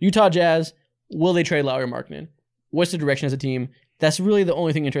 Utah Jazz, will they trade Lowry Markkanen? What's the direction as a team? That's really the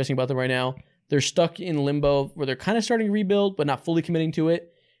only thing interesting about them right now. They're stuck in limbo where they're kind of starting to rebuild, but not fully committing to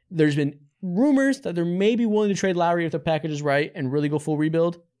it. There's been rumors that they're maybe willing to trade Lowry if the package is right and really go full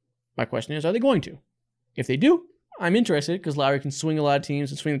rebuild. My question is, are they going to? If they do, I'm interested because Lowry can swing a lot of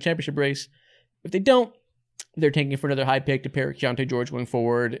teams and swing the championship race. If they don't, they're tanking for another high pick to pair with Keontae George going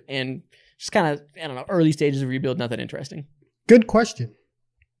forward and just kind of, I don't know, early stages of rebuild, not that interesting. Good question.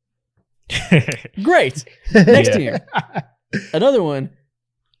 Great. Next team. Another one,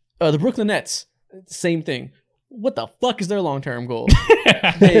 the Brooklyn Nets. Same thing. What the fuck is their long-term goal?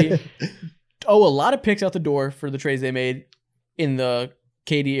 They owe a lot of picks out the door for the trades they made in the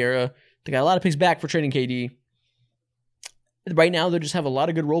KD era. They got a lot of picks back for trading KD. Right now, they just have a lot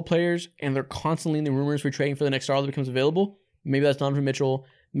of good role players, and they're constantly in the rumors for trading for the next star that becomes available. Maybe that's Donovan Mitchell.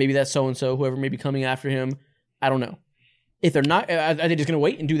 Maybe that's so-and-so, whoever may be coming after him. I don't know. If they're not, are they just going to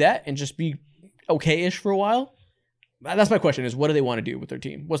wait and do that and just be okay-ish for a while? That's my question, is what do they want to do with their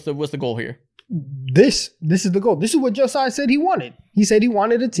team? What's the goal here? This is the goal. This is what Josiah said he wanted. He said he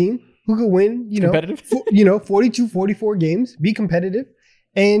wanted a team who could win, 42, 44 games, be competitive,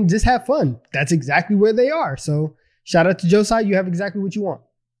 and just have fun. That's exactly where they are. So shout out to Josiah. You have exactly what you want.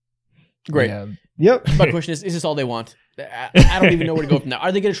 Great. Yeah. Yep. My question is this all they want? I don't even know where to go from there.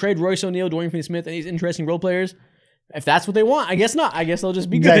 Are they going to trade Royce O'Neal, Dorian Finney-Smith, and these interesting role players? If that's what they want, I guess not. I guess they'll just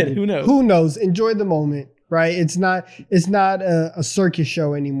be good. Who knows? Who knows? Enjoy the moment, right? It's not a circus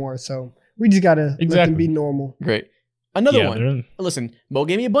show anymore. So we just got to let them be normal. Great. Another one. Listen, Mo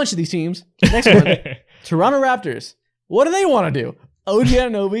gave me a bunch of these teams. Next one, Toronto Raptors. What do they want to do? OG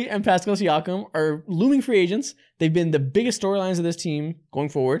Anunoby and Pascal Siakam are looming free agents. They've been the biggest storylines of this team going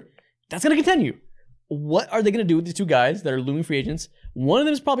forward. That's going to continue. What are they going to do with these two guys that are looming free agents? One of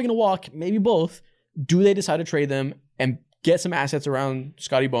them is probably going to walk, maybe both. Do they decide to trade them and get some assets around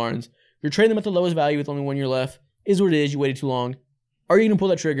Scotty Barnes? You're trading them at the lowest value with only 1 year left. Is what it is. You waited too long. Are you going to pull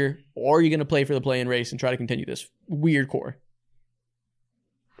that trigger, or are you going to play for the play-in race and try to continue this weird core?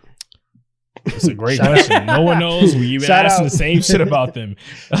 It's a great question. No one knows. We've been asking the same shit about them.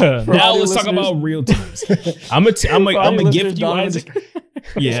 Now let's talk about real teams. I'm gonna gift you Isaac.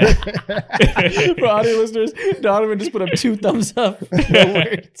 Yeah. For audio listeners, Donovan just put up 2 thumbs up. No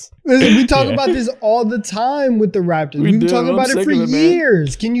words. Listen, we talk about this all the time with the Raptors. We've been talking about it for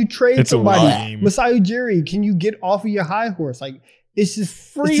years. Can you trade somebody? Masai Ujiri, can you get off of your high horse? Like, it's just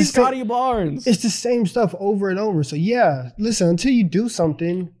free Scotty Barnes. It's the same stuff over and over. So yeah, listen, until you do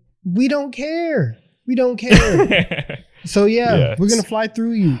something, we don't care. We don't care. So yeah, we're gonna fly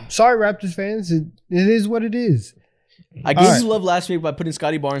through you. Sorry, Raptors fans. It is what it is. I gave you love last week by putting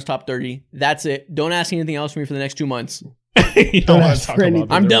Scotty Barnes top 30. That's it. Don't ask anything else from me for the next 2 months. Don't ask for anything.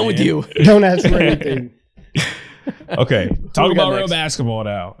 I'm done with you. Don't ask for anything. Okay, talk about real basketball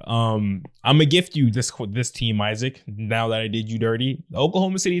now. I'm gonna gift you this team, Isaac. Now that I did you dirty, the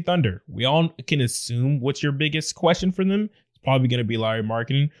Oklahoma City Thunder. We all can assume what's your biggest question for them. It's probably gonna be Lowry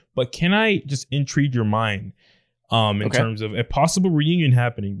Markkanen. But can I just intrigue your mind in terms of a possible reunion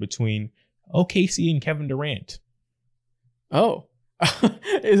happening between OKC and Kevin Durant? Oh,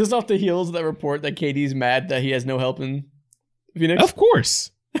 is this off the heels of that report that KD's mad that he has no help in Phoenix? Of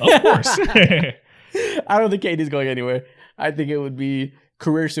course. I don't think KD's going anywhere. I think it would be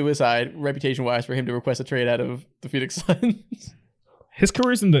career suicide, reputation-wise, for him to request a trade out of the Phoenix Suns. His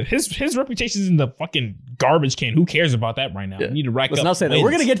career's in his reputation's in the fucking garbage can. Who cares about that right now? We need to rack Let's up. not say that.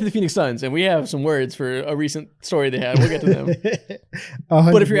 We're gonna get to the Phoenix Suns, and we have some words for a recent story they had. We'll get to them.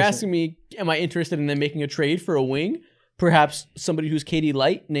 100%. But if you're asking me, am I interested in them making a trade for a wing? Perhaps somebody who's KD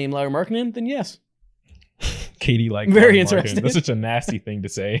light named Lowry Markkanen? Then yes. KD like very interesting. That's such a nasty thing to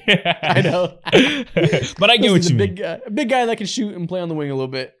say. I know, but I get what you mean. Big guy that can shoot and play on the wing a little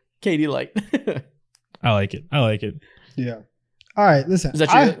bit. KD light. I like it. Yeah. All right. Listen. Is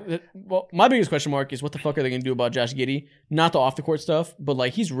that well, my biggest question mark is what the fuck are they going to do about Josh Giddey? Not the off the court stuff, but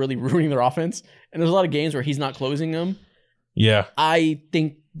like he's really ruining their offense. And there's a lot of games where he's not closing them. Yeah. I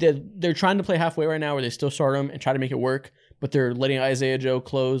think that they're trying to play halfway right now, where they still start him and try to make it work, but they're letting Isaiah Joe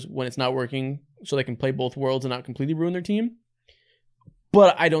close when it's not working, so they can play both worlds and not completely ruin their team.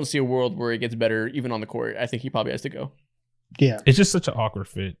 But I don't see a world where it gets better even on the court. I think he probably has to go. Yeah. It's just such an awkward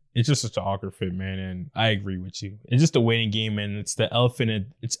fit. Man. And I agree with you. It's just a waiting game, and it's the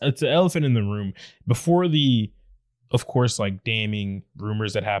elephant. It's the elephant in the room. Before the, of course, like damning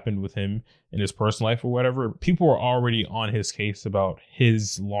rumors that happened with him in his personal life or whatever, people were already on his case about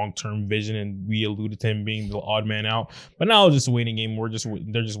his long-term vision, and we alluded to him being the odd man out. But now it's just a waiting game.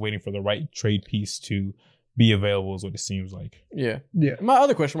 They're just waiting for the right trade piece to be available is what it seems like. Yeah. Yeah. My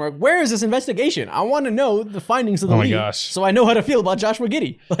other question mark, where is this investigation? I want to know the findings of the league. Gosh. So I know how to feel about Joshua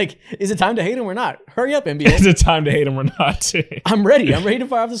Giddey. Like, is it time to hate him or not? Hurry up, NBA. Is it time to hate him or not? I'm ready. I'm ready to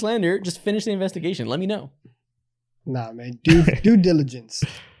fire off the slander. Just finish the investigation. Let me know. Nah, man. Due diligence.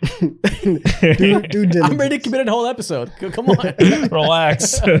 due diligence. I'm ready to commit a whole episode. Come on.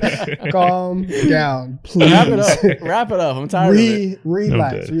 Relax. Calm down, please. Wrap it up. Wrap it up. I'm tired of it.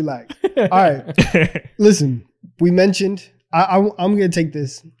 Relax. All right. Listen, we mentioned, I'm going to take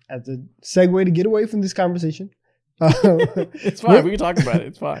this as a segue to get away from this conversation. It's fine. We can talk about it.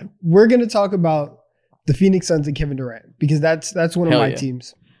 It's fine. We're going to talk about the Phoenix Suns and Kevin Durant because that's one of Hell my yeah.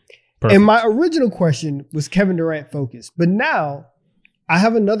 teams. Perfect. And my original question was Kevin Durant focused, but now I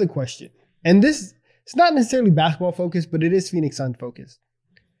have another question. And this, it's not necessarily basketball focused, but it is Phoenix Suns focused.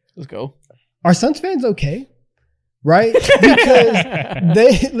 Let's go. Are Suns fans okay? Right?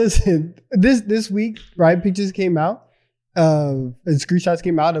 Because listen, this week, right, pictures came out, and screenshots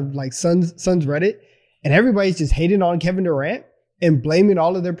came out of like Suns Reddit, and everybody's just hating on Kevin Durant and blaming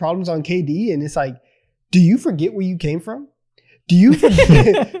all of their problems on KD. And it's like, do you forget where you came from? Do you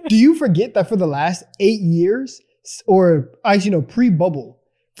forget that for the last 8 years, or actually no, pre-bubble,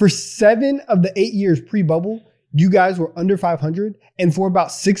 for 7 of the 8 years pre-bubble, you guys were under 500, and for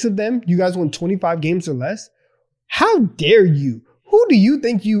about 6 of them, you guys won 25 games or less? How dare you? Who do you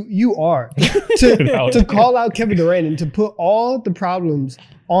think you are to call out Kevin Durant and to put all the problems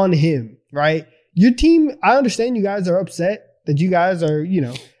on him, right? Your team, I understand you guys are upset that you guys are,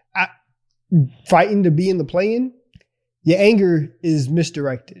 fighting to be in the play-in. Your anger is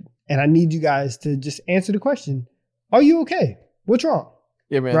misdirected. And I need you guys to just answer the question. Are you okay? What's wrong?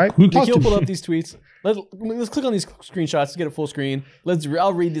 Yeah, man. Right? Nikhil pull up these tweets. Let's click on these screenshots to get a full screen.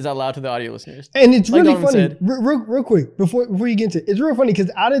 I'll read these out loud to the audio listeners. And it's Like really Donovan funny. said. Real quick, before you get into it, it's real funny because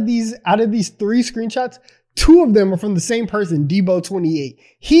out of these 3 screenshots, 2 of them are from the same person, Debo28.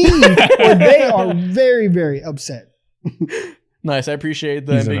 He or they are very, very upset. Nice. I appreciate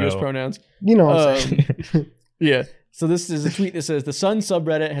the ambiguous pronouns. You know what I'm saying? Yeah. So this is a tweet that says, the Suns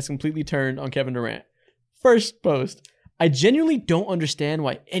subreddit has completely turned on Kevin Durant. First post. I genuinely don't understand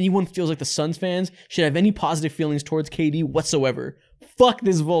why anyone feels like the Suns fans should have any positive feelings towards KD whatsoever. Fuck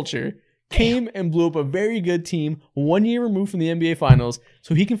this vulture. Came and blew up a very good team 1 year removed from the NBA Finals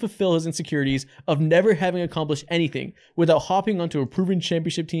so he can fulfill his insecurities of never having accomplished anything without hopping onto a proven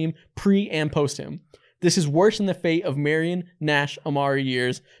championship team pre and post him. This is worse than the fate of Marion, Nash, Amari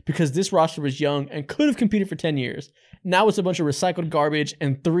years because this roster was young and could have competed for 10 years. Now it's a bunch of recycled garbage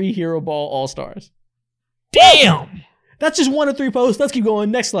and 3 Hero Ball All-Stars. Damn! That's just 1 of 3 posts. Let's keep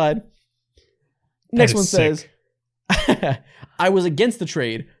going. Next slide. Next one says, I was against the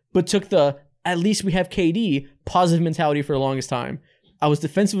trade, but took the at least we have KD positive mentality for the longest time. I was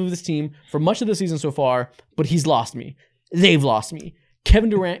defensive of this team for much of the season so far, but he's lost me. They've lost me. Kevin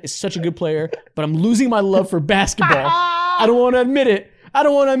Durant is such a good player, but I'm losing my love for basketball. I don't want to admit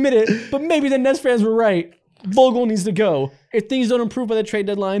it, but maybe the Nets fans were right. Vogel needs to go. If things don't improve by the trade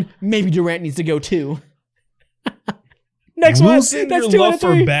deadline, maybe Durant needs to go too. Next one. That's 2 out love of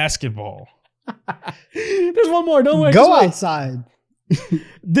 3. for basketball. There's one more. Don't worry. Go outside.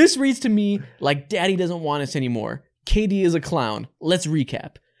 This reads to me like daddy doesn't want us anymore. KD is a clown. Let's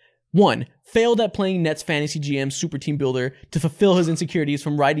recap. 1. Failed at playing Nets fantasy GM super team builder to fulfill his insecurities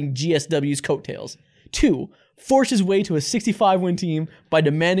from riding GSW's coattails. 2. Forced his way to a 65-win team by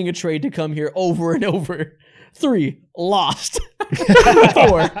demanding a trade to come here over and over. 3. Lost.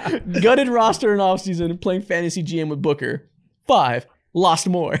 4. Gutted roster in offseason playing fantasy GM with Booker. 5. Lost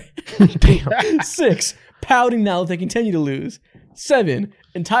more. 6. Pouting now that they continue to lose. 7.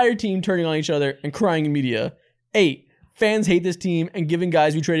 Entire team turning on each other and crying in media. 8. Fans hate this team and giving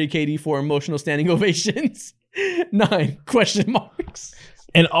guys who traded KD for emotional standing ovations. 9. Question marks.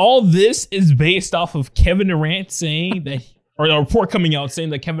 And all this is based off of Kevin Durant saying that, or a report coming out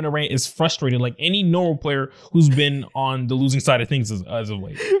saying that Kevin Durant is frustrated like any normal player who's been on the losing side of things as of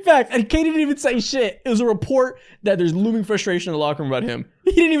late. In fact, and KD didn't even say shit. It was a report that there's looming frustration in the locker room about him.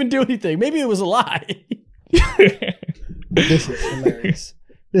 He didn't even do anything. Maybe it was a lie. This is hilarious.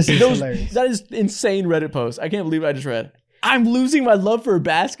 Hilarious. That is insane Reddit post. I can't believe I just read. I'm losing my love for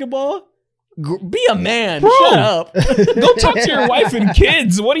basketball? Be a man. Bro, shut up. Go talk to your wife and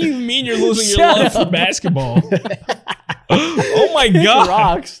kids. What do you mean you're losing your love for basketball? Oh my God.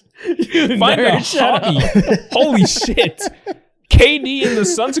 Rocks. You Find nerd, a shut hobby. up. Holy shit. KD and the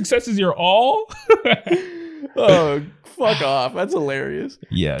Sun success is your all? Oh, fuck off. That's hilarious.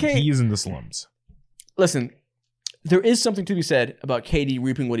 Yeah, Okay. he is in the slums. Listen, there is something to be said about KD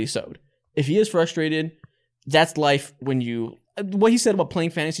reaping what he sowed. If he is frustrated, that's life when you... What he said about playing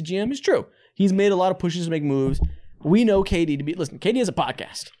fantasy GM is true. He's made a lot of pushes to make moves. We know KD to be... Listen, KD has a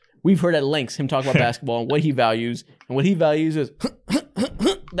podcast. We've heard at length him talk about basketball and what he values. And what he values is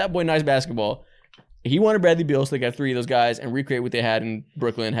that boy nice basketball. He wanted Bradley Beal, so they got 3 of those guys and recreate what they had in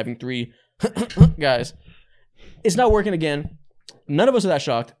Brooklyn, having 3 guys. It's not working again. None of us are that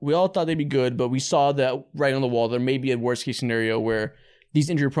shocked. We all thought they'd be good, but we saw that right on the wall. There may be a worst-case scenario where these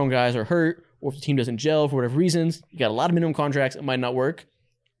injury-prone guys are hurt, or if the team doesn't gel for whatever reasons. You got a lot of minimum contracts. It might not work.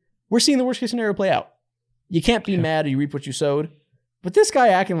 We're seeing the worst-case scenario play out. You can't be mad or you reap what you sowed. But this guy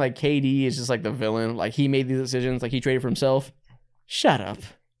acting like KD is just like the villain, like he made these decisions, like he traded for himself. Shut up.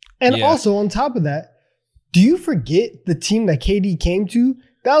 And also, on top of that, do you forget the team that KD came to?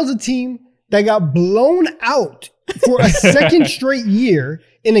 That was a team that got blown out for a second straight year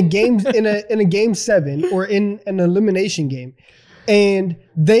in a game 7 or in an elimination game. And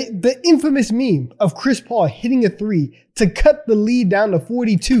the infamous meme of Chris Paul hitting a 3 to cut the lead down to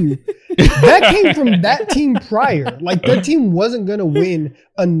 42, that came from that team prior. Like, that team wasn't going to win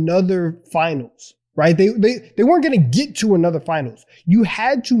another finals, right? They weren't going to get to another finals. You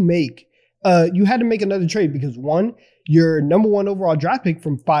had to make another trade because, one, your number 1 overall draft pick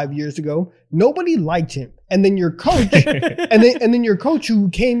from 5 years ago, nobody liked him. And then your coach, and then your coach who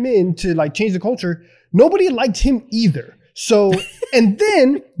came in to like change the culture, nobody liked him either. So, and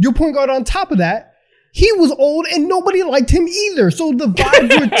then your point guard on top of that, he was old and nobody liked him either. So the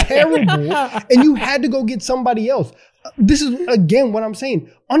vibes were terrible and you had to go get somebody else. This is, again, what I'm saying.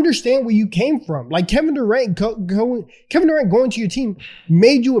 Understand where you came from. Like Kevin Durant going to your team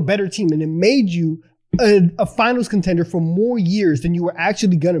made you a better team, and it made you a finals contender for more years than you were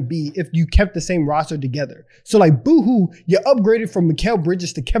actually going to be if you kept the same roster together. So like, boo-hoo, you upgraded from Mikal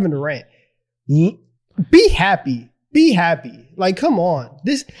Bridges to Kevin Durant. Be happy. Be happy. Like, come on.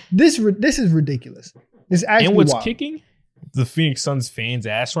 This is ridiculous. It's actually and what's wild. Kicking the Phoenix Suns fans'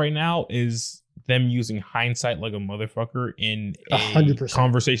 ass right now is them using hindsight like a motherfucker in a 100%.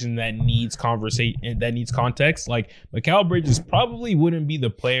 conversation that needs context. Like, Mikal Bridges probably wouldn't be the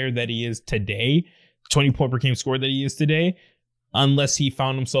player that he is today, 20-point per game scorer that he is today, unless he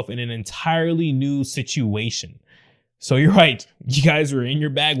found himself in an entirely new situation. So you're right. You guys are in your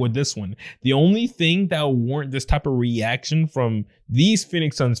bag with this one. The only thing that will warrant this type of reaction from these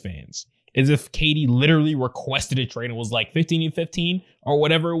Phoenix Suns fans is if KD literally requested a trade and was like 15-15 or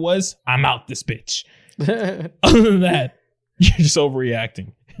whatever it was, I'm out this bitch. Other than that, you're just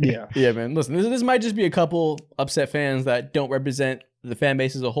overreacting. Yeah. Yeah, man. Listen, this might just be a couple upset fans that don't represent the fan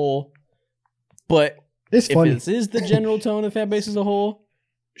base as a whole. But It's if funny. this is the general tone of the fan base as a whole,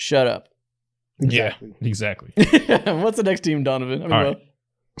 shut up. Exactly. Yeah, exactly. What's the next team, Donovan? All right.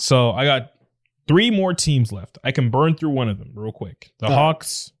 So I got 3 more teams left. I can burn through one of them real quick. The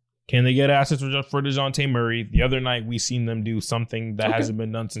Hawks, can they get assets for DeJounte Murray? The other night, we seen them do something that hasn't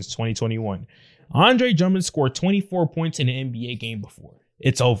been done since 2021. Andre Drummond scored 24 points in an NBA game before.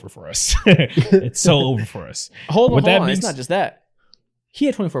 It's over for us. It's so over for us. Hold on. It's not just that. He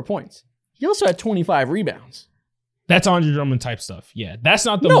had 24 points. He also had 25 rebounds. That's Andre Drummond type stuff. Yeah, that's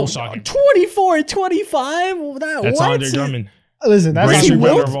not the most shocking. 24 and 25? That's what? Andre Drummond. Listen, that's Greatest how he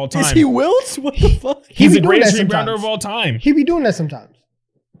rebounder Wilt. of all time. Is he Wilt? What the fuck? He's be the doing greatest that rebounder sometimes. of all time. He be doing that sometimes.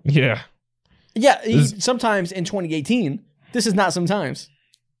 Yeah. Yeah, sometimes in 2018. This is not sometimes.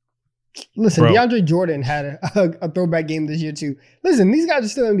 Listen, Bro. DeAndre Jordan had a throwback game this year too. Listen, these guys are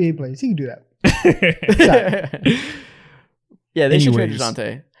still NBA players. He can do that. Yeah, they should trade Anyways.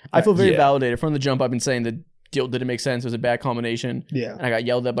 DeJounte. I feel very Yeah. validated. From the jump, I've been saying the deal didn't make sense. It was a bad combination. Yeah. And I got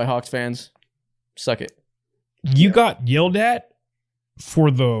yelled at by Hawks fans. Suck it. You got yelled at for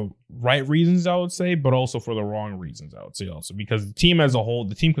the right reasons, I would say, but also for the wrong reasons, I would say also. Because the team as a whole,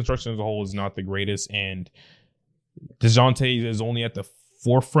 the team construction as a whole is not the greatest. And DeJounte is only at the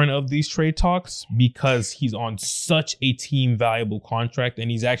forefront of these trade talks because he's on such a team valuable contract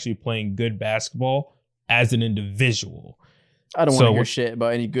and he's actually playing good basketball as an individual. I don't want to hear shit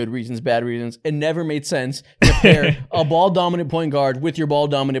about any good reasons, bad reasons. It never made sense to pair a ball-dominant point guard with your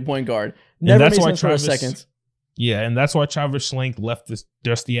ball-dominant point guard. Never made sense for a second. Yeah, and that's why Travis Schlenk left this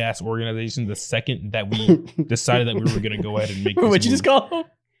dusty-ass organization the second that we decided that we were going to go ahead and make this What'd you move. just call him?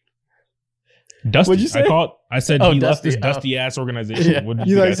 Dusty. What'd you say? I said Oh, he left Dusty. this dusty-ass organization. Yeah. What did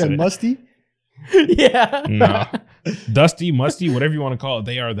You think like I said said? musty? Yeah. No. Dusty, musty, whatever you want to call it,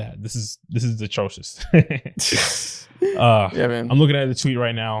 they are that. This is atrocious. Yeah, man. I'm looking at the tweet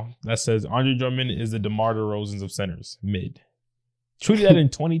right now that says Andre Drummond is the DeMar DeRozan of centers. Mid. Tweeted that in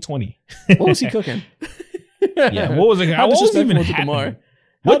 2020. What was he cooking? Yeah, what was it? How What was even disrespectful to happening? DeMar?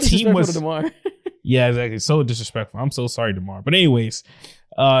 What How team was? disrespectful to DeMar? Yeah, exactly. So disrespectful. I'm so sorry, DeMar. But anyways,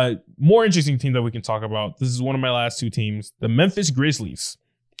 more interesting team that we can talk about. This is one of my last 2 teams. The Memphis Grizzlies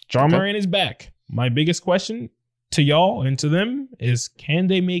Ja Morant is back. My biggest question to y'all and to them is, can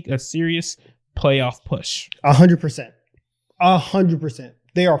they make a serious playoff push? 100%. 100%.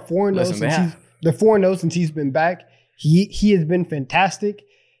 They are 4-0 they're 4-0 since he's been back. He has been fantastic.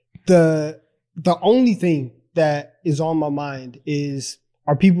 The only thing that is on my mind is,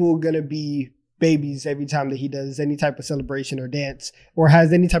 are people going to be babies every time that he does any type of celebration or dance or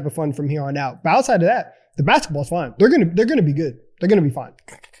has any type of fun from here on out? But outside of that, the basketball's fine. They're gonna be good. They're gonna be fine.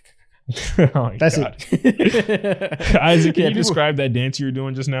 Oh that's God. It. Isaac, can you describe that dance you were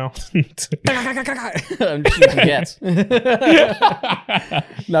doing just now? I'm shooting some cats.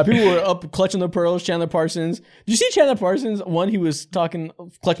 Now, people were up clutching their pearls. Chandler Parsons. Did you see Chandler Parsons? One, he was clutching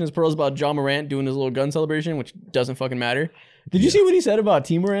his pearls about Ja Morant doing his little gun celebration, which doesn't fucking matter. Did you see what he said about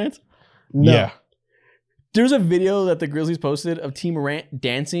T. Morant? No. Yeah. There's a video that the Grizzlies posted of T. Morant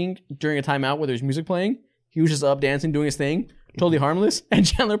dancing during a timeout where there's music playing. He was just up dancing, doing his thing, totally harmless. And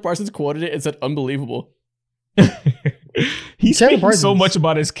Chandler Parsons quoted it and said, "Unbelievable." He's speaking so much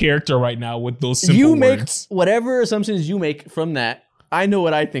about his character right now with those simple you words. Make whatever assumptions you make from that. I know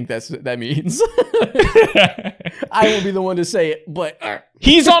what I think that means. I won't be the one to say it, but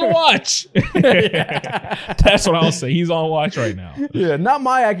he's on watch. That's what I'll say. He's on watch right now. Yeah, not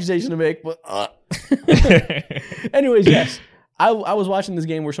my accusation to make, but anyways, yes. I was watching this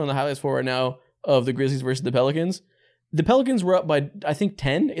game we're showing the highlights for right now of the Grizzlies versus the Pelicans. The Pelicans were up by, I think,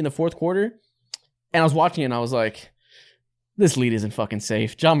 10 in the fourth quarter. And I was watching it and I was like, this lead isn't fucking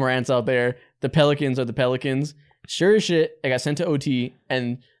safe. Ja Morant's out there. The Pelicans are the Pelicans. Sure as shit, I got sent to OT,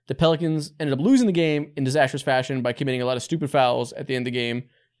 and the Pelicans ended up losing the game in disastrous fashion by committing a lot of stupid fouls at the end of the game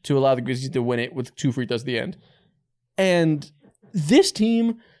to allow the Grizzlies to win it with 2 free throws at the end. And this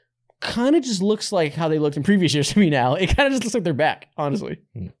team kind of just looks like how they looked in previous years to me now. It kind of just looks like they're back, honestly.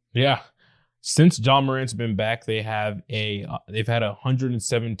 Yeah. Since Ja Morant's been back, they've had a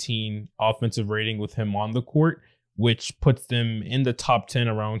 117 offensive rating with him on the court, which puts them in the top 10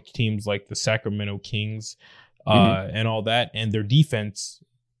 around teams like the Sacramento Kings and all that. And their defense,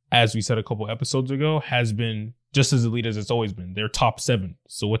 as we said a couple episodes ago, has been just as elite as it's always been. They're top 7.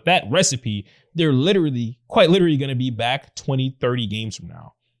 So with that recipe, they're quite literally going to be back 20, 30 games from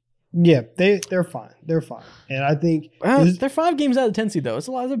now. Yeah, they're fine. They're fine. And I think they're 5 games out of 10 seed though. It's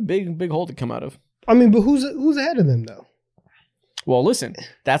a lot of a big hole to come out of. I mean, but who's ahead of them though? Well, listen,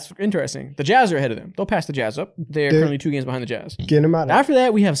 that's interesting. The Jazz are ahead of them. They'll pass the Jazz up. They're currently 2 games behind the Jazz. Get them out. After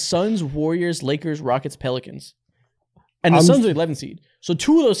that, we have Suns, Warriors, Lakers, Rockets, Pelicans. And the Suns are the 11th seed. So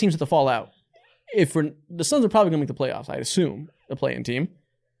 2 of those teams have to fall out. The Suns are probably going to make the playoffs, I assume, the play-in team.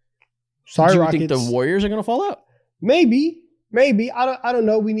 Sorry, Do you Rockets. think the Warriors are going to fall out? Maybe. I don't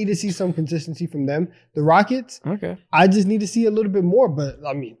know. We need to see some consistency from them. The Rockets, okay. I just need to see a little bit more. But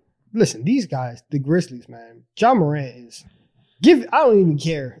I mean, listen, these guys, the Grizzlies, man. Ja Morant is I don't even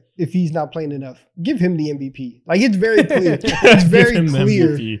care if he's not playing enough. Give him the MVP. Like, it's very clear. It's very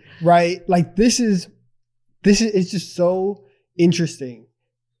clear, right? Like, this is it's just so interesting,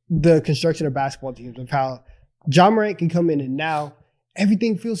 the construction of basketball teams, of how Ja Morant can come in and now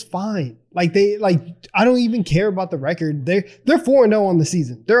everything feels fine. I don't even care about the record. They're 4-0 on the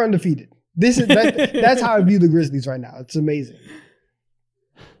season. They're undefeated. That's how I view the Grizzlies right now. It's amazing.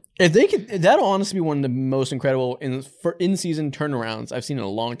 If they could, that'll honestly be one of the most incredible in-season turnarounds I've seen in a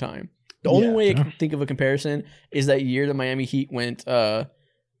long time. The only way I can think of a comparison is that year the Miami Heat went, I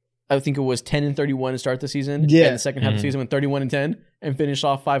think it was 10-31 to start the season. Yeah. And the second half of the season went 31-10 and finished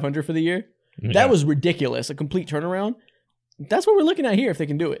off 500 for the year. Yeah. That was ridiculous. A complete turnaround. That's what we're looking at here if they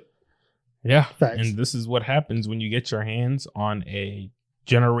can do it. Yeah. Facts. And this is what happens when you get your hands on a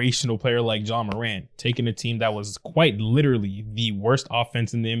generational player like Ja Morant, taking a team that was quite literally the worst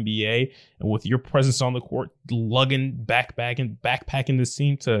offense in the NBA, and with your presence on the court, backpacking this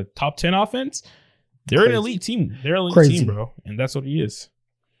team to top 10 offense. They're an elite team. They're an elite team, bro. And that's what he is.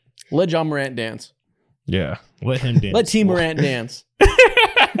 Let Ja Morant dance. Yeah. Let him dance. Let T. Morant dance.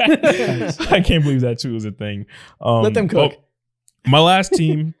 I can't believe that too is a thing. Let them cook. My last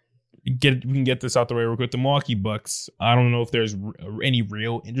team, we can get this out the way real quick. The Milwaukee Bucks. I don't know if there's any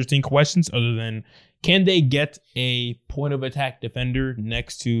real interesting questions other than, can they get a point of attack defender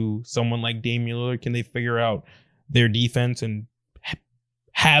next to someone like Damian Lillard? Can they figure out their defense and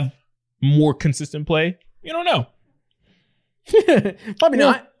have more consistent play? You don't know. Probably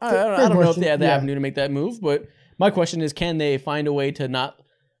not. I don't know if they have the avenue to make that move, but my question is, can they find a way to not...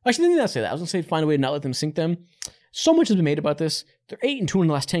 Actually, let me not say that. I was going to say find a way to not let them sink them. So much has been made about this. They're 8-2 in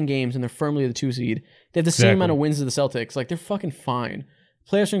the last 10 games, and they're firmly the 2 seed. They have the same amount of wins as the Celtics. Like, they're fucking fine.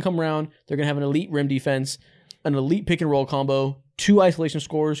 Playoffs are going to come around. They're going to have an elite rim defense, an elite pick and roll combo, 2 isolation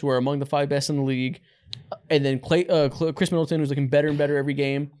scorers who are among the 5 best in the league, and then Chris Middleton, who's looking better and better every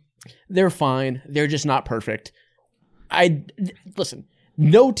game. They're fine. They're just not perfect. Listen,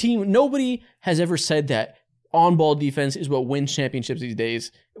 nobody has ever said that on-ball defense is what wins championships these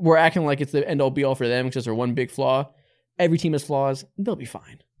days. We're acting like it's the end-all be-all for them because they're one big flaw. Every team has flaws. They'll be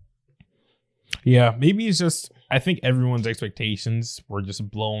fine. Yeah, maybe it's just, I think everyone's expectations were just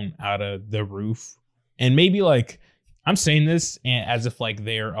blown out of the roof. And maybe like, I'm saying this as if like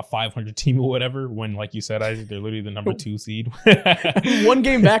they're a 500 team or whatever, when like you said, Isaac, they're literally the number 2 seed. One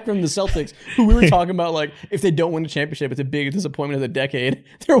game back from the Celtics, who we were talking about, like, if they don't win the championship, it's a big disappointment of the decade.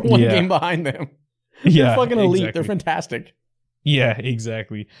 They're one game behind them. They're fucking elite. Exactly. They're fantastic. Yeah,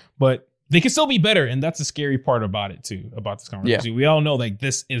 exactly. But they can still be better, and that's the scary part about it too, about this conversation. Yeah. We all know like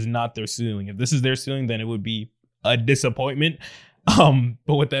this is not their ceiling. If this is their ceiling, then it would be a disappointment.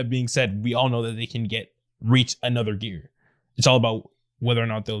 But with that being said, we all know that they can reach another gear. It's all about whether or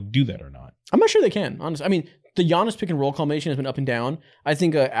not they'll do that or not. I'm not sure they can, honestly. I mean, the Giannis pick and roll combination has been up and down. I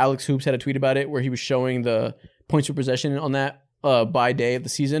think Alex Hoops had a tweet about it where he was showing the points per possession on that by day of the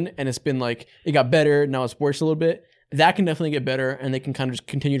season, and it's been like it got better. Now it's worse a little bit. That can definitely get better, and they can kind of just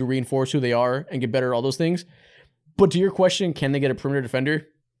continue to reinforce who they are and get better at all those things. But to your question, can they get a perimeter defender?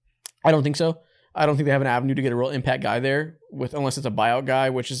 I don't think so. I don't think they have an avenue to get a real impact guy there, unless it's a buyout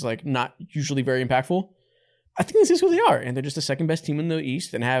guy, which is like not usually very impactful. I think this is who they are, and they're just the second best team in the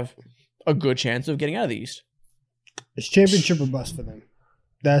East and have a good chance of getting out of the East. It's championship or bust for them.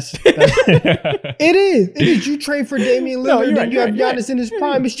 That's it is. It is. You trade for Damian Lillard, and you have Giannis in his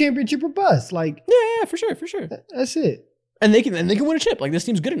prime. It's championship or bust. Like yeah, for sure. That's it. And they can win a chip. Like this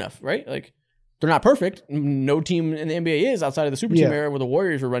team's good enough, right? Like they're not perfect. No team in the NBA is outside of the super team era where the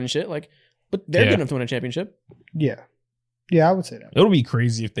Warriors were running shit. Like, but they're good enough to win a championship. Yeah. Yeah, I would say that. It'll be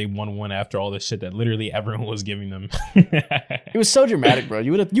crazy if they won one after all this shit that literally everyone was giving them. It was so dramatic, bro.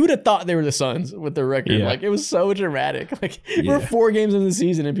 You would have thought they were the Suns with their record. Yeah. Like it was so dramatic. Like we're 4 games into the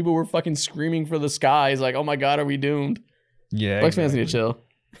season and people were fucking screaming for the skies. Like, oh my god, are we doomed? Yeah, Bucks fans need to chill.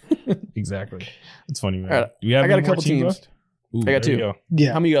 Exactly. It's funny, man. Right. Do we have I got a couple teams left? Ooh, I got 2.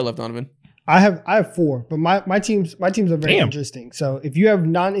 Yeah. How many you got left, Donovan? I have 4, but my teams are very interesting. So if you have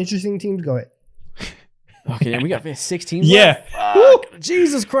non-interesting teams, go ahead. Okay, we got 6 teams. Yeah. Left.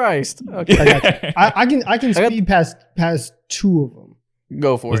 Jesus Christ. Okay, I can speed past 2 of them.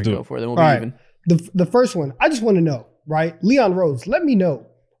 Go for it. Then we'll be even. The first one, I just want to know, right? Leon Rose, let me know.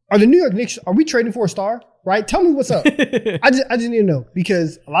 Are the New York Knicks? Are we trading for a star? Right? Tell me what's up. I just need to know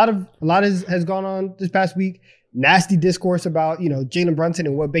because a lot has gone on this past week. Nasty discourse about Jalen Brunson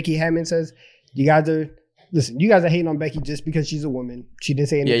and what Becky Hammond says. You guys are hating on Becky just because she's a woman. She didn't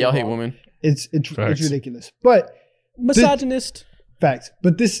say anything. Yeah, y'all wrong. hate women. It's ridiculous. But misogynist. Facts.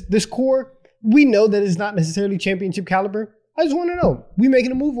 But this core, we know that it's not necessarily championship caliber. I just want to know, we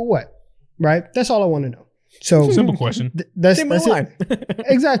making a move or what? Right? That's all I want to know. So simple question. That's it.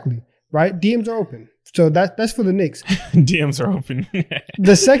 Exactly. Right? DMs are open. So that's for the Knicks. DMs are open.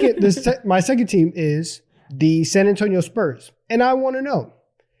 My second team is the San Antonio Spurs. And I want to know,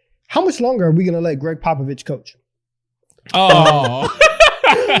 how much longer are we going to let Greg Popovich coach? Oh.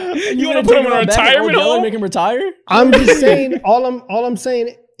 You want to put him in a retirement home? Make him retire? I'm just saying, all I'm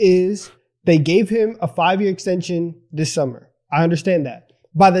saying is they gave him a 5-year extension this summer. I understand that.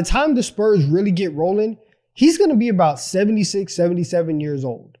 By the time the Spurs really get rolling, he's going to be about 76, 77 years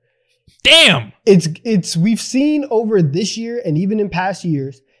old. Damn. We've seen over this year and even in past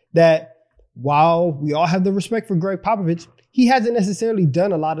years that while we all have the respect for Greg Popovich, he hasn't necessarily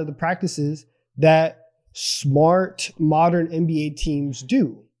done a lot of the practices that smart, modern NBA teams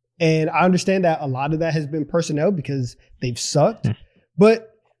do. And I understand that a lot of that has been personnel because they've sucked.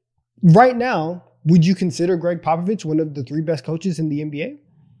 But right now, would you consider Greg Popovich one of the 3 best coaches in the NBA?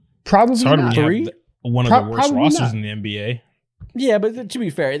 Probably it's hard not. To have one of the worst rosters in the NBA. Yeah, but to be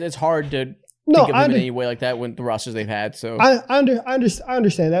fair, it's hard to think of them in any way like that with the rosters they've had. So I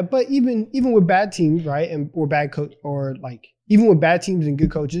understand that. But even with bad teams, right, even with bad teams and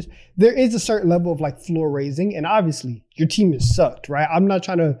good coaches, there is a certain level of like floor raising, and obviously your team is sucked, right? I'm not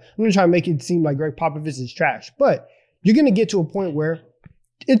trying to make it seem like Greg Popovich is trash, but you're gonna get to a point where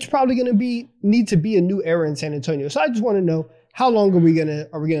it's probably gonna need to be a new era in San Antonio. So I just want to know, how long are we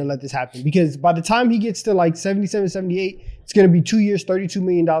gonna let this happen? Because by the time he gets to like 77, 78, it's gonna be 2 years, $32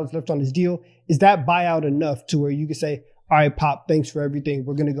 million left on his deal. Is that buyout enough to where you can say, all right, Pop, thanks for everything.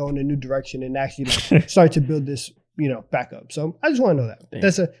 We're gonna go in a new direction and actually start to build this back up. So I just want to know that. Damn.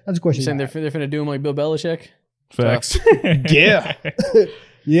 That's a question. You're saying they're finna do him like Bill Belichick? Facts. Yeah.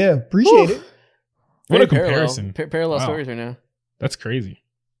 Yeah. Appreciate it. What a comparison. Parallel stories right now. That's crazy.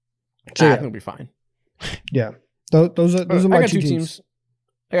 So I think it'll be fine. Yeah. Those are my 2 teams.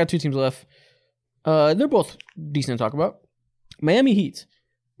 I got 2 teams left. They're both decent to talk about. Miami Heat.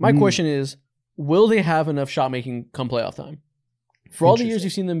 My question is, will they have enough shot making come playoff time? For all the years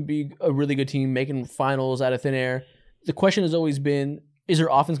you've seen them be a really good team, making finals out of thin air, the question has always been, is their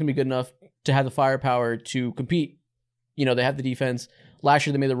offense going to be good enough to have the firepower to compete? You know, they have the defense. Last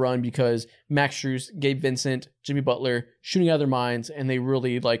year they made the run because Max Strus, Gabe Vincent, Jimmy Butler shooting out of their minds, and they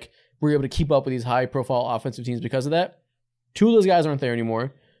really were able to keep up with these high-profile offensive teams because of that. Two of those guys aren't there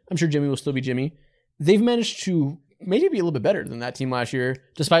anymore. I'm sure Jimmy will still be Jimmy. They've managed to maybe be a little bit better than that team last year,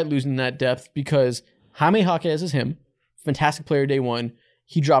 despite losing that depth, because Jaime Jaquez is him. Fantastic player day one.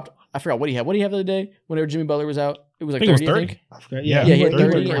 He dropped, I forgot what he had. What did he have the other day whenever Jimmy Butler was out? It was like 30, I think. I forgot. Yeah, he had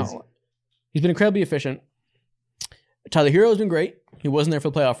 30. He's been incredibly efficient. Tyler Hero has been great. He wasn't there for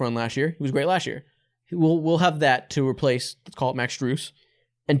the playoff run last year. He was great last year. We'll have that to replace, let's call it Max Strus.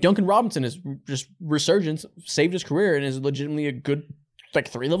 And Duncan Robinson is just resurgence, saved his career, and is legitimately a good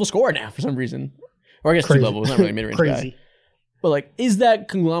 3-level scorer now for some reason. Or I guess 2-level. He's not really a mid-range guy. But is that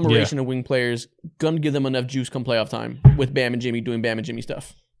conglomeration of wing players going to give them enough juice come playoff time with Bam and Jimmy doing Bam and Jimmy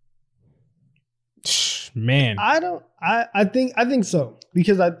stuff? Man, I think so,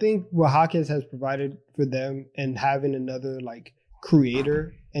 because I think what Jaquez has provided for them, and having another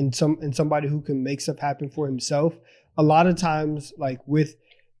creator and somebody who can make stuff happen for himself. A lot of times, with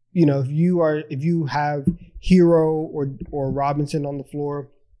if you have Hero or Robinson on the floor,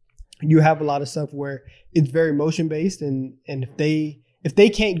 you have a lot of stuff where it's very motion based, and if they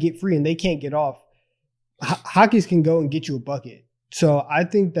can't get free and they can't get off, Jaquez can go and get you a bucket. So I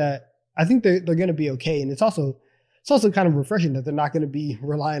think they're going to be okay, and it's also kind of refreshing that they're not going to be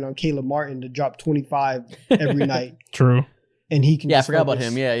relying on Caleb Martin to drop 25 every night. True. And he can. Yeah, I forgot about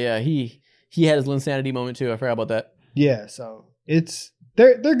him. Yeah. He had his Linsanity moment too. I forgot about that. Yeah, so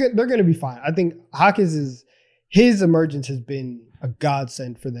they're going to be fine. I think Jaquez his emergence has been a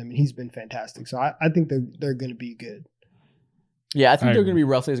godsend for them, and he's been fantastic. So I think they're going to be good. Yeah, I think they're going to be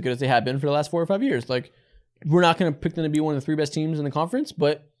roughly as good as they have been for the last 4 or 5 years. We're not going to pick them to be one of the 3 best teams in the conference,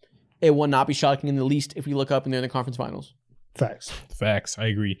 but it will not be shocking in the least if we look up and they're in the conference finals. Facts. I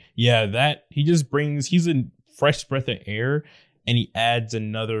agree. Yeah, he's a fresh breath of air, and he adds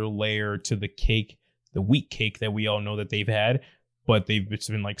another layer to the cake, the wheat cake that we all know that they've had, but they've just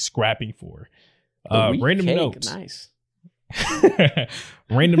been scrapping for. Random notes. Nice.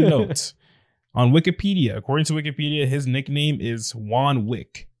 Random notes. On Wikipedia, according to Wikipedia, his nickname is Juan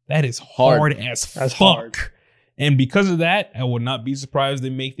Wick. That is hard as fuck. Hard. And because of that, I would not be surprised they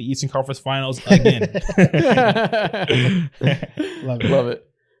make the Eastern Conference Finals again. Love it.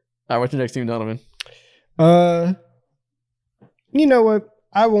 All right, what's your next team, Donovan? You know what?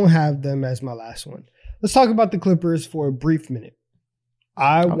 I won't have them as my last one. Let's talk about the Clippers for a brief minute.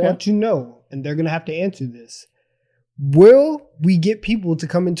 I want to know, and they're going to have to answer this. Will we get people to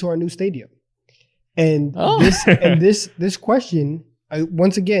come into our new stadium? And this question,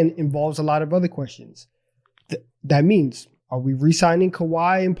 once again, involves a lot of other questions. That means, are we re-signing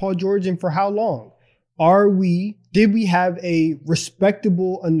Kawhi and Paul George, and for how long? Did we have a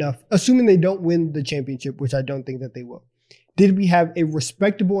respectable enough, assuming they don't win the championship, which I don't think that they will, did we have a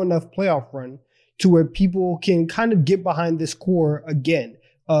respectable enough playoff run to where people can kind of get behind this core again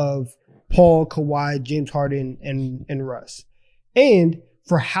of Paul, Kawhi, James Harden, and Russ? And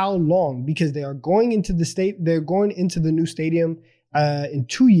for how long? Because they are going into the new stadium in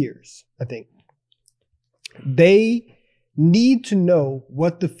 2 years, I think. They need to know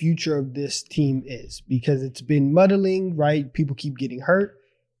what the future of this team is, because it's been muddling, right? People keep getting hurt.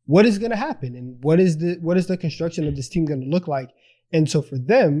 What is going to happen, and what is the construction of this team going to look like? And so for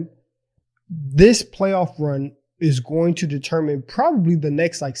them, this playoff run is going to determine probably the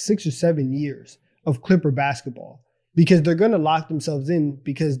next 6 or 7 years of Clipper basketball, because they're going to lock themselves in,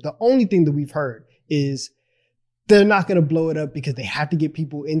 because the only thing that we've heard is they're not going to blow it up because they have to get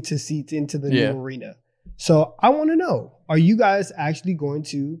people into seats into the new arena. So I want to know, are you guys actually going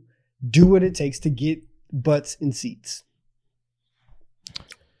to do what it takes to get butts in seats?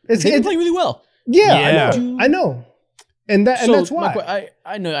 They play really well. Yeah. I know. And that's why.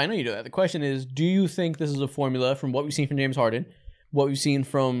 I know you do that. The question is, do you think this is a formula from what we've seen from James Harden, what we've seen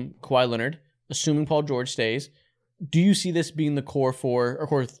from Kawhi Leonard, assuming Paul George stays? Do you see this being the core 4 or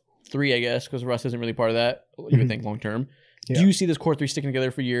core 3, I guess, because Russ isn't really part of that, you would think long term. Yeah. Do you see this core 3 sticking together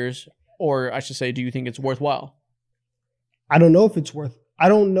for years? Or I should say, do you think it's worthwhile? I don't know if it's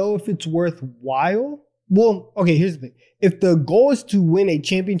worthwhile. Well, okay, here's the thing. If the goal is to win a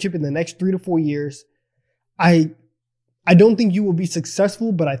championship in the next 3 to 4 years, I don't think you will be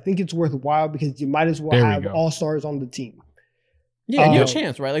successful, but I think it's worthwhile because you might as well have all-stars on the team. Yeah, you have a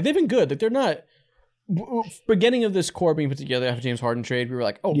chance, right? They've been good. They're not... Beginning of this core being put together after James Harden trade, we were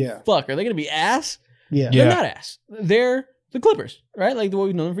like, fuck, are they going to be ass? Yeah. They're not ass. They're the Clippers, right? Like the way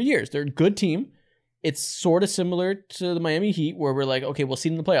we've known them for years. They're a good team. It's sort of similar to the Miami Heat, where we're like, okay, we'll see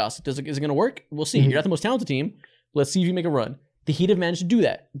it in the playoffs. Is it going to work? We'll see. You're not the most talented team. Let's see if you make a run. The Heat have managed to do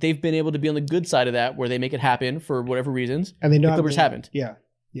that. They've been able to be on the good side of that, where they make it happen for whatever reasons. And they know the Clippers haven't. Yeah.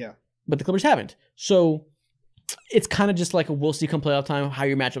 But the Clippers haven't. So it's kind of just like a we'll see come playoff time how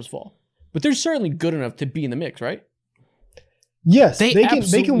your matchups fall. But they're certainly good enough to be in the mix, right? Yes, they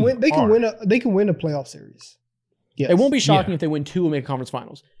can win a playoff series. Yes. It won't be shocking if they win 2 and make conference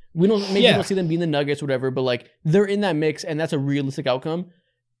finals. We don't see them being the Nuggets or whatever, but like they're in that mix, and that's a realistic outcome.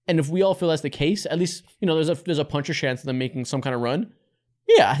 And if we all feel that's the case, at least there's a puncher's chance of them making some kind of run.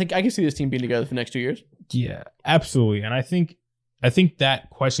 Yeah, I think I can see this team being together for the next 2 years. Yeah, absolutely. And I think that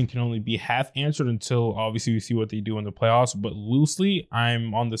question can only be half answered until obviously we see what they do in the playoffs. But loosely,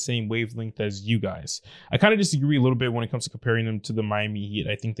 I'm on the same wavelength as you guys. I kind of disagree a little bit when it comes to comparing them to the Miami Heat.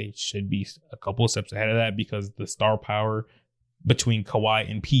 I think they should be a couple of steps ahead of that because the star power between Kawhi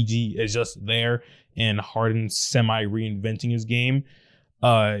and PG is just there, and Harden semi reinventing his game,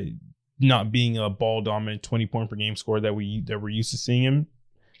 not being a ball dominant 20-point per game scorer that we're used to seeing him.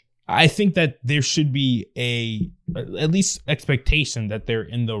 I think that there should be at least expectation that they're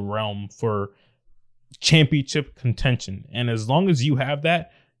in the realm for championship contention. And as long as you have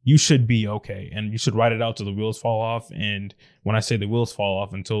that, you should be okay. And you should ride it out till the wheels fall off. And when I say the wheels fall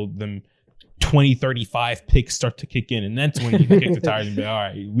off, until them 2035 picks start to kick in, and that's when you can kick the tires and be all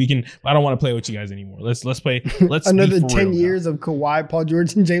right, I don't want to play with you guys anymore. Let's play. Let's another 10 years of Kawhi, Paul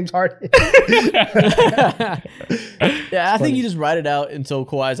George, and James Harden. Yeah, I think you just ride it out until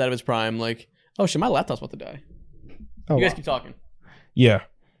Kawhi's out of his prime. Like, oh shit, my laptop's about to die. You guys keep talking. Yeah.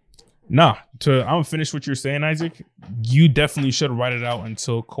 Nah, I'm gonna finish what you're saying, Isaac. You definitely should ride it out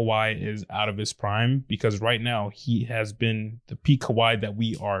until Kawhi is out of his prime, because right now he has been the peak Kawhi that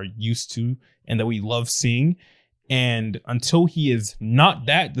we are used to and that we love seeing. And until he is not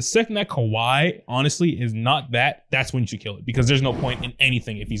that, the second that Kawhi honestly is not that, that's when you should kill it, because there's no point in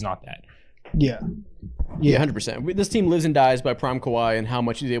anything if he's not that. Yeah, 100%. This team lives and dies by prime Kawhi and how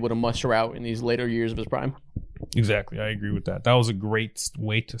much he's able to muster out in these later years of his prime. Exactly. I agree with that. That was a great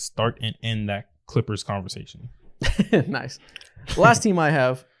way to start and end that Clippers conversation. Nice. The last team I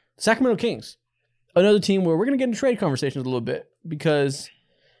have, Sacramento Kings. Another team where we're going to get into trade conversations a little bit, because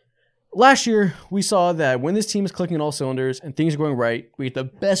last year we saw that when this team is clicking on all cylinders and things are going right, we get the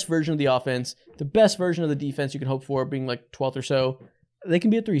best version of the offense, the best version of the defense you can hope for, being like 12th or so. They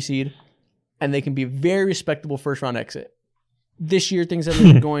can be a 3 seed, and they can be a very respectable first-round exit. This year, things have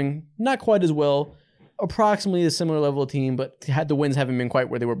been going not quite as well. Approximately a similar level of team, but the wins haven't been quite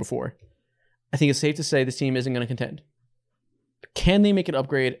where they were before. I think it's safe to say this team isn't going to contend. Can they make an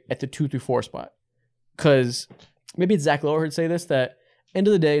upgrade at the 2 through 4 spot? Because maybe it's Zach Lowe heard say this, that end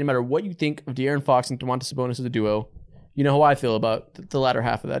of the day, no matter what you think of De'Aaron Fox and Domantas Sabonis as a duo, you know how I feel about the latter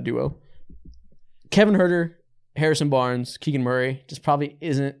half of that duo. Kevin Huerter, Harrison Barnes, Keegan Murray just probably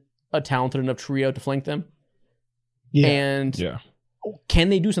isn't a talented enough trio to flank them. Yeah. And can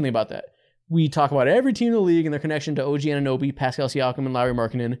they do something about that? We talk about every team in the league and their connection to OG Anunoby, Pascal Siakam, and Lauri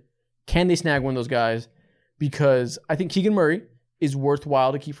Markkanen. Can they snag one of those guys? Because I think Keegan Murray is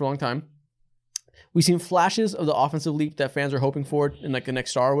worthwhile to keep for a long time. We've seen flashes of the offensive leap that fans are hoping for in like the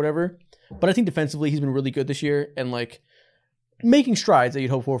next star or whatever. But I think defensively he's been really good this year and like making strides that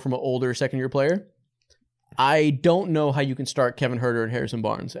you'd hope for from an older second-year player. I don't know how you can start Kevin Huerter and Harrison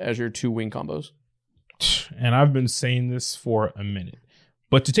Barnes as your 2 wing combos. And I've been saying this for a minute.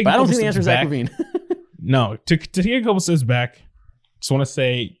 But to take I don't think the answer is Zach LaVine. No, to take a couple steps back, just want to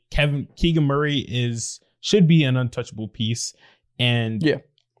say Keegan Murray should be an untouchable piece. And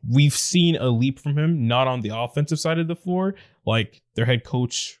we've seen a leap from him, not on the offensive side of the floor, like their head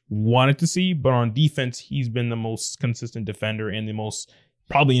coach wanted to see, but on defense, he's been the most consistent defender and the most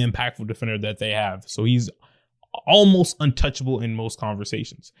probably impactful defender that they have. So he's almost untouchable in most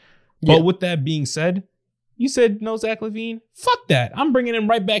conversations. But with that being said, you said no Zach LaVine? Fuck that. I'm bringing him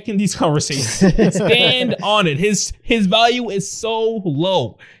right back in these conversations. Stand on it. His value is so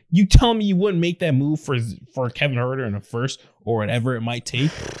low. You tell me you wouldn't make that move for Kevin Huerter in a first or whatever it might take?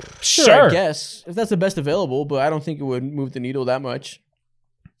 Sure. I guess. If that's the best available, but I don't think it would move the needle that much.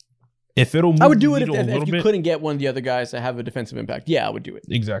 If it'll move I would do it if you couldn't get one of the other guys that have a defensive impact. Yeah, I would do it.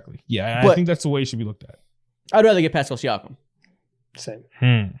 Exactly. Yeah, I think that's the way it should be looked at. I'd rather get Pascal Siakam. Same.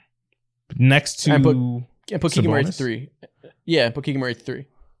 Next to... And put Keegan Murray at 3. Yeah, put Keegan Murray at 3.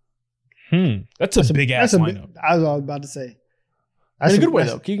 That's a big ass lineup. I was about to say. That's in a good way,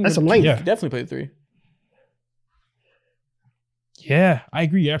 though. Keegan that's some length. Could definitely play at 3. Yeah, I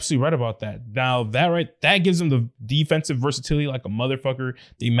agree. You're absolutely right about that. Now, that gives them the defensive versatility like a motherfucker.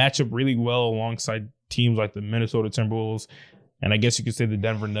 They match up really well alongside teams like the Minnesota Timberwolves, and I guess you could say the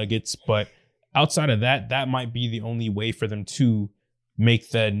Denver Nuggets. But outside of that, that might be the only way for them to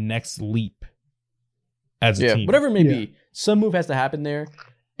make the next leap as a team. Whatever it may be, some move has to happen there.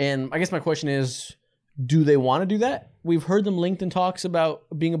 And I guess my question is, do they want to do that? We've heard them linked in talks about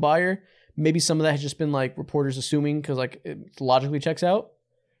being a buyer. Maybe some of that has just been like reporters assuming because like it logically checks out.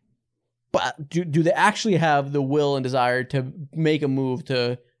 But do they actually have the will and desire to make a move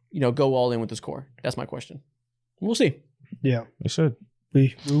to, go all in with this core? That's my question. We'll see. Yeah, they should.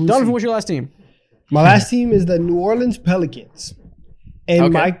 Donovan, what's your last team? My last team is the New Orleans Pelicans.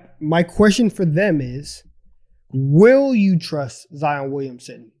 And my question for them is, will you trust Zion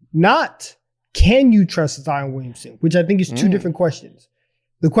Williamson? Not can you trust Zion Williamson, which I think is two different questions.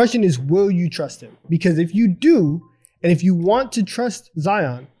 The question is, will you trust him? Because if you do, and if you want to trust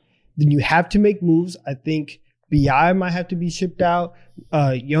Zion, then you have to make moves. I think BI might have to be shipped out.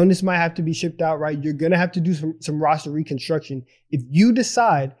 Jonas might have to be shipped out, right? You're going to have to do some roster reconstruction. If you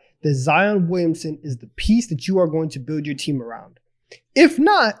decide that Zion Williamson is the piece that you are going to build your team around. If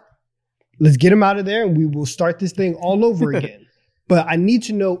not, let's get him out of there and we will start this thing all over again. But I need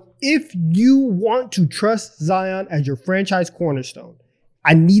to know if you want to trust Zion as your franchise cornerstone.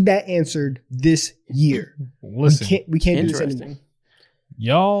 I need that answered this year. Listen, we can't do this anymore.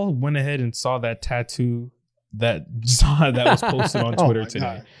 Y'all went ahead and saw that tattoo that was posted on Twitter today.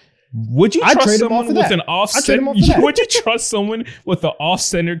 God. Would you trust someone with an off-center? Would you trust someone with an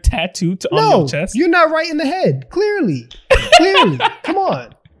off-center tattoo on your chest? You're not right in the head. Clearly. Come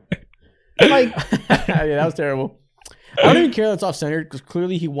on. Like, that was terrible. I don't even care that it's off-centered because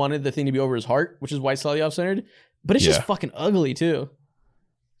clearly he wanted the thing to be over his heart, which is why it's slightly off-centered. But it's just fucking ugly too.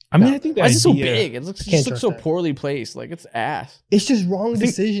 I mean, I think that's just so big. It looks so poorly placed. Like it's ass. It's just wrong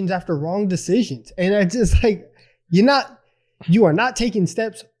decisions after wrong decisions, and I just like you are not taking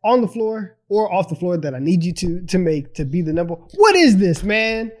steps on the floor or off the floor that I need you to make to be the number. What is this,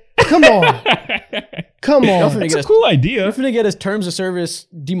 man? Come on, come on. It's a cool idea. You're finna get his terms of service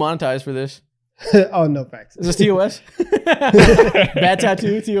demonetized for this. Oh, no facts. Is this TOS? Bad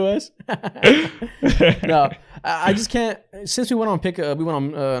tattoo TOS? No, I just can't. Since we went on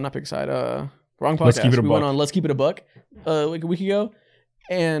not pick side, wrong podcast. Let's keep it a we buck. went on Let's Keep It a Buck like a week ago,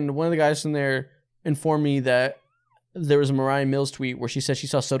 and one of the guys from there informed me that there was a Mariah Mills tweet where she said she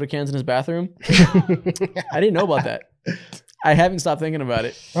saw soda cans in his bathroom. I didn't know about that. I haven't stopped thinking about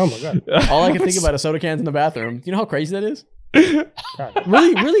it. Oh my God. All I can think about is soda cans in the bathroom. Do you know how crazy that is? Really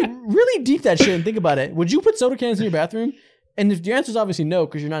deep that shit and think about it. Would you put soda cans in your bathroom? And if your answer is obviously no,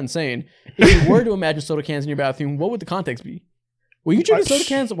 because you're not insane, if you were to imagine soda cans in your bathroom, what would the context be? Were you drinking soda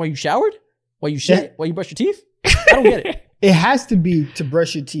cans while you showered? While you shit? While you brush your teeth? I don't get it. It has to be to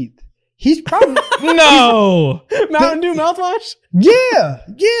brush your teeth. He's probably no Mountain Dew mouthwash. Yeah,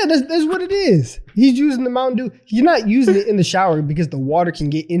 that's what it is. He's using the Mountain Dew. You're not using it in the shower because the water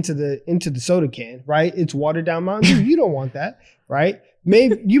can get into the soda can, right? It's watered down Mountain Dew. You don't want that, right?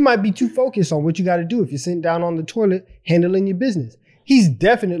 Maybe you might be too focused on what you got to do if you're sitting down on the toilet handling your business. He's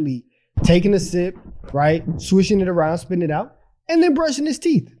definitely taking a sip, right? Swishing it around, spitting it out, and then brushing his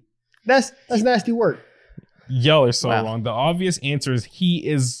teeth. That's nasty work. Y'all are so wrong. The obvious answer is he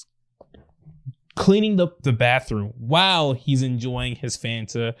is cleaning the bathroom while he's enjoying his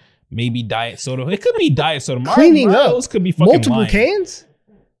Fanta, maybe diet soda. It could be diet soda. Cleaning up could be fucking multiple lying. cans.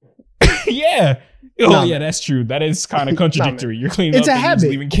 Yeah. Oh yeah, that's true. That is kind of contradictory. You're cleaning it's up a and habit.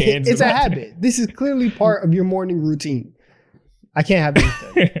 leaving cans. It's a habit. This is clearly part of your morning routine. I can't have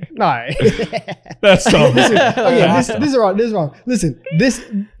anything. All right. That's dumb. This is wrong. Listen,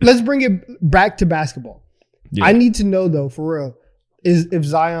 let's bring it back to basketball. Yeah. I need to know though, for real, is if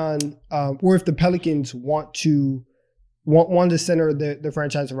Zion or if the Pelicans want to center the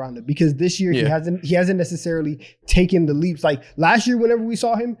franchise around it, because this year he hasn't necessarily taken the leaps. Like last year, whenever we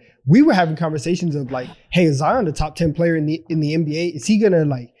saw him, we were having conversations of like, hey, is Zion the top 10 player in the NBA? Is he gonna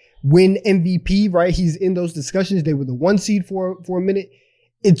like win MVP? Right? He's in those discussions. They were the 1 seed for a minute.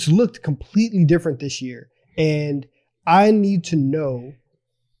 It's looked completely different this year, and I need to know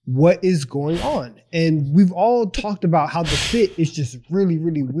what is going on. And we've all talked about how the fit is just really,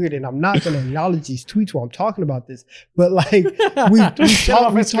 really weird. And I'm not going to acknowledge these tweets while I'm talking about this, but like we've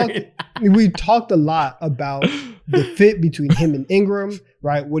talked a lot about the fit between him and Ingram,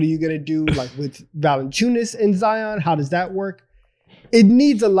 right? What are you going to do like with Valanciunas and Zion? How does that work? It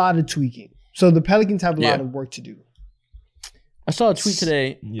needs a lot of tweaking. So the Pelicans have a lot of work to do. I saw a tweet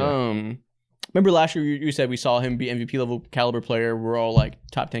today. Remember last year you said we saw him be MVP level caliber player. We're all like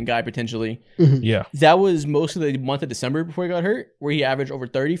top 10 guy potentially. Mm-hmm. Yeah. That was most of the month of December before he got hurt, where he averaged over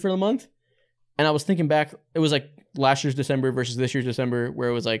 30 for the month. And I was thinking back, it was like last year's December versus this year's December, where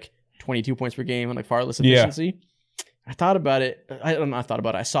it was like 22 points per game and like far less efficiency. I thought about it.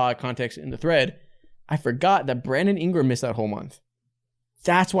 I saw a context in the thread. I forgot that Brandon Ingram missed that whole month.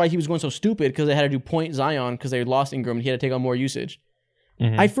 That's why he was going so stupid, because they had to do point Zion because they had lost Ingram and he had to take on more usage.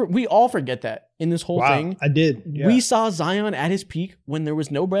 We all forget that in this whole thing. I did. Yeah. We saw Zion at his peak when there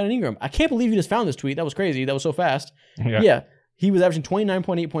was no Brandon Ingram. I can't believe you just found this tweet. That was crazy. That was so fast. Yeah. He was averaging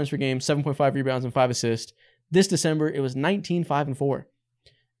 29.8 points per game, 7.5 rebounds, and 5 assists. This December, it was 19, 5, and 4.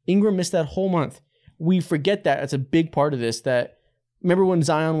 Ingram missed that whole month. We forget that. That's a big part of this. That remember when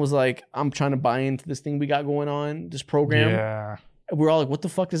Zion was like, I'm trying to buy into this thing we got going on, this program? Yeah. We're all like, what the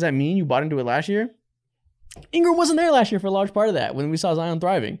fuck does that mean? You bought into it last year? Ingram wasn't there last year for a large part of that when we saw Zion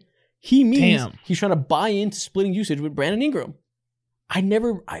thriving. He means he's trying to buy into splitting usage with Brandon Ingram.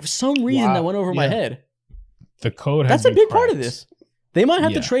 For some reason that went over my head. The code has That's a big part of this. They might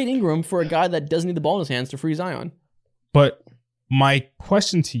have to trade Ingram for a guy that doesn't need the ball in his hands to free Zion. But my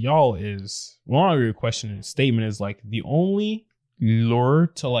question to y'all is, one of your question and statement is like, the only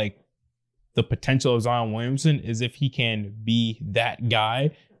lure to like the potential of Zion Williamson is if he can be that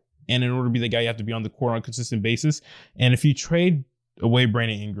guy. And in order to be the guy, you have to be on the court on a consistent basis. And if you trade away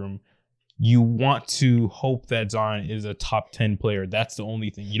Brandon Ingram, you want to hope that Zion is a top 10 player. That's the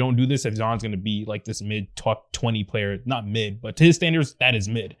only thing. You don't do this if Zion's going to be like this mid top 20 player. Not mid, but to his standards, that is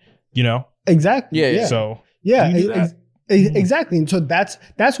mid. You know? Exactly. Yeah. So exactly. And so that's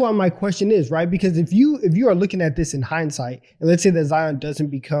why my question is, right? Because if you are looking at this in hindsight, and let's say that Zion doesn't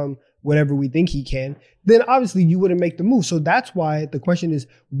become whatever we think he can, then obviously you wouldn't make the move. So that's why the question is,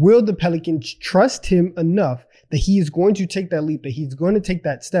 will the Pelicans trust him enough that he is going to take that leap, that he's going to take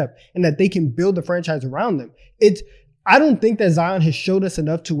that step, and that they can build a franchise around them? I don't think that Zion has showed us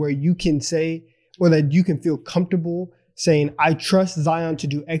enough to where you can say, or that you can feel comfortable saying, I trust Zion to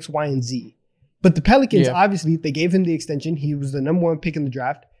do X, Y, and Z. But the Pelicans, obviously, they gave him the extension. He was the number one pick in the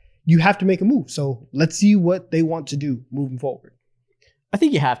draft. You have to make a move. So let's see what they want to do moving forward. I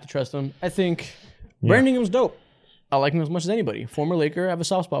think you have to trust him. I think Brandon Ingram's dope. I like him as much as anybody. Former Laker, I have a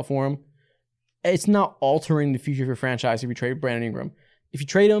soft spot for him. It's not altering the future of your franchise if you trade Brandon Ingram. If you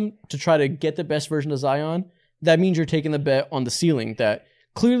trade him to try to get the best version of Zion, that means you're taking the bet on the ceiling, that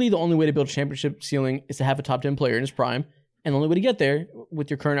clearly the only way to build a championship ceiling is to have a top 10 player in his prime. And the only way to get there with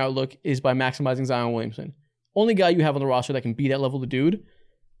your current outlook is by maximizing Zion Williamson. Only guy you have on the roster that can be that level of dude.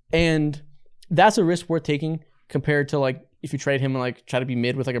 And that's a risk worth taking compared to like if you trade him and like try to be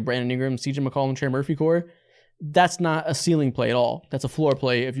mid with like a Brandon Ingram, CJ McCollum, Trey Murphy core. That's not a ceiling play at all. That's a floor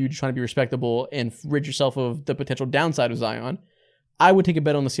play if you're just trying to be respectable and rid yourself of the potential downside of Zion. I would take a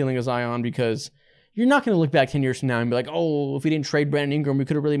bet on the ceiling of Zion because you're not going to look back 10 years from now and be like, oh, if we didn't trade Brandon Ingram, we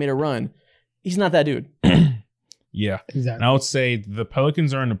could have really made a run. He's not that dude. Yeah, exactly. And I would say the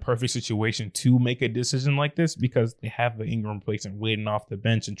Pelicans are in a perfect situation to make a decision like this because they have the Ingram replacement waiting off the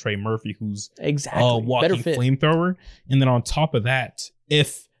bench and Trey Murphy, who's a walking flamethrower. And then on top of that,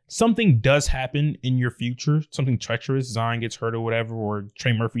 if something does happen in your future, something treacherous, Zion gets hurt or whatever, or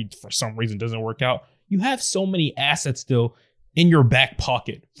Trey Murphy for some reason doesn't work out, you have so many assets still in your back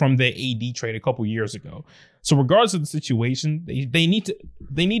pocket from the AD trade a couple years ago. So regardless of the situation, they need to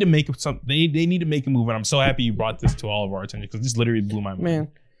make a move. And I'm so happy you brought this to all of our attention because this literally blew my mind. Man,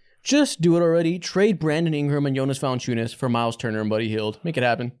 just do it already. Trade Brandon Ingram and Jonas Valanciunas for Miles Turner and Buddy Hield. Make it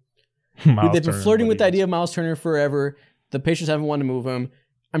happen. They've been flirting with the idea of Miles Turner forever. The Pacers haven't wanted to move him.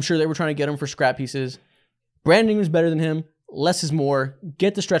 I'm sure they were trying to get him for scrap pieces. Brandon Ingram's better than him. Less is more.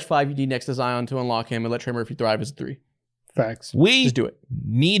 Get the stretch 5 you need next to Zion to unlock him and let Trey Murphy thrive as a 3. Facts. Just do it.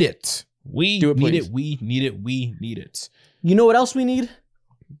 Need it. We do it, need please. it. We need it. We need it. You know what else we need?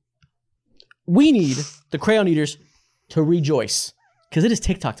 We need the Crayon Eaters to rejoice because it is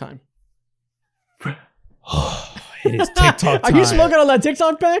TikTok time. It is TikTok time. Are you smoking on that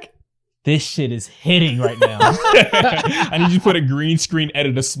TikTok pack? This shit is hitting right now. I need you to put a green screen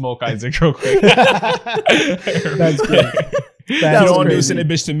edit of smoke, Isaac, real quick. That's good. You don't want to do, send a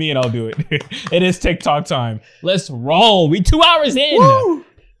bitch to me and I'll do it. It is TikTok time. Let's roll. We 2 hours in. Woo!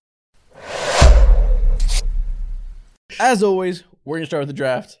 As always, we're going to start with the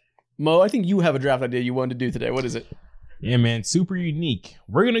draft. Mo, I think you have a draft idea you wanted to do today. What is it? Yeah, man. Super unique.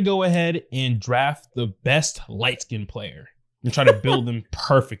 We're going to go ahead and draft the best light-skinned player and try to build them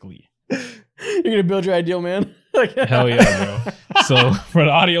perfectly. You're going to build your ideal man? Hell yeah, bro. So for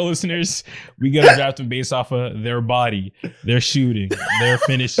the audio listeners, we got to draft them based off of their body, their shooting, their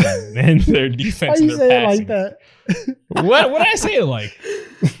finishing, and their defense and their passing. Why you say it like that? What did I say it like?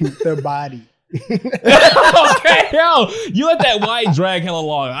 Their body. Okay, yo, you let that wide drag hella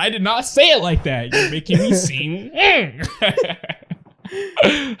long. I did not say it like that. You're making me seem.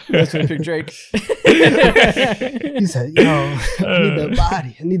 That's gonna pick Drake. He said, "Yo, I need the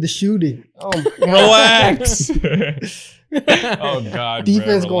body. I need the shooting." Oh my God. Relax. Oh God,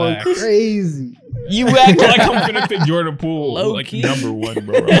 Defense bro, going relax. crazy. You act like I'm gonna pick Jordan Poole Low like key. number one,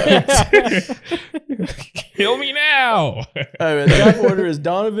 bro. Relax. Kill me now. All right, man, the draft order is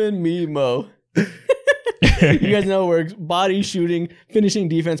Donovan, me, Mo. You guys know it works. Body, shooting, finishing,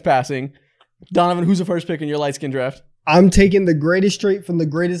 defense, passing. Donovan, who's the first pick in your light skin draft? I'm taking the greatest trait from the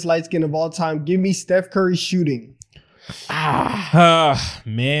greatest light skin of all time. Give me Steph Curry shooting.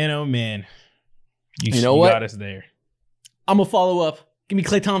 Man, oh man. You know what? Got us there. I'm gonna follow up. Give me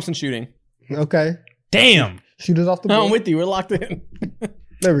Klay Thompson shooting. Okay. Damn. Shooters off the board. I'm with you. We're locked in.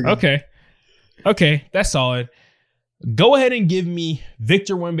 There we go. Okay, that's solid. Go ahead and give me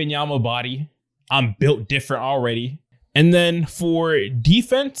Victor Wembanyama body. I'm built different already. And then for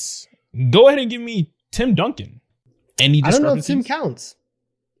defense, go ahead and give me Tim Duncan. Any I don't know if discrepancies? Tim counts.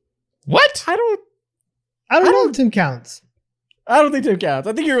 What? I don't know if Tim counts. think Tim counts.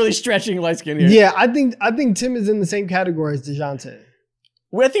 I think you're really stretching light skin here. Yeah, I think Tim is in the same category as DeJounte.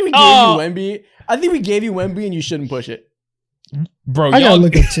 I think we gave you Wemby. I think we gave you Wemby and you shouldn't push it. Bro, I gotta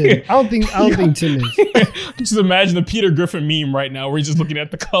look at Tim. I don't think Tim is. Just imagine the Peter Griffin meme right now. We're just looking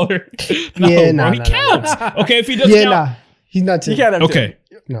at the color. Yeah, bro, he counts. Okay, if he doesn't Yeah, count. nah. He's not Tim. You can't have Okay.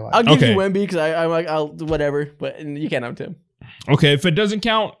 Tim. No, I'll give Okay. you Wemby because I'm like, I'll whatever, but you can't have Tim. Okay, if it doesn't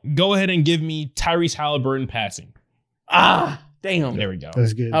count, go ahead and give me Tyrese Halliburton passing. Damn. There we go.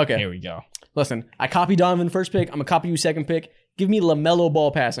 that's good. Okay. There we go. Listen, I copied Donovan first pick. I'm gonna copy you second pick. Give me LaMelo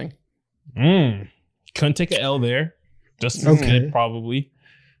Ball passing. Couldn't take an L there. Just Okay. good, probably.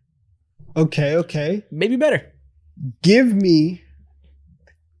 Okay. Maybe better. Give me.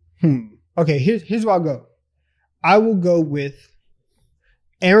 Okay, here's where I'll go. I will go with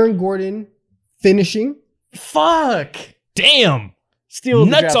Aaron Gordon finishing, Fuck. Damn. Steal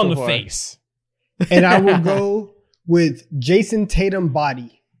the Nuts draft on so the far. face. and I will go with Jason Tatum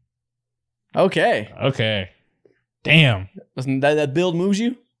body. Okay. Okay. Damn. Listen, that build moves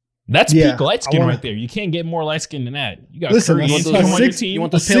you. That's Yeah, peak light skin I wanna- right there. You can't get more light skin than that. You got Listen, Curry you and want Tatum those on your six- team. You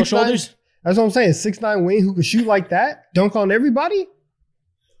want those A pale 6'9" shoulders? That's what I'm saying. 6'9" wing who can shoot like that, dunk on everybody.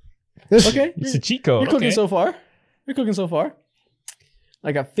 Listen, Okay. It's a cheat code. You're cooking Okay. so far. You're cooking so far.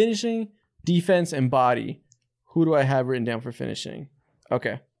 I got finishing, defense, and body. Who do I have written down for finishing?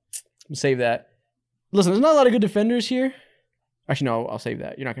 Okay. Save that. Listen, there's not a lot of good defenders here. Actually, no, I'll save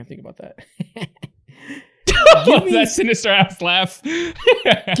that. You're not going to think about that. Give me- that sinister ass laugh.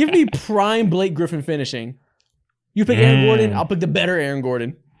 Give me prime Blake Griffin finishing. You pick Aaron Gordon, I'll pick the better Aaron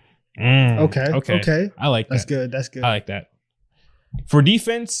Gordon. Okay. I like That's that. good. That's good. I like that. For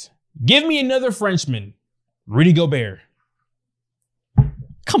defense, give me another Frenchman, Rudy Gobert.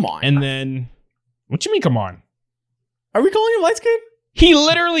 Come on. And then, what you mean, come on? Are we calling him light skin? He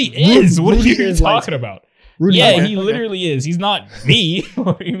literally is. What are Rudy you is light talking skin. about? Rudy Yeah, Gobert. he literally is. He's not me.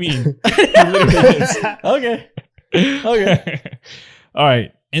 What do you mean? He literally is. Okay. Okay. All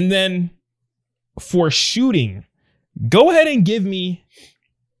right. And then for shooting, go ahead and give me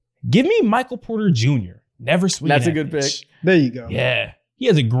Michael Porter Jr. Never swing. That's that a good bitch. pick. There you go. Yeah. He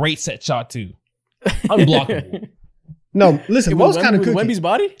has a great set shot too. Unblockable. No, listen. Most kind of with cooking. Wemby's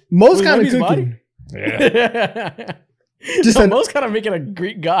body? Most with kind of Wemby's cooking. Yeah. Just no, an- most kind of making a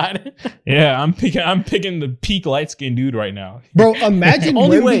Greek god. Yeah, I'm picking the peak light skinned dude right now. Bro, imagine The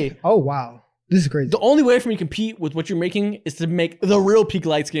only Wemby- way- Oh wow, this is crazy. The only way for me to compete with what you're making is to make the real peak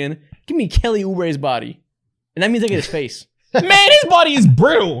light skin. Give me Kelly Oubre's body. And that means I get his face. Man, his body is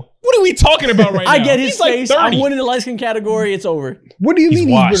brittle. What are we talking about right now? I get his He's like face. 30. I'm winning the light skin category. It's over. What do you He's mean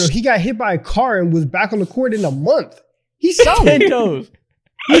he's washed. brittle? He got hit by a car and was back on the court in a month. He's 10 solid. toes.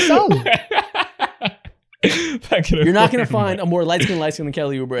 He's solid. You're not going to find a more light skin than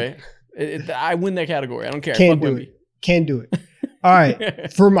Kelly Oubre. I win that category. I don't care. Can't Fuck do Wemby. it. Can't do it. All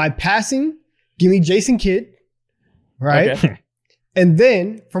right. For my passing, give me Jason Kidd. Right. Okay. And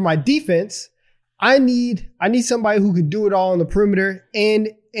then for my defense, I need somebody who could do it all on the perimeter and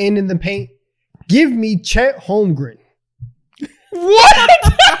in the paint. Give me Chet Holmgren. What?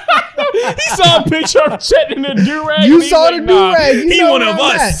 He saw a picture of Chet in the do-rag. You and he's saw like, the nah, do-rag. You he know one where of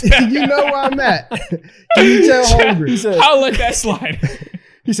I'm us. at. You know where I'm at. Give me Chet Holmgren. I'll let that slide.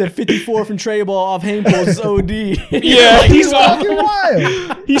 He said 54 from tray ball off hang pulls is OD. Yeah, he He's saw fucking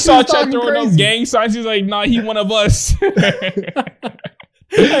wild. he saw He's Chet talking throwing up crazy. gang signs. He's like, nah, he one of us. I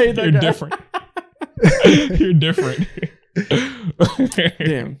hate that You're guy. different. You're different.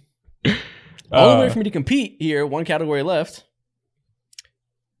 Damn. Only way for me to compete here, one category left.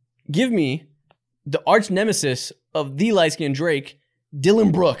 Give me the arch nemesis of the light skinned Drake,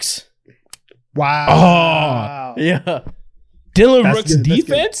 Dylan Brooks. Wow. Yeah. Dylan That's Brooks' good, that's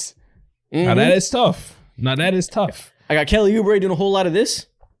defense? Now that is tough. I got Kelly Oubre doing a whole lot of this.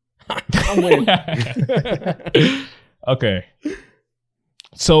 I'm winning. Okay.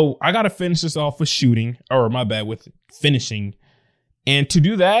 So I got to finish this off with shooting, or my bad, with finishing. And to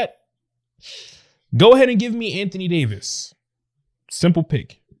do that, go ahead and give me Anthony Davis. Simple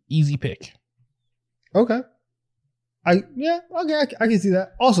pick. Easy pick. Okay. I can see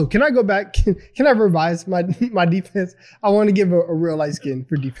that. Also, can I go back? Can I revise my defense? I want to give a real light skin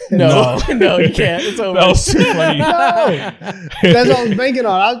for defense. No, you can't. It's over. That was too funny. No. That's what I was banking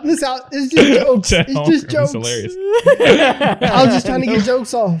on. It's just jokes. It's just jokes. It's hilarious. I was just trying to get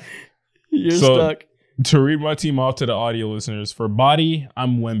jokes off. You're So- stuck. To read my team off to the audio listeners, for body,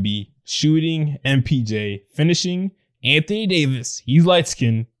 I'm Wemby. Shooting, MPJ. Finishing, Anthony Davis. He's light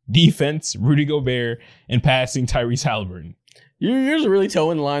skinned. Defense, Rudy Gobert. And passing, Tyrese Halliburton. You're just really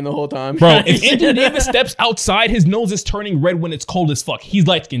towing the line the whole time. Bro, if Anthony Davis steps outside, his nose is turning red when it's cold as fuck. He's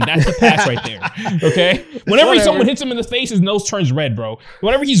light skinned. That's the pass right there. Okay? Whenever someone hits him in the face, his nose turns red, bro.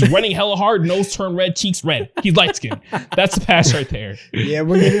 Whenever he's running hella hard, nose turn red, cheeks red. He's light skinned. That's the pass right there. Yeah,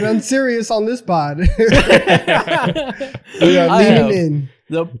 we're getting unserious on this pod. We are leaning in.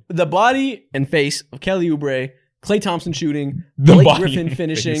 The body and face of Kelly Oubre, Klay Thompson shooting, The Blake body Griffin and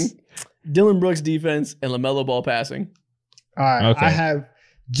finishing, face. Dylan Brooks defense, and LaMelo Ball passing. All right. Okay. I have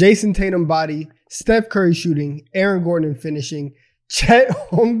Jason Tatum body, Steph Curry shooting, Aaron Gordon finishing, Chet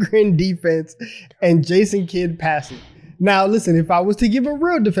Holmgren defense, and Jason Kidd passing. Now, listen, if I was to give a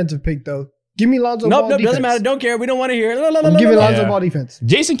real defensive pick, though, give me Lonzo Ball defense. Doesn't matter. Don't care. We don't want to hear. I'm giving Lonzo Yeah. Ball defense.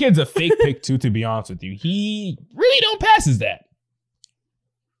 Jason Kidd's a fake pick too, to be honest with you. He really don't passes that.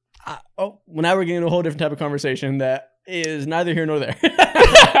 Well, now we're getting into a whole different type of conversation that is neither here nor there.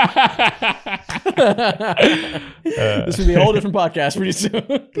 This will be a whole different podcast pretty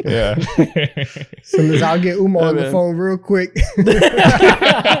soon. Yeah. So I'll get Umar on the man. phone real quick.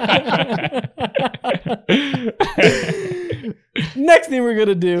 Next thing we're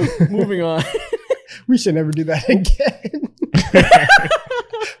gonna do, moving on. We should never do that again.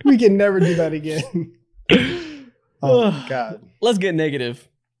 We can never do that again. Oh, my God. Let's get negative.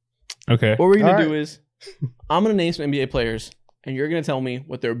 Okay. What we're gonna All do is, I'm gonna name some NBA players, and you're gonna tell me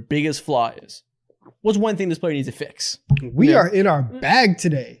what their biggest flaw is. What's one thing this player needs to fix? We are in our bag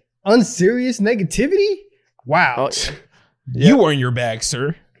today. Unserious negativity? Wow. You are in your bag,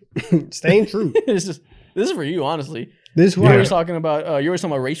 sir. Staying true. this is for you, honestly. This You were one. talking about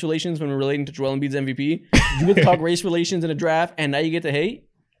race relations when we're relating to Joel Embiid's MVP. You get to talk race relations in a draft, and now you get to hate.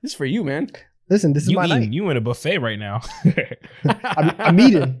 This is for you, man. Listen, this is You my eating, night. you in a buffet right now. I'm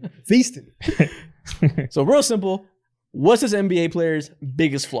eating, feasting. So real simple. What's this NBA player's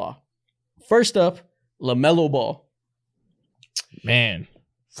biggest flaw? First up, LaMelo Ball. Man.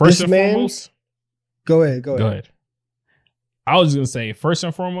 First This and man- foremost. Go ahead. Go ahead. I was just gonna say, first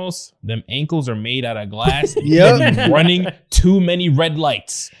and foremost, them ankles are made out of glass. Yep. He's running too many red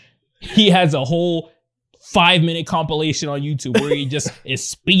lights. He has a whole 5-minute compilation on YouTube where he just is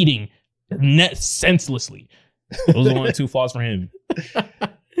speeding senselessly. Those are only 2 flaws for him.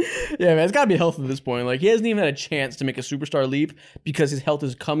 Yeah, man, it's got to be health at this point. Like, he hasn't even had a chance to make a superstar leap because his health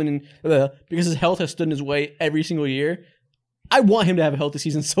is coming in, because his health has stood in his way every single year. I want him to have a healthy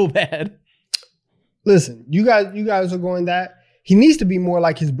season so bad. Listen, you guys are going that. He needs to be more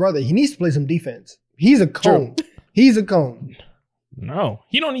like his brother. He needs to play some defense. He's a cone. He's a cone. No,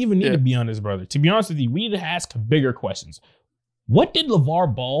 he don't even need to be on his brother. To be honest with you, we need to ask bigger questions. What did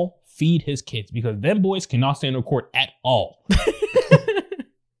LeVar Ball feed his kids? Because them boys cannot stand on court at all.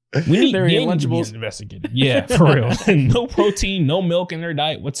 We need They're eating to be Lunchables. investigated. Yeah, for real. No protein, no milk in their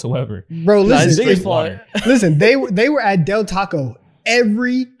diet whatsoever. Bro, Nah, his listen. biggest flaw. Listen, they were at Del Taco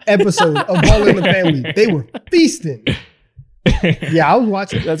every episode of Ball in the Family. They were feasting. Yeah, I was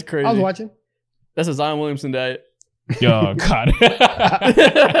watching. That's crazy. I was watching. That's a Zion Williamson diet. Oh, God.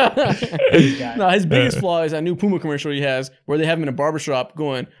 No, his biggest flaw is that new Puma commercial he has where they have him in a barbershop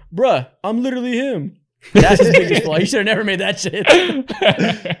going, bruh, I'm literally him. That's his biggest flaw. He should have never made that shit.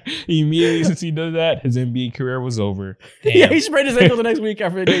 Immediately since he did that, his NBA career was over. Damn. Yeah, he sprained his ankle the next week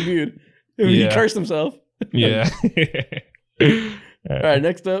after they debuted. He Yeah. cursed himself. Yeah. All right,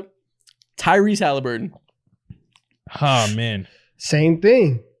 next up, Tyrese Halliburton. Oh, man. Same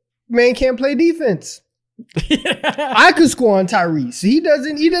thing. Man can't play defense. I could score on Tyrese. He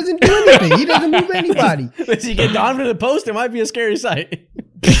doesn't do anything. He doesn't move anybody. If you get Donovan to the post, it might be a scary sight.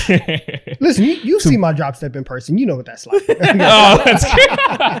 Listen, you've seen my drop step in person. You know what that's like. Oh, that's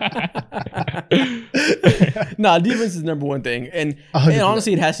Nah, defense is the number one thing. And 100%.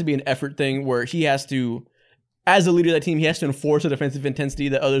 honestly, it has to be an effort thing where he has to as a leader of that team, he has to enforce a defensive intensity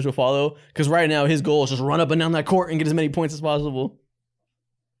that others will follow. Because right now, his goal is just run up and down that court and get as many points as possible.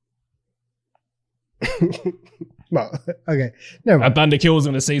 Well, okay. Never mind. I thought Nikhil was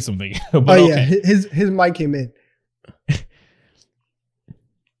going to say something. But Oh, yeah. okay. His mic came in.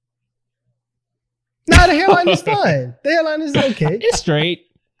 Nah, the hairline is fine. The hairline is okay. It's straight.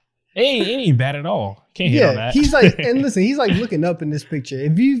 It ain't bad at all. Can't hit on Yeah, that. he's like, and listen, he's like looking up in this picture.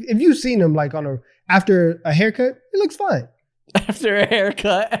 If you've seen him like after a haircut, it looks fine. After a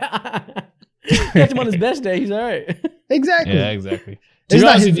haircut. Catch him on his best day, he's all right. Exactly. Yeah, exactly.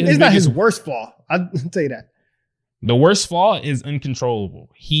 It's not his worst flaw. I'll tell you that. The worst flaw is uncontrollable.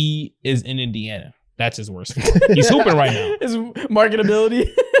 He is in Indiana. That's his worst flaw. He's hooping right now. His marketability.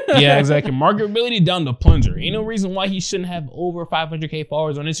 Yeah, exactly. Marketability down the plunger. Ain't no reason why he shouldn't have over 500K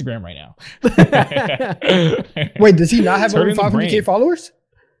followers on Instagram right now. Wait, does he not have over Turning the 500K brain. followers?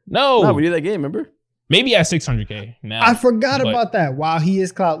 No. We did that game, remember? Maybe at 600K now. I forgot but- about that. Wow, he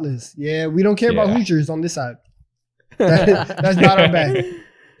is cloutless. Yeah, we don't care about Yeah. Hoosiers on this side. That's not our bag.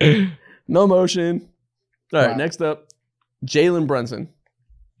 No motion. All right, Wow. next up, Jalen Brunson.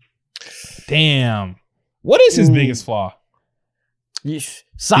 Damn. What is his Ooh. biggest flaw? Size.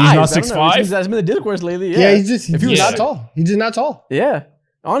 not I don't know. 6'5"? That's been the discourse lately. Yeah, he's just If he was not tall. He's just not tall. Yeah.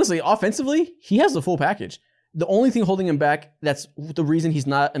 Honestly, offensively, he has the full package. The only thing holding him back, that's the reason he's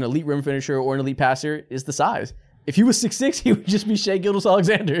not an elite rim finisher or an elite passer, is the size. If he was 6'6", he would just be Shai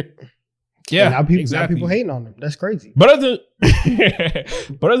Gilgeous-Alexander. Yeah, And now exactly. people hating on him. That's crazy. But other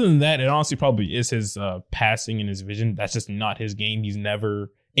than that, it honestly probably is his passing and his vision. That's just not his game. He's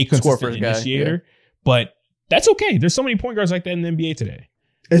never a consistent first guy, initiator. But that's okay. There's so many point guards like that in the NBA today.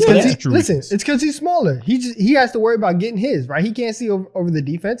 It's Yeah, because that's true weakness. it's because he's smaller. He has to worry about getting his, right? He can't see over the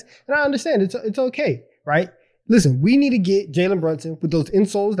defense. And I understand it's okay, right? Listen, we need to get Jalen Brunson with those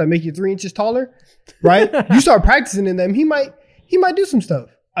insoles that make you 3 inches taller, right? You start practicing in them, he might do some stuff.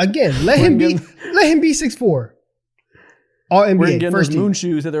 Again, let him be 6'4". All We're NBA getting first those moon team.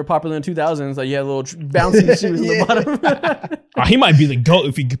 shoes that were popular in the 2000s. Like you had little bouncing shoes Yeah. on the bottom. He might be the GOAT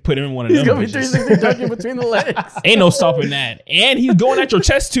if he could put him in one of He's them. going to be bitches. 360 dunking between the legs. Ain't no stopping that. And he's going at your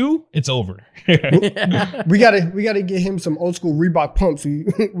chest too. It's over. We gotta get him some old school Reebok pumps.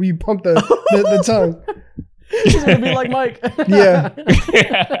 We pump the tongue. He's going to be like Mike. Yeah.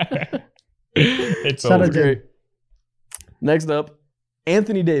 It's Shout out over. to- Great. Next up,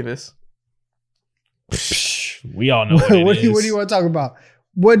 Anthony Davis. We all know What what do it you is. want to talk about?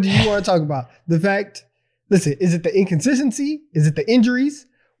 What do you want to talk about? The fact, listen, is it the inconsistency? Is it the injuries?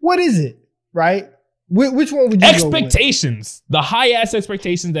 What is it? Right? Which one would you go with? Expectations. The high ass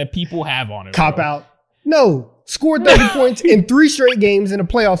expectations that people have on it. Cop bro. out. No. Score 30 points in 3 straight games in a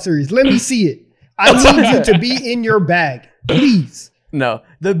playoff series. Let me see it. I need you to be in your bag. Please. No,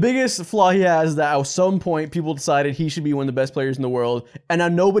 the biggest flaw he has is that at some point people decided he should be one of the best players in the world, and now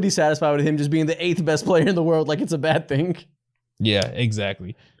nobody's satisfied with him just being the 8th best player in the world. Like it's a bad thing. Yeah,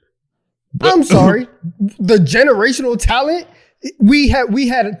 exactly. I'm sorry. The generational talent, we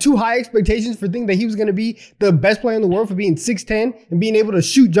had too high expectations for thinking that he was going to be the best player in the world for being 6'10" and being able to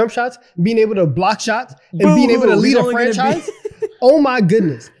shoot jump shots, and being able to block shots, and being able to Boo-hoo. lead He's a only gonna franchise. Oh my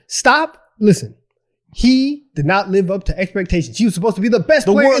goodness. Stop. Listen. He did not live up to expectations. He was supposed to be the best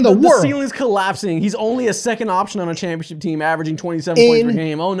player in the The world. ceiling's collapsing. He's only a second option on a championship team, averaging 27 points per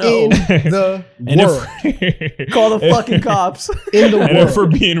game. Oh no! In the world. Call the fucking cops. In the And world. if we're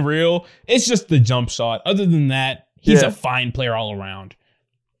being real, it's just the jump shot. Other than that, he's Yeah. a fine player all around.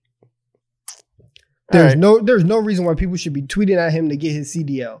 There's Alright. there's no reason why people should be tweeting at him to get his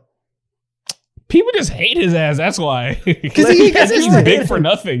CDL. People just hate his ass. That's why. Because he has he's his big for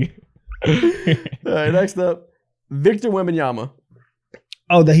nothing. All right, next up, Victor Wembanyama.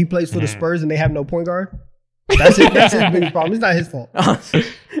 Oh, that he plays for the Spurs and they have no point guard? That's his biggest problem. It's not his fault.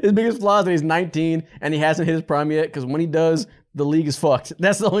 His biggest flaw is that he's 19 and he hasn't hit his prime yet. Because when he does, the league is fucked.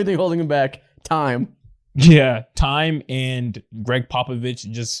 That's the only thing holding him back. Time. Yeah, time and Greg Popovich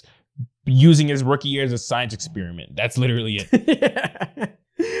just using his rookie year as a science experiment. That's literally it.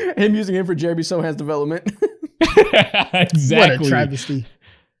 Him using him for Jeremy Sohan's development. Exactly. What a travesty.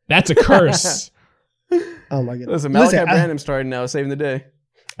 That's a curse. Oh my goodness. Listen, Malachi Listen, Branham's starting now, saving the day.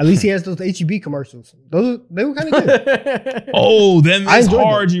 at least he has those HEB commercials. They were kind of good. Oh, them I is enjoyed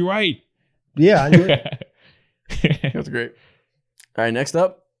hard. You're right. Yeah, I enjoyed it. That's great. All right, next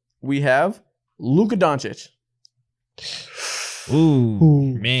up, we have Luka Doncic.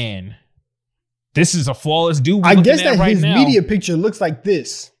 Ooh, man. This is a flawless dude. I guess that right his now. media picture looks like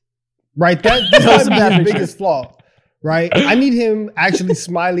this. Right? This That's might a be bad his picture. biggest flaw. Right? I need him actually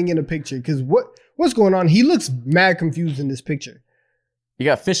smiling in a picture because what's going on? He looks mad confused in this picture. You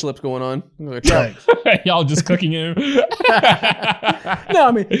got fish lips going on. Y'all just cooking him. No,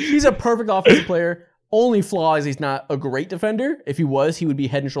 I mean, he's a perfect offensive player. Only flaw is he's not a great defender. If he was, he would be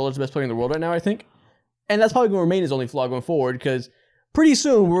head and shoulders the best player in the world right now, I think. And that's probably going to remain his only flaw going forward because pretty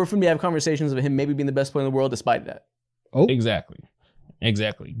soon we're going to have conversations of him maybe being the best player in the world despite that. Oh, exactly.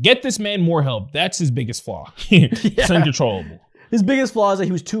 Get this man more help. That's his biggest flaw. It's uncontrollable. His biggest flaw is that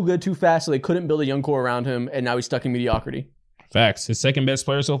he was too good too fast, so they couldn't build a young core around him, and now he's stuck in mediocrity. Facts. His second best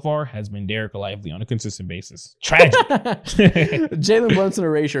player so far has been Derek Lively on a consistent basis. Tragic. Jalen Brunson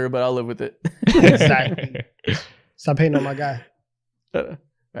erasure, but I'll live with it. Exactly. Stop hating on my guy. All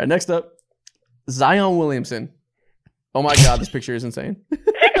right, next up, Zion Williamson. Oh my God, this picture is insane.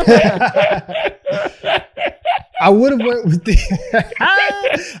 I would have went with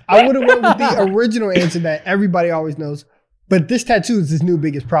the original answer that everybody always knows. But this tattoo is his new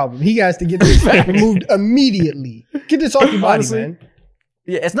biggest problem. He has to get this removed immediately. Get this off your body, honestly, man.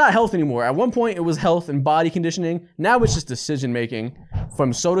 Yeah, it's not health anymore. At one point, it was health and body conditioning. Now it's just decision making.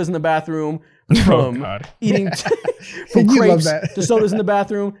 From sodas in the bathroom, from eating, from crepes to sodas in the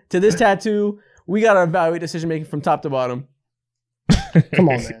bathroom to this tattoo. We gotta evaluate decision making from top to bottom. Come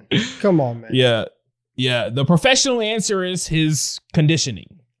on, man. Yeah. The professional answer is his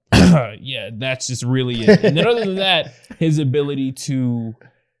conditioning. Yeah, that's just really it. And then other than that, his ability to,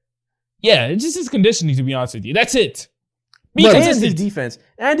 it's just his conditioning, to be honest with you. That's it. And his defense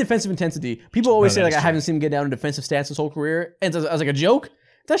and defensive intensity. People always say, like, I haven't seen him get down in defensive stance his whole career. And as like a joke,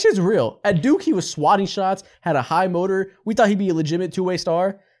 that shit's real. At Duke, he was swatting shots, had a high motor. We thought he'd be a legitimate two-way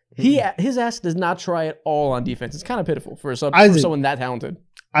star. His ass does not try at all on defense. It's kind of pitiful for someone that talented.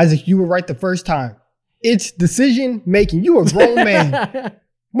 Isaac, you were right the first time. It's decision making. You a grown man.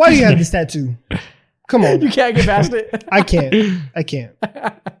 Why do you have this tattoo? Come on. You can't get past it. I can't.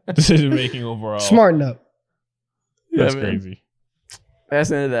 Decision making overall. Smarten up. That's crazy. That's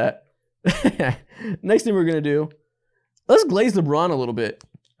the end of that. Next thing we're going to do, let's glaze LeBron a little bit.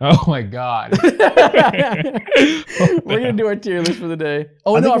 Oh my God. We're going to do our tier list for the day.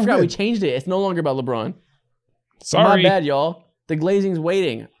 Oh, I forgot. We changed it. It's no longer about LeBron. Sorry. My bad, y'all. The glazing's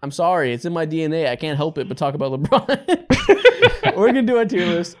waiting. I'm sorry. It's in my DNA. I can't help it but talk about LeBron. We're going to do a tier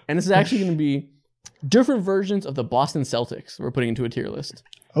list, and this is actually going to be different versions of the Boston Celtics we're putting into a tier list.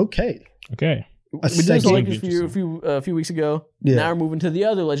 Okay. We did this a few weeks ago. Yeah. Now we're moving to the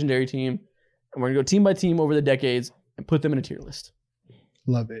other legendary team, and we're going to go team by team over the decades and put them in a tier list.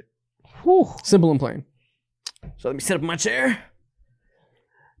 Love it. Whew. Simple and plain. So let me set up my chair.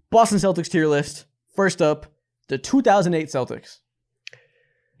 Boston Celtics tier list. First up, the 2008 Celtics.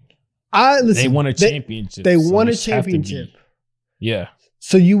 They won a championship. They won a championship. Yeah.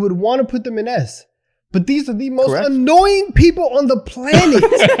 So you would want to put them in S. But these are the most annoying people on the planet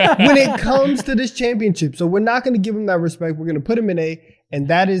when it comes to this championship. So we're not going to give them that respect. We're going to put them in A, and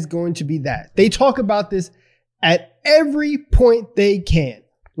that is going to be that. They talk about this at every point they can.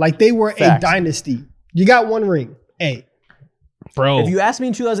 Like they were a dynasty. You got one ring. A. Bro. If you asked me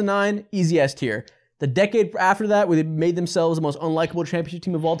in 2009, easy S tier. The decade after that, where they made themselves the most unlikable championship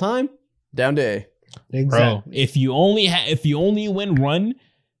team of all time, down to A. Exactly. Bro, if you only win run,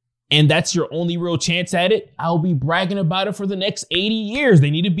 and that's your only real chance at it, I'll be bragging about it for the next 80 years. They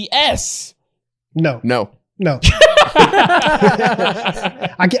need to be S. No. I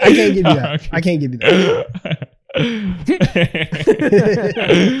can't give you that. Okay. I can't give you that.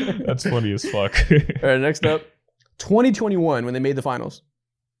 That's funny as fuck. All right, next up, 2021 when they made the finals.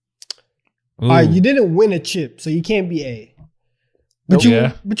 All right, you didn't win a chip, so you can't be A. But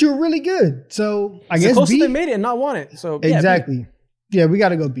you were really good. So I guess close B. They made it and not won it. So exactly. Yeah, we got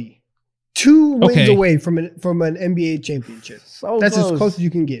to go B. 2 wins away from an NBA championship. So that's close. As close as you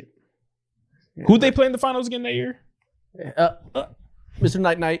can get. Who'd they play in the finals again that year? Mr.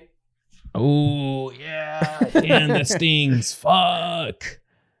 Night. Oh, yeah. Damn, that stings. Fuck.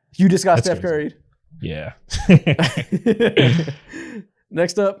 You just got Steph Curry. Yeah.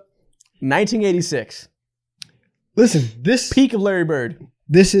 Next up, 1986. Listen, this peak of Larry Bird.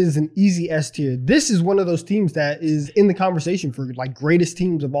 This is an easy S tier. This is one of those teams that is in the conversation for like greatest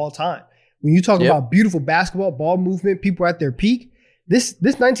teams of all time. When you talk about beautiful basketball, ball movement, people at their peak, this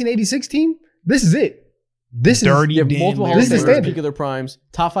 1986 team, this is it. This Dirty is multiple Hall of Famers peak of their primes,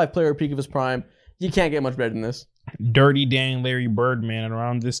 top 5 player peak of his prime. You can't get much better than this. Dirty Dan Larry Bird, man. And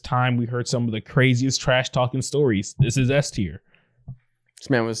around this time, we heard some of the craziest trash talking stories. This is S tier. This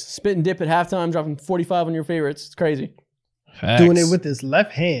man was spit and dip at halftime, dropping 45 on your favorites. It's crazy. Facts. Doing it with his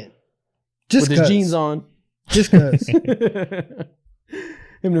left hand. Just with his jeans on. Just because.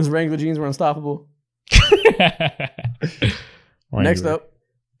 Him and his Wrangler jeans were unstoppable. Next up,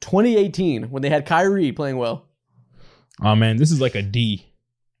 2018, when they had Kyrie playing well. Oh, man, this is like a D.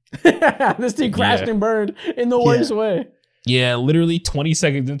 This team crashed and burned in the worst way. Yeah, literally 20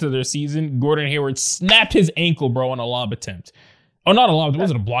 seconds into their season, Gordon Hayward snapped his ankle, bro, on a lob attempt. Oh, not a lob. It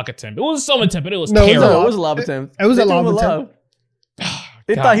wasn't a block attempt. It was some attempt, but it was terrible. No, it was a lob attempt. It was a lob attempt.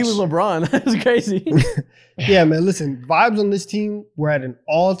 They thought he was LeBron. That was crazy. Yeah, man. Listen, vibes on this team were at an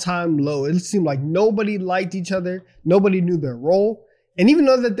all-time low. It seemed like nobody liked each other. Nobody knew their role. And even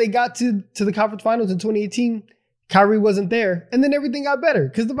though that they got to the conference finals in 2018, Kyrie wasn't there. And then everything got better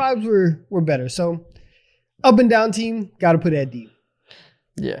because the vibes were better. So up and down team, got to put Ed D.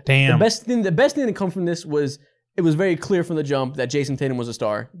 Yeah. Damn. The best thing that come from this was it was very clear from the jump that Jason Tatum was a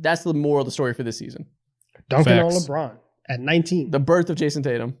star. That's the moral of the story for this season. Dunking on LeBron at 19. The birth of Jason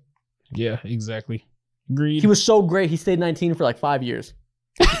Tatum. Yeah, exactly. Agreed. He was so great. He stayed 19 for like 5 years.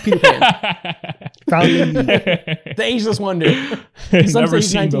 Peter Pan. The ageless wonder. Some say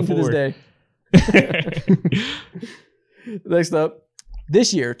he's 19 to this day. Next up,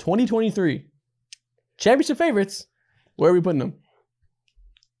 this year, 2023, championship favorites. Where are we putting them?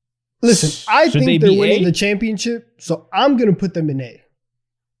 Listen, I think they're winning the championship, so I'm going to put them in A.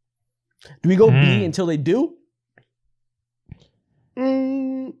 Do we go B until they do?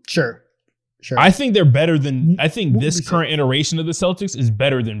 Sure. I think they're better than. I think this current iteration of the Celtics is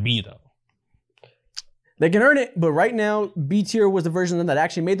better than B, though. They can earn it, but right now, B tier was the version of them that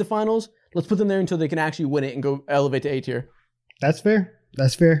actually made the finals. Let's put them there until they can actually win it and go elevate to A tier. That's fair.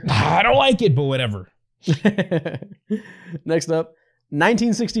 That's fair. I don't like it, but whatever. Next up,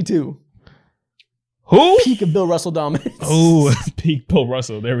 1962. Who? Peak of Bill Russell dominance. Oh, peak Bill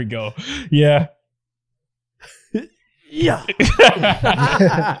Russell. There we go. Yeah. Yeah.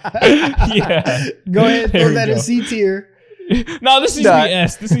 Yeah. Go ahead, throw that in C tier. No, this needs to be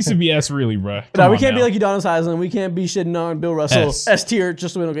S. This needs to be S, really, bro. No, we can't be like Udonis Haslem. We can't be shitting on Bill Russell. S tier,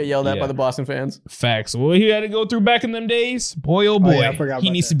 just so we don't get yelled at by the Boston fans. Facts. Well, he had to go through back in them days. Boy, oh boy. I forgot he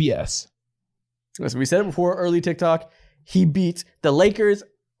about needs that. to be S. Listen, we said it before, early TikTok. He beat the Lakers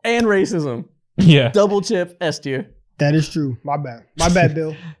and racism. Yeah. Double chip, S tier. That is true. My bad. My bad,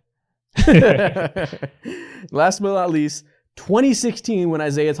 Bill. Last but not least, 2016 when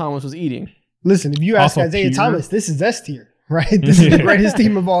Isaiah Thomas was eating. Listen, if you ask Off of Isaiah pure- Thomas, this is S tier, right? This is the greatest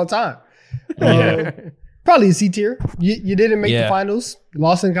team of all time. Probably a C tier. You didn't make the finals,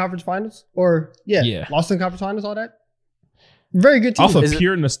 lost in conference finals, or lost in conference finals, all that. Very good team. Off of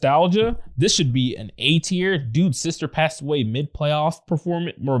pure nostalgia, this should be an A tier. Dude's sister passed away mid-playoff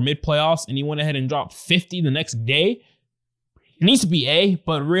performance or mid-playoffs, and he went ahead and dropped 50 the next day. It needs to be A,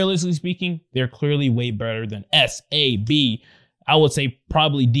 but realistically speaking, they're clearly way better than S, A, B. I would say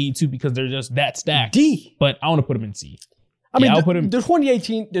probably D too because they're just that stacked. D. But I want to put them in C. I mean, I'll put him. The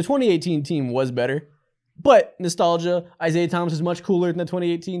 2018 team was better, but nostalgia, Isaiah Thomas is much cooler than the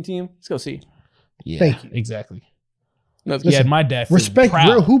 2018 team. Let's go C. Yeah, Thank you. Exactly. No, Yeah, my dad. Respect proud.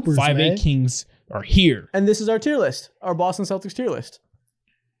 real hoopers, 5'8" man. Kings are here. and this is our tier list, our Boston Celtics tier list.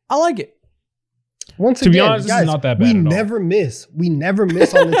 I like it. Once To be again, honest, this guys, is not that bad we at all. never miss. We never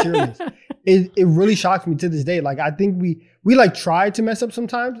miss on the tier list. It really shocks me to this day. Like, I think we like try to mess up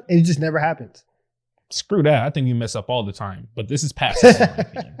sometimes, and it just never happens. Screw that. I think we mess up all the time. But this is past. In my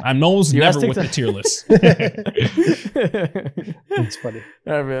opinion. I'm almost You never guys with the take tier list. It's funny.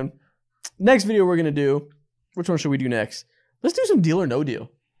 All right, man. Next video we're going to do, which one should we do next? Let's do some deal or no deal.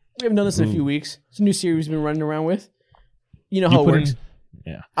 We haven't done this in a few weeks. It's a new series we've been running around with. You know how it works.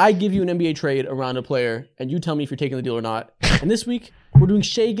 Yeah. I give you an NBA trade around a player, and you tell me if you're taking the deal or not. And this week, we're doing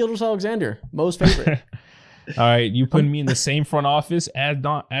Shai Gilgeous-Alexander, Mo's favorite. All right, you putting me in the same front office as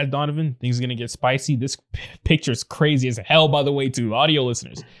Donovan. Things are gonna get spicy. This picture is crazy as hell, by the way, to audio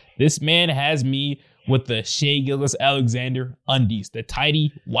listeners. This man has me with the Shai Gilgeous-Alexander undies, the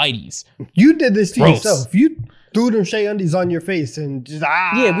tidy whiteys. You did this to Gross. yourself. You threw them Shea undies on your face and just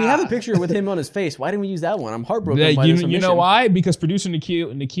Yeah, we have a picture with him on his face. Why didn't we use that one? I'm heartbroken by this You know why? Because producer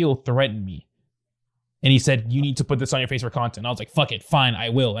Nikhil threatened me. And he said, you need to put this on your face for content. I was like, fuck it, fine, I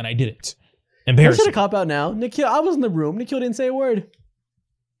will. And I did it. I'm Embarrassing. gonna cop out now. Nikhil, I was in the room. Nikhil didn't say a word.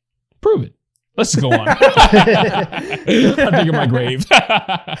 Prove it. Let's go on. I'm digging my grave.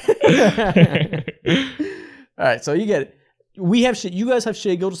 All right, so you get it. You guys have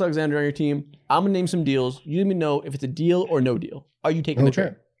Shai Gilgeous-Alexander on your team. I'm gonna name some deals. You let me know if it's a deal or no deal. Are you taking the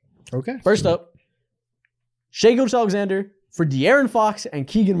trade? Okay. First up, Shai Gilgeous-Alexander for De'Aaron Fox and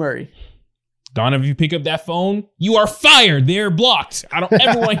Keegan Murray. Don, if you pick up that phone, you are fired. They're blocked. I don't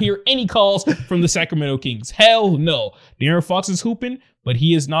ever want to hear any calls from the Sacramento Kings. Hell no. De'Aaron Fox is hooping, but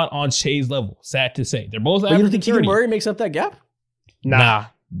he is not on Shai's level. Sad to say. They're both But you don't averaging think Keegan 30. Murray makes up that gap? Nah,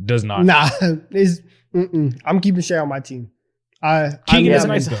 does not. Nah, I'm keeping Shea on my team. Keegan is Yeah,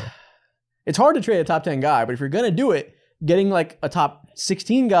 nice man. though. It's hard to trade a top 10 guy, but if you're gonna do it, getting like a top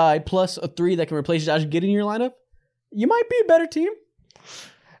 16 guy plus a 3 that can replace Josh Giddey in your lineup, you might be a better team.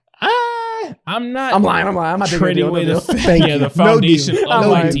 I'm not. I'm lying. I'm not trading away the Thank foundation you. of No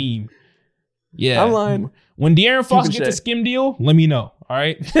my deal. team. Yeah, I'm lying. When De'Aaron Fox Keep it gets a shit. skim deal, let me know. All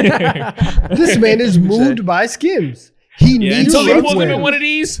right. This man is moved by Skims. He needs until they pull him in Rugwear. one of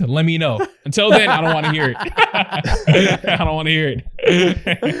these, let me know. Until then, I don't want to hear it. I don't want to hear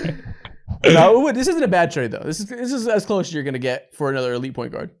it. No, this isn't a bad trade though. This is as close as you're gonna get for another elite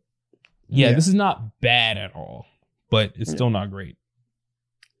point guard. Yeah, this is not bad at all, but it's still not great.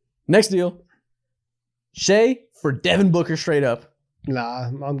 Next deal, Shea for Devin Booker straight up. Nah,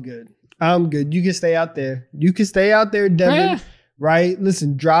 I'm good. I'm good. You can stay out there. You can stay out there, Devin. Right?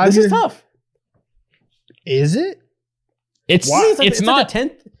 Listen, drive This your... is tough. Is it? It's It's not. like a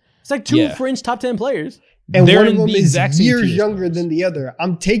 10th. It's like 2 Yeah. fringe top 10 players. And They're one of in them the is exact same years tier. younger than the other.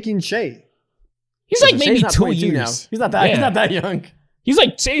 I'm taking Shea. He's like Shea's maybe not 2 22 years. now. He's not that. He's Yeah. not that young. He's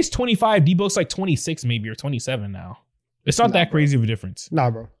like, say he's 25. D-Book's like 26 maybe or 27 now. It's not that crazy of a difference. Nah,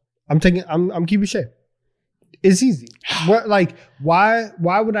 bro. I'm keeping Shea. It's easy. What why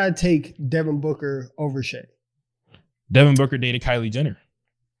would I take Devin Booker over Shea? Devin Booker dated Kylie Jenner.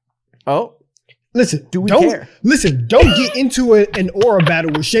 Oh, Listen, Do we don't care? listen. Don't get into an aura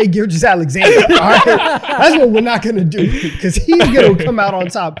battle with Shea Gilgeous-Alexander. All right? That's what we're not gonna do because he's gonna come out on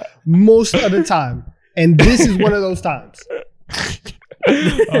top most of the time, and this is one of those times.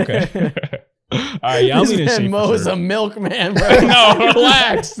 Okay. All right, yeah, I'm this leaning man Shea Mo for is sure. a milkman, bro. No,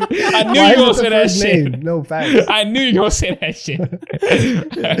 relax. I knew Why you were is gonna it say the that first shit. name? No facts. I knew you were gonna say that shit.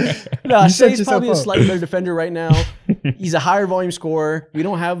 Nah, You set Shea's yourself probably a up. slightly better defender right now. He's a higher volume scorer. We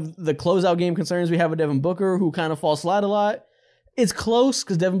don't have the closeout game concerns we have with Devin Booker, who kind of falls flat a lot. It's close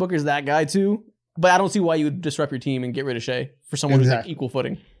because Devin Booker is that guy too. But I don't see why you would disrupt your team and get rid of Shea for someone who's like Exactly. equal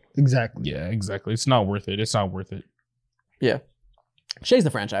footing. Exactly. Yeah, exactly. It's not worth it. It's not worth it. Yeah. Shea's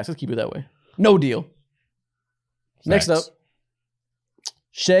the franchise. Let's keep it that way. No deal. Next up, Facts.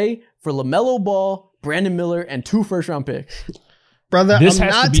 Shea for LaMelo Ball, Brandon Miller, and 2 first-round picks. Brother, This I'm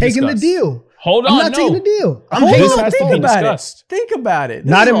has to not be taking discussed. the deal. Hold I'm on, not taking the deal. I'm Hold hanging This on, up has the to think be phone. about discussed. it. Think about it. This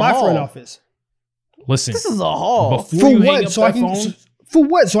Not is in a my haul. front office. Listen, This is a haul. before For you hang what? up So I that can phone, for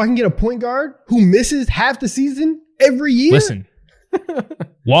what? So I can get a point guard who misses half the season every year? listen.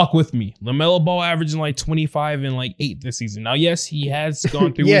 Walk with me. LaMelo Ball averaging like 25 and like 8 this season. Now, yes, he has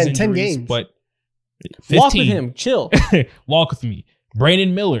gone through Yeah, his in 10 injuries, games. but 15. Walk with him. Chill. Walk with me.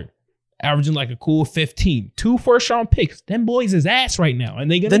 Brandon Miller averaging like a cool 15. 2 first-round picks. Them boys is ass right now,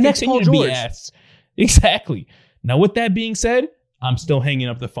 and they're The gonna next continue Paul to George. be ass. Exactly. Now, with that being said, I'm still hanging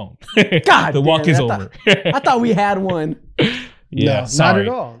up the phone. God the walk damn, is I over. I thought we had one. Yeah, No, sorry.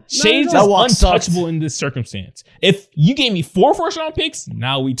 not at all. Shades is That walk untouchable in this circumstance. If you gave me 4 first-round picks,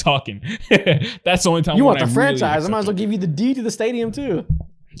 now we talking. That's the only time You when want the I really franchise? I might as well accept give you the D to the stadium too. it.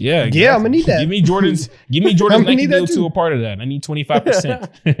 Yeah, exactly. Yeah, I'm gonna need that. Give me Jordan's I'm gonna Nike need that deal too. to a part of that. I need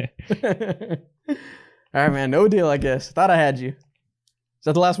 25%. All right, man. No deal, I guess. Thought I had you. Is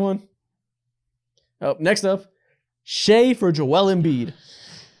that the last one? Oh, next up, Shea for Joel Embiid.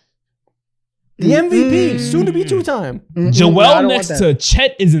 The MVP, soon to be 2-time. Joel I don't next want to that.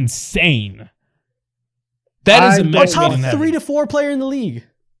 Chet is insane. That is a I A match top made in heaven. 3 to 4 player in the league.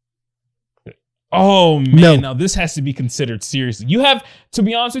 Oh man, No. now this has to be considered seriously. You have, to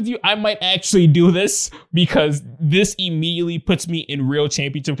be honest with you, I might actually do this because this immediately puts me in real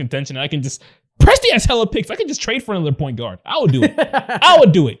championship contention. I can just Presti has hella picks. I can just trade for another point guard. I would do it. I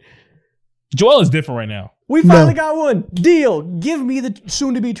would do it. Joel is different right now. We finally got one. Deal. Give me the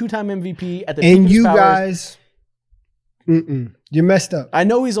soon to be 2-time MVP at the peak of And his you powers. guys, you messed up. I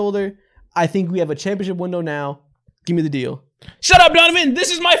know he's older. I think we have a championship window now. Give me the deal. Shut up, Donovan.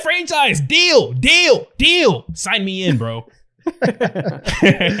 This is my franchise. Deal. Sign me in, bro. We're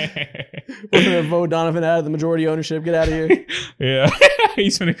gonna vote Donovan out of the majority ownership. Get out of here. Yeah.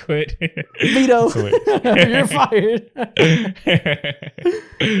 He's gonna quit. Veto. Quit. You're fired.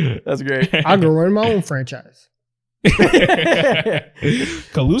 That's great. I'll go run my own franchise.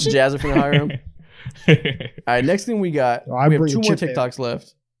 Collusion? Jazz are finna hire him. All right, next thing we got, Oh, I we have bring 2 a more chip in. TikToks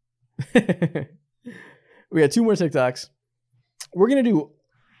left. We got 2 more TikToks. We're going to do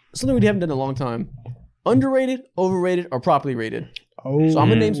something we haven't done in a long time. Underrated, overrated, or properly rated. Oh, So I'm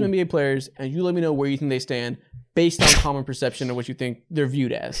going to name some NBA players, and you let me know where you think they stand based on common perception of what you think they're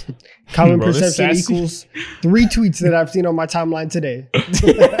viewed as. common Bro, this perception sassy. equals 3 tweets that I've seen on my timeline today.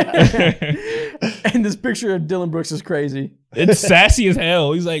 And this picture of Dylan Brooks is crazy. It's sassy as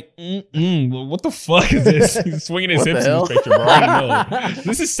hell. He's like, well, what the fuck is this? He's swinging his What hips the in this hell? picture, bro. I know.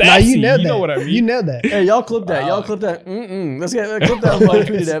 This is Now sassy. you nailed that. know what I mean? You nailed that. Hey, y'all clip that. Y'all clip that. Let's clip that. Live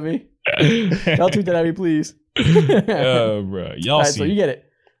tweeted at me. Y'all tweet that at me, please. Bro. Y'all All right, see. so you get it.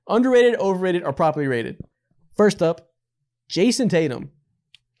 Underrated, overrated, or properly rated. First up, Jason Tatum.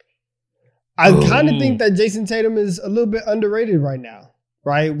 I kind of think that Jason Tatum is a little bit underrated right now.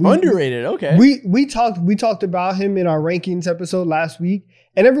 Right? Underrated, okay. We talked about him in our rankings episode last week,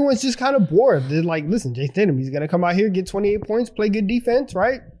 and everyone's just kind of bored. They're like, listen, Jason Tatum, he's gonna come out here, get 28 points, play good defense,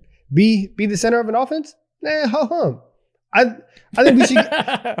 right? Be the center of an offense? Nah, ho-hum. I think we should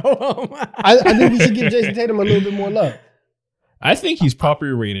I think we should give Jason Tatum a little bit more love. I think he's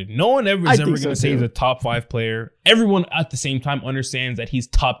properly rated. No one ever is ever going to say he's a top 5 player. Everyone at the same time understands that he's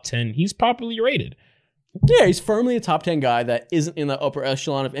top 10. He's properly rated. Yeah, he's firmly a top 10 guy that isn't in the upper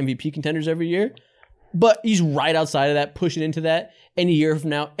echelon of MVP contenders every year, but he's right outside of that, pushing into that. Any year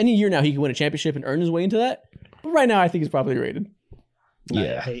now, he can win a championship and earn his way into that. But right now, I think he's properly rated.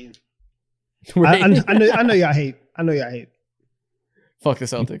 Yeah, I hate. I know y'all hate. I know y'all hate. Fuck the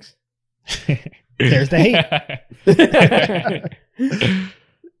Celtics. There's the hate.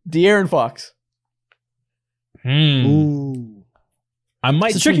 De'Aaron Fox. Ooh. I might.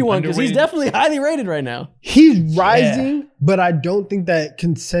 It's a tricky one because he's definitely highly rated right now. He's rising, but I don't think that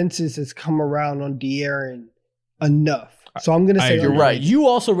consensus has come around on De'Aaron enough. So I'm going to say you're right. You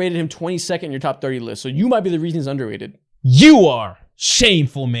also rated him 22nd in your top 30 list, so you might be the reason he's underrated. You are.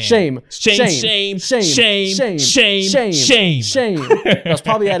 Shameful, man. Shame. Shame. That's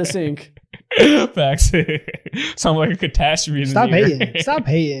probably out of sync. Facts. Sound like a catastrophe. Stop hating, man. Stop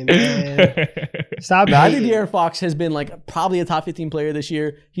hating. I think De'Aaron Fox has been like probably a top 15 player this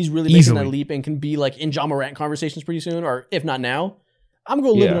year. He's really making that leap and can be like in Ja Morant conversations pretty soon, or if not now. I'm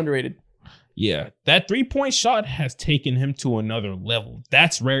going a little bit underrated. Yeah, that 3-point shot has taken him to another level.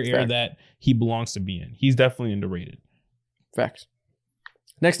 That's rare air that he belongs to be in. He's definitely underrated. Facts.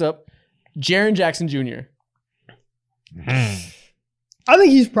 Next up, Jaren Jackson Jr. I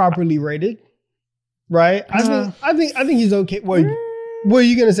think he's properly rated, right? I think he's okay. What are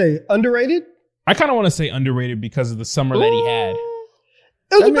you gonna say? Underrated? I kind of want to say underrated because of the summer that he had.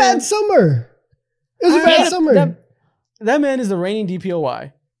 It was a bad summer. It was a bad summer. That man is the reigning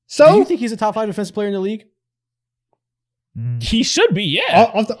DPOY. So do you think he's a top 5 defensive player in the league? He should be,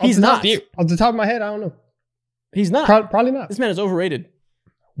 yeah. He's not. Off the top of my head, I don't know. He's not. Probably not. This man is overrated.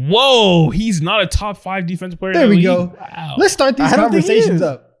 Whoa, he's not a top 5 defensive player. There in the we league. go. Wow. Let's start these conversations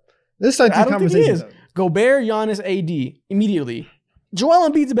up. Gobert, Giannis, AD immediately. Joel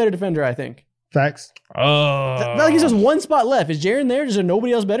Embiid's a better defender, I think. Facts. Like he's just one spot left. Is Jaren there? Is there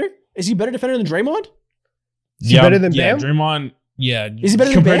nobody else better? Is he better defender than Draymond? Is he better than Bam? Draymond. Yeah. Is he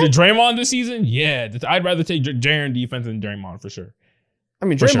better compared to Draymond this season? Yeah. I'd rather take Jaren defense than Draymond for sure. I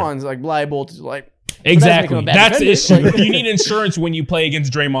mean, Draymond's like liable to like. Exactly. That's the issue. You need insurance when you play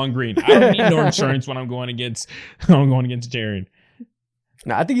against Draymond Green. I don't need no insurance when I'm going against Jaren.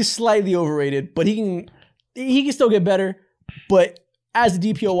 No, I think he's slightly overrated, but he can still get better. But as a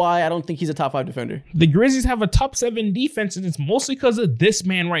DPOY, I don't think he's a top 5 defender. The Grizzlies have a top 7 defense, and it's mostly because of this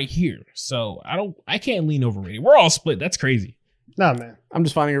man right here. So I can't lean overrated. We're all split. That's crazy. Nah, man. I'm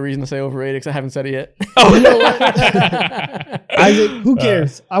just finding a reason to say overrated because I haven't said it yet. Oh, you know what? Isaac, who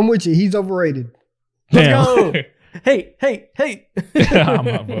cares? I'm with you. He's overrated. Let's go. Hey. I'm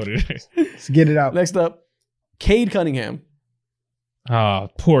outvoted. Let's get it out. Next up, Cade Cunningham. Oh,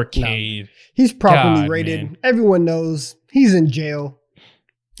 poor Cade. No. He's properly rated. Man. Everyone knows he's in jail.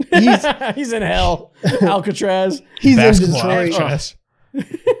 He's in hell. Alcatraz. He's in Detroit.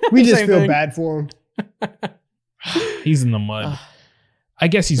 We just feel bad for him. He's in the mud. I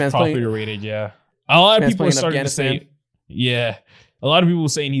guess he's properly rated, yeah. A lot of people are starting to say, yeah. A lot of people are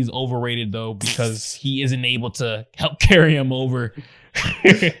saying he's overrated, though, because he isn't able to help carry him over.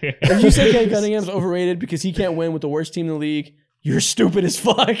 If you say Cade Cunningham's overrated because he can't win with the worst team in the league, you're stupid as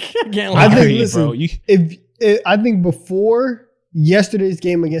fuck. I can't lie. I think before yesterday's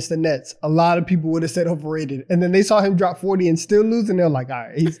game against the Nets, a lot of people would have said overrated. And then they saw him drop 40 and still lose, and they're like, all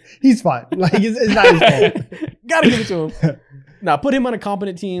right, he's fine. Like, it's not his fault. Gotta give it to him. Now, put him on a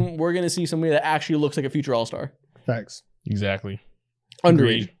competent team. We're going to see somebody that actually looks like a future all-star. Facts. Exactly.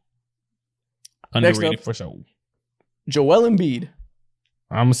 Underrated. Underrated for sure. Joel Embiid.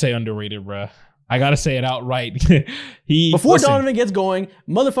 I'm going to say underrated, bruh. I got to say it outright. Before Donovan gets going,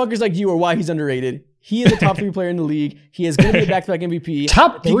 motherfuckers like you are why he's underrated. He is a top 3 player in the league. He is going to be a back-to-back MVP.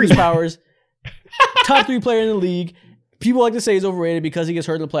 Top 3 powers. Top 3 player in the league. People like to say he's overrated because he gets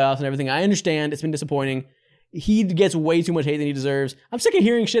hurt in the playoffs and everything. I understand. It's been disappointing. He gets way too much hate than he deserves. I'm sick of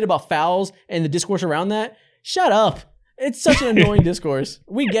hearing shit about fouls and the discourse around that. Shut up. It's such an annoying discourse.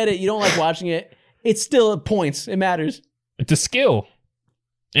 We get it. You don't like watching it. It's still points. It matters. It's a skill.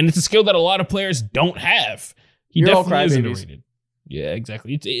 And it's a skill that a lot of players don't have. He definitely is underrated. Yeah,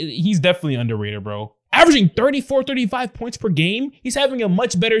 exactly. He's definitely underrated, bro. Averaging 34, 35 points per game. He's having a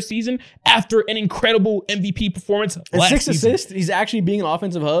much better season after an incredible MVP performance and last 6 season. assists. He's actually being an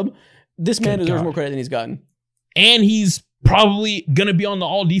offensive hub. This man deserves more credit than he's gotten. And he's probably going to be on the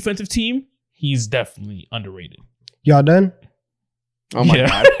all-defensive team. He's definitely underrated. Y'all done? Oh, my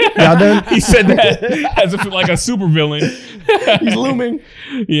God. Y'all done? He said that as if like a supervillain. He's looming.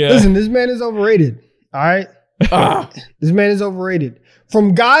 Yeah. Listen, this man is overrated. All right? This man is overrated.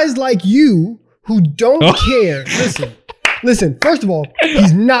 From guys like you who don't care. Listen. First of all,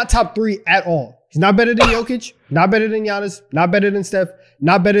 he's not top 3 at all. He's not better than Jokic, not better than Giannis, not better than Steph,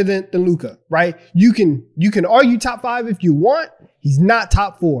 not better than Luka, right? You can argue top 5 if you want. He's not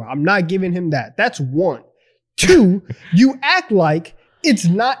top 4. I'm not giving him that. That's 1. 2, you act like it's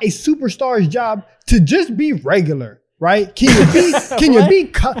not a superstar's job to just be regular, right? Can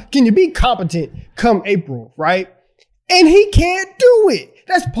you be competent come April, right? And he can't do it.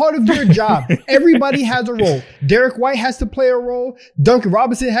 That's part of your job. Everybody has a role. Derek White has to play a role. Duncan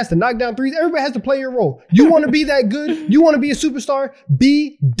Robinson has to knock down threes. Everybody has to play your role. You want to be that good? You want to be a superstar?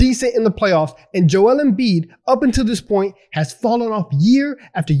 Be decent in the playoffs. And Joel Embiid, up until this point, has fallen off year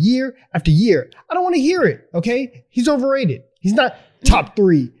after year after year. I don't want to hear it, okay? He's overrated. He's not top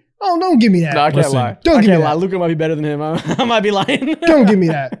 3. Oh, don't give me that. No, I can't lie. Don't give me that. Luka might be better than him. I might be lying. Don't give me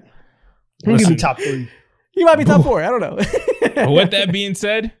that. Don't give me top 3. He might be top 4. I don't know. With that being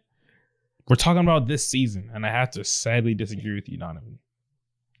said, we're talking about this season, and I have to sadly disagree with you, Donovan.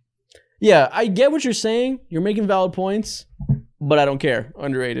 Yeah, I get what you're saying. You're making valid points, but I don't care.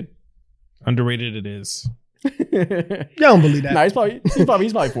 Underrated. Underrated it is. I don't believe that. Nah, he's probably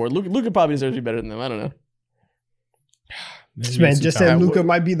 4. Luka probably deserves to be better than them. I don't know. This man just said Luka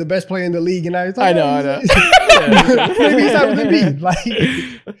might be the best player in the league, and I was I like, know. Maybe he's not Embiid. Like,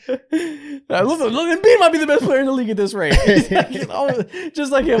 look, Embiid might be the best player in the league at this rate.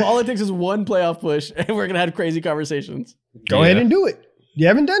 Just like him, all it takes is one playoff push, and we're gonna have crazy conversations. Go ahead and do it. You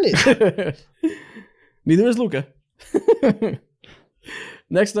haven't done it. Neither is Luka.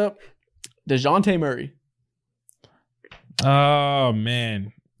 Next up, DeJounte Murray. Oh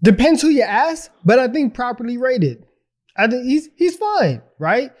man, depends who you ask, but I think properly rated. I think he's fine,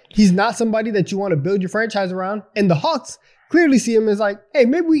 right? He's not somebody that you want to build your franchise around. And the Hawks clearly see him as like, hey,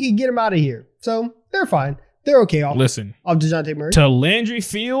 maybe we can get him out of here. So they're fine. They're okay off DeJounte Murray. To Landry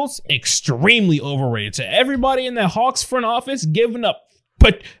Fields, extremely overrated. To everybody in the Hawks front office, giving up,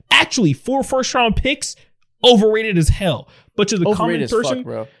 but actually 4 first-round picks, overrated as hell. But to the overrated common person, fuck,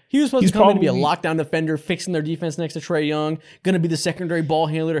 bro. He was supposed to come in to be a lockdown defender, fixing their defense next to Trae Young, going to be the secondary ball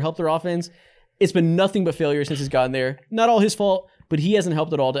handler to help their offense. It's been nothing but failure since he's gotten there. Not all his fault, but he hasn't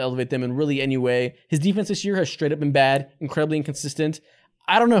helped at all to elevate them in really any way. His defense this year has straight up been bad, incredibly inconsistent.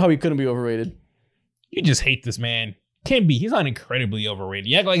 I don't know how he couldn't be overrated. You just hate this man. Can't be. He's not incredibly overrated.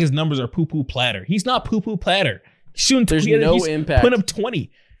 You act like his numbers are poo-poo platter. He's not poo-poo platter. He's shooting. There's no impact. Putting up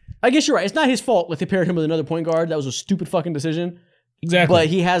 20. I guess you're right. It's not his fault. Like they paired him with another point guard. That was a stupid fucking decision. Exactly. But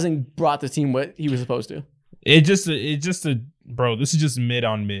he hasn't brought the team what he was supposed to. Bro, this is just mid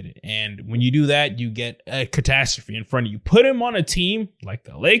on mid. And when you do that, you get a catastrophe in front of you. Put him on a team like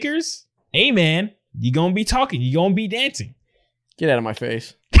the Lakers. Hey, man, you're going to be talking. You're going to be dancing. Get out of my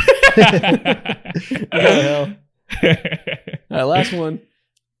face. What the hell? All right, last one.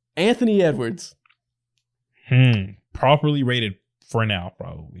 Anthony Edwards. Properly rated for now,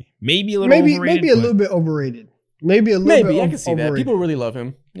 probably. Maybe a little overrated. Maybe a little bit overrated. Maybe I can see that. People really love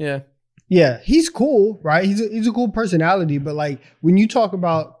him. Yeah. Yeah, he's cool, right? He's a cool personality, but like when you talk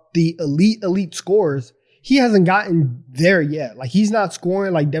about the elite scorers, he hasn't gotten there yet. Like he's not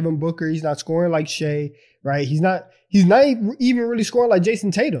scoring like Devin Booker, he's not scoring like Shea, right? He's not even really scoring like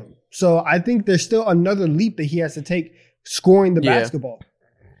Jason Tatum. So I think there's still another leap that he has to take scoring the basketball.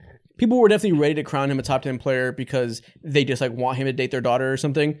 People were definitely ready to crown him a top 10 player because they just like want him to date their daughter or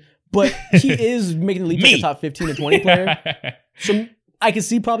something. But he is making the leap to a top 15 to 20 player. So I can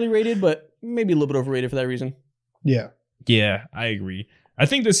see probably rated, but maybe a little bit overrated for that reason. Yeah. Yeah, I agree. I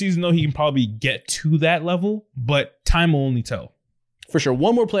think this season, though, he can probably get to that level, but time will only tell. For sure.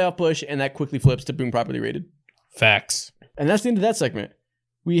 One more playoff push, and that quickly flips to being properly rated. Facts. And that's the end of that segment.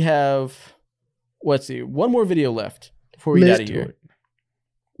 We have, one more video left before we get out of here.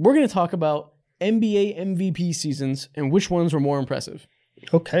 We're going to talk about NBA MVP seasons and which ones were more impressive.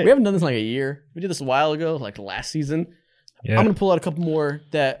 Okay. We haven't done this in like a year. We did this a while ago, like last season. Yeah. I'm going to pull out a couple more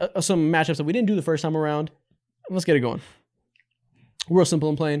some matchups that we didn't do the first time around. Let's get it going. Real simple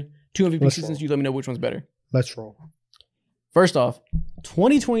and plain. 2 MVP seasons. You let me know which one's better. Let's roll. First off,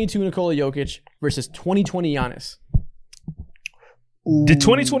 2022 Nikola Jokic versus 2020 Giannis. Did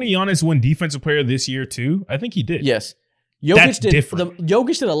 2020 Giannis win Defensive Player this year too? I think he did. Yes. That's different.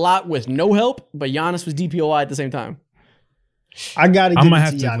 Jokic did a lot with no help, but Giannis was DPOI at the same time. I gotta. I might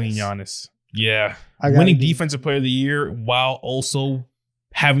have to lean Giannis. Yeah, winning defensive player of the year while also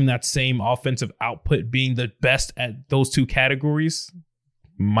having that same offensive output, being the best at those two categories.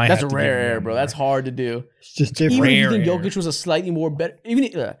 That's a rare, bro. That's hard to do. It's just different. Even if you think Jokic was a slightly more better, even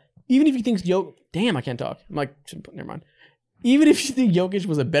if you think damn, I can't talk. I'm like, never mind. Even if you think Jokic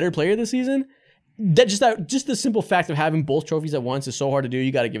was a better player this season, just the simple fact of having both trophies at once is so hard to do.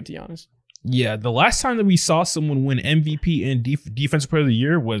 You got to give it to Giannis. Yeah, the last time that we saw someone win MVP and defensive player of the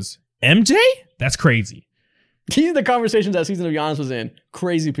year was MJ. That's crazy. These are the conversations that season of Giannis was in.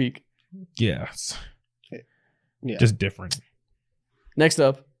 Crazy peak. Yeah. Just different. Next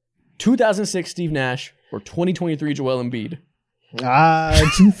up, 2006 Steve Nash or 2023 Joel Embiid.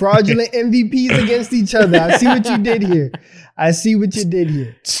 Two fraudulent MVPs against each other. I see what you did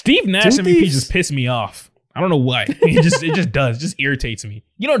here. Steve Nash MVP just pissed me off. I don't know why. It just does. It just irritates me.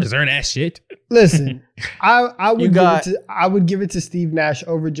 You don't deserve that shit. Listen, I would give it to Steve Nash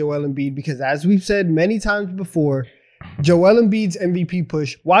over Joel Embiid because, as we've said many times before, Joel Embiid's MVP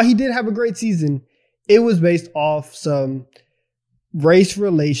push, while he did have a great season, it was based off some race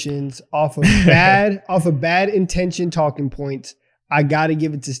relations, off of bad intention talking points. I got to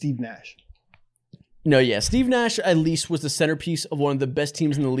give it to Steve Nash. No, yeah. Steve Nash at least was the centerpiece of one of the best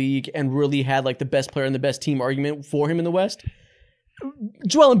teams in the league and really had like the best player and the best team argument for him in the West.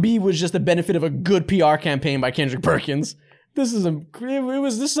 Joel Embiid was just the benefit of a good PR campaign by Kendrick Perkins. This is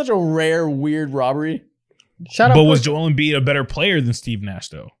such a rare, weird robbery. But was Joel Embiid a better player than Steve Nash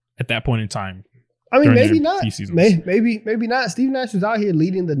though at that point in time? I mean, maybe not. Maybe not. Steve Nash was out here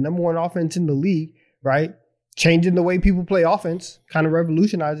leading the number one offense in the league, right? Changing the way people play offense, kind of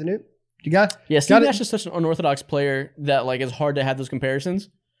revolutionizing it. Steve Nash is such an unorthodox player that like it's hard to have those comparisons.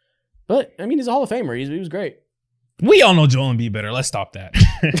 But I mean, he's a Hall of Famer. He was great. We all know Joel Embiid better. Let's stop that.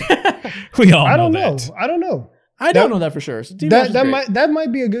 We all know that. I don't know. I don't know that for sure. That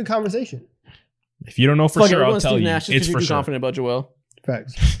might be a good conversation. If you don't know for sure, I'll tell you. Nash it's for sure. Confident about Joel.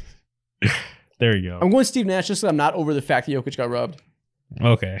 Facts. There you go. I'm going Steve Nash just because I'm not over the fact that Jokic got robbed.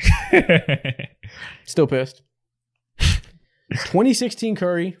 Okay. Still pissed. 2016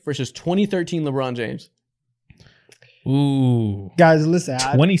 Curry versus 2013 LeBron James. Ooh. Guys, listen.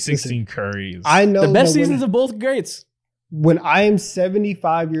 2016 Curry. I know the best seasons of both greats. When I am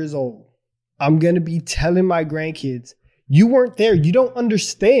 75 years old, I'm going to be telling my grandkids, you weren't there. You don't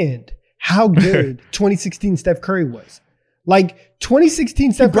understand how good 2016 Steph Curry was. Like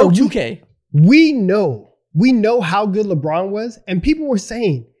 2016 Steph Curry. UK. We know how good LeBron was. And people were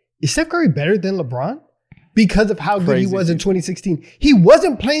saying, is Steph Curry better than LeBron? Because of how good he was in 2016. He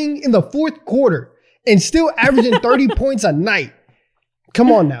wasn't playing in the fourth quarter and still averaging 30 points a night.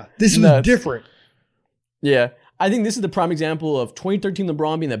 Come on now. This was different. Yeah. I think this is the prime example of 2013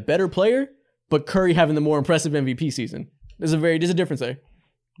 LeBron being the better player, but Curry having the more impressive MVP season. There's a difference there.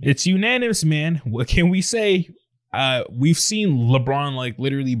 It's unanimous, man. What can we say? We've seen LeBron like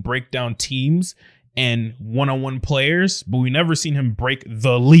literally break down teams and one-on-one players, but we've never seen him break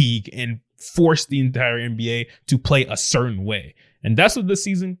the league and force the entire NBA to play a certain way. And that's what this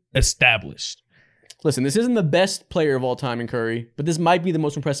season established. Listen, this isn't the best player of all time in Curry, but this might be the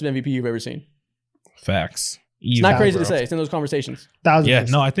most impressive MVP you've ever seen. Facts. It's not crazy to say. It's in those conversations. Yeah,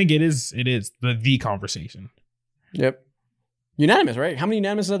 no, I think it is. It is the conversation. Yep. Unanimous, right? How many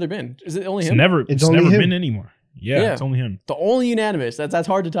unanimous has there been? Is it only him? It's never been anymore. Yeah, it's only him. The only unanimous. That's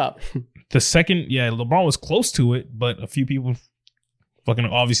hard to top. The second, LeBron was close to it, but a few people fucking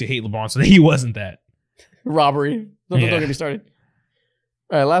obviously hate LeBron, so he wasn't that. Robbery. Don't get me started.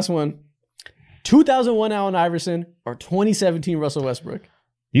 All right, last one. 2001 Allen Iverson or 2017 Russell Westbrook?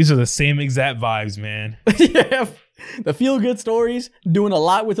 These are the same exact vibes, man. Yeah. The feel-good stories, doing a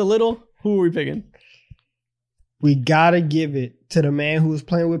lot with a little. Who are we picking? We got to give it to the man who was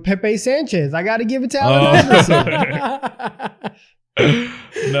playing with Pepe Sanchez. I got to give it to Allen Iverson.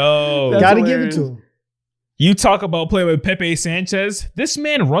 No. Got to give it to him. You talk about playing with Pepe Sanchez. This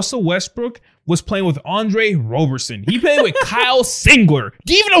man, Russell Westbrook, was playing with Andre Roberson. He played with Kyle Singler.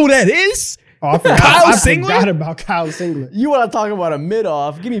 Do you even know who that is? Oh, I forgot about Kyle Singler. You want to talk about a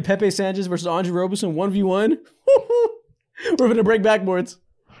mid-off. Give me Pepe Sanchez versus Andre Roberson 1v1. We're going to break backboards.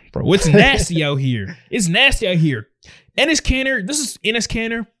 Bro, it's nasty out here. It's nasty out here. Enes Kanter, this is Enes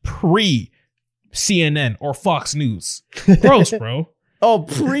Kanter pre-CNN or Fox News. Gross, bro. Oh,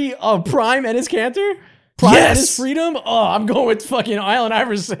 prime Enes Kanter? Prime Enes Freedom? Oh, I'm going with fucking Allen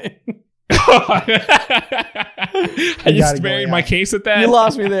Iverson. I just buried my case with that. You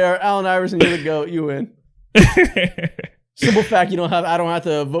lost me there. Allen Iverson, you're the GOAT. You win. Simple fact, I don't have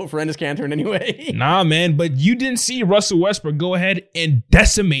to vote for Enes Kanter in any way. Nah, man, but you didn't see Russell Westbrook go ahead and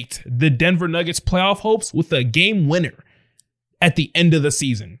decimate the Denver Nuggets playoff hopes with a game winner at the end of the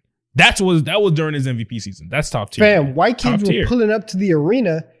season. That was during his MVP season. That's top tier. Fam, white kids were pulling up to the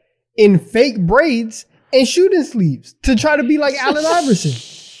arena in fake braids and shooting sleeves to try to be like Allen Iverson.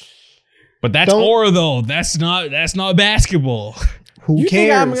 But that's aura, though. That's not basketball. Who cares?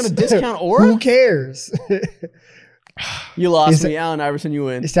 Think I'm going to discount aura? Who cares? You lost me, Allen Iverson. You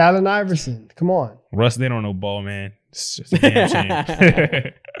win. It's Allen Iverson. Come on, Russ. They don't know ball, man. It's just a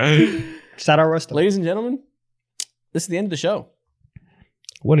damn shame. Shout out Russ. Ladies and gentlemen, this is the end of the show.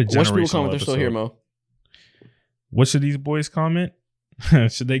 What a generational episode. People comment episode. they're still here, Mo. What should these boys comment?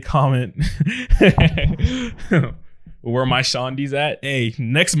 Should they comment? Where my Shondies at? Hey,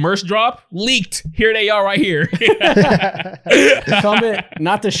 next merch drop leaked. Here they are, right here. Comment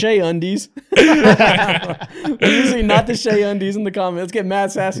not the Shea undies. Usually not the Shea undies in the comment. Let's get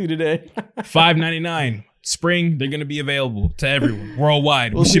mad sassy today. $5.99 spring. They're gonna be available to everyone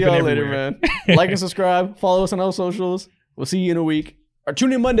worldwide. We'll see y'all later, man. Like and subscribe. Follow us on all socials. We'll see you in a week. Or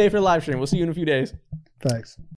tune in Monday for the live stream. We'll see you in a few days. Thanks.